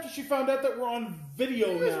 Especially after she found out that we're on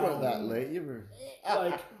video You guys now. weren't that late. You were.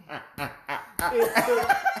 Like,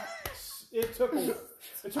 it took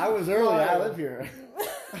I was a early. while. I live here.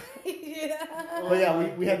 Yeah. But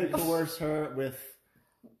yeah, we had to coerce her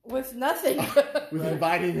With nothing. with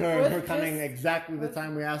inviting her and With her coming just- exactly the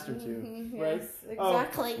time we asked her to. Right? Yes,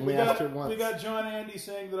 exactly. We asked her once. We got John Andy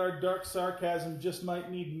saying that our dark sarcasm just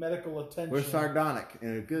might need medical attention. We're sardonic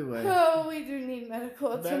in a good way. Oh, we do need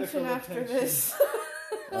medical attention after attention. this.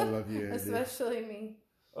 I love you, Andy. Especially me.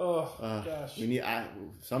 Oh, gosh. We need.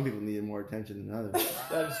 Some people need more attention than others.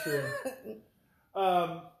 That is true.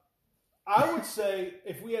 I would say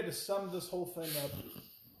if we had to sum this whole thing up,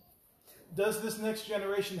 does this next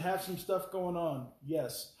generation have some stuff going on?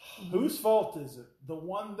 Yes. Whose fault is it? The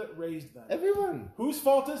one that raised them. Everyone. Whose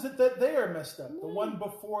fault is it that they are messed up? The one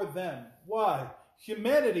before them. Why?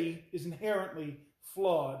 Humanity is inherently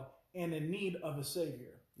flawed and in need of a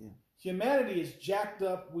savior. Yeah. Humanity is jacked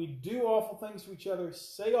up. We do awful things to each other,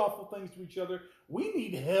 say awful things to each other. We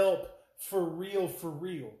need help for real, for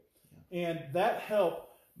real. Yeah. And that help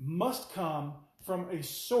must come from a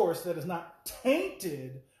source that is not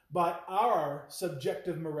tainted by our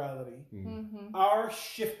subjective morality, our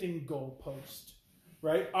shifting goalpost,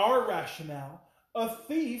 right? Our rationale. A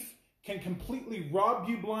thief can completely rob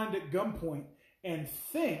you blind at gunpoint and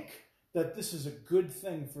think that this is a good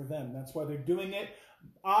thing for them. That's why they're doing it.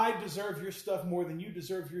 I deserve your stuff more than you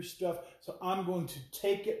deserve your stuff, so I'm going to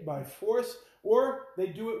take it by force. Or they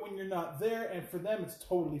do it when you're not there, and for them it's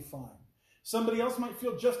totally fine. Somebody else might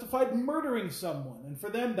feel justified murdering someone, and for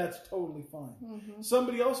them, that's totally fine.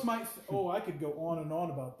 Somebody else might... I could go on and on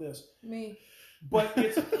about this. Me. But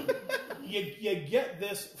it's you get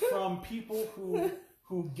this from people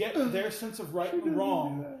who get their sense of right and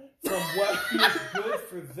wrong from what feels good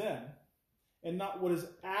for them and not what is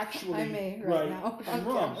actually right and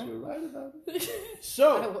wrong. You're right about it.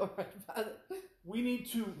 So we need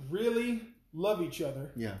to really love each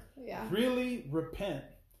other. Yeah. Really repent.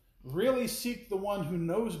 Really seek the one who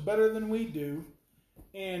knows better than we do.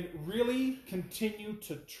 And really continue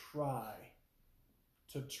to try.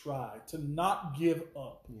 To not give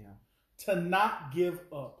up. Yeah. To not give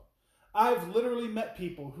up. I've literally met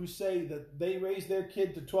people who say that they raised their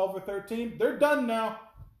kid to 12 or 13. They're done now.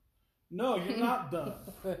 No, you're not done.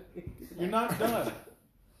 You're not done.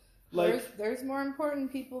 Like there's more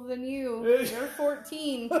important people than you. You're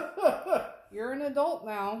 14. You're an adult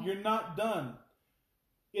now. You're not done.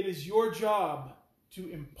 It is your job to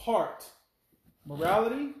impart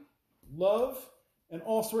morality, love, and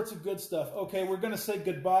all sorts of good stuff. Okay, we're going to say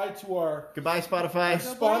goodbye to our... Goodbye, Spotify.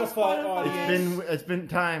 Spotify audience. It's been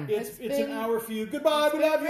time. It's an hour for you. Goodbye. We love you.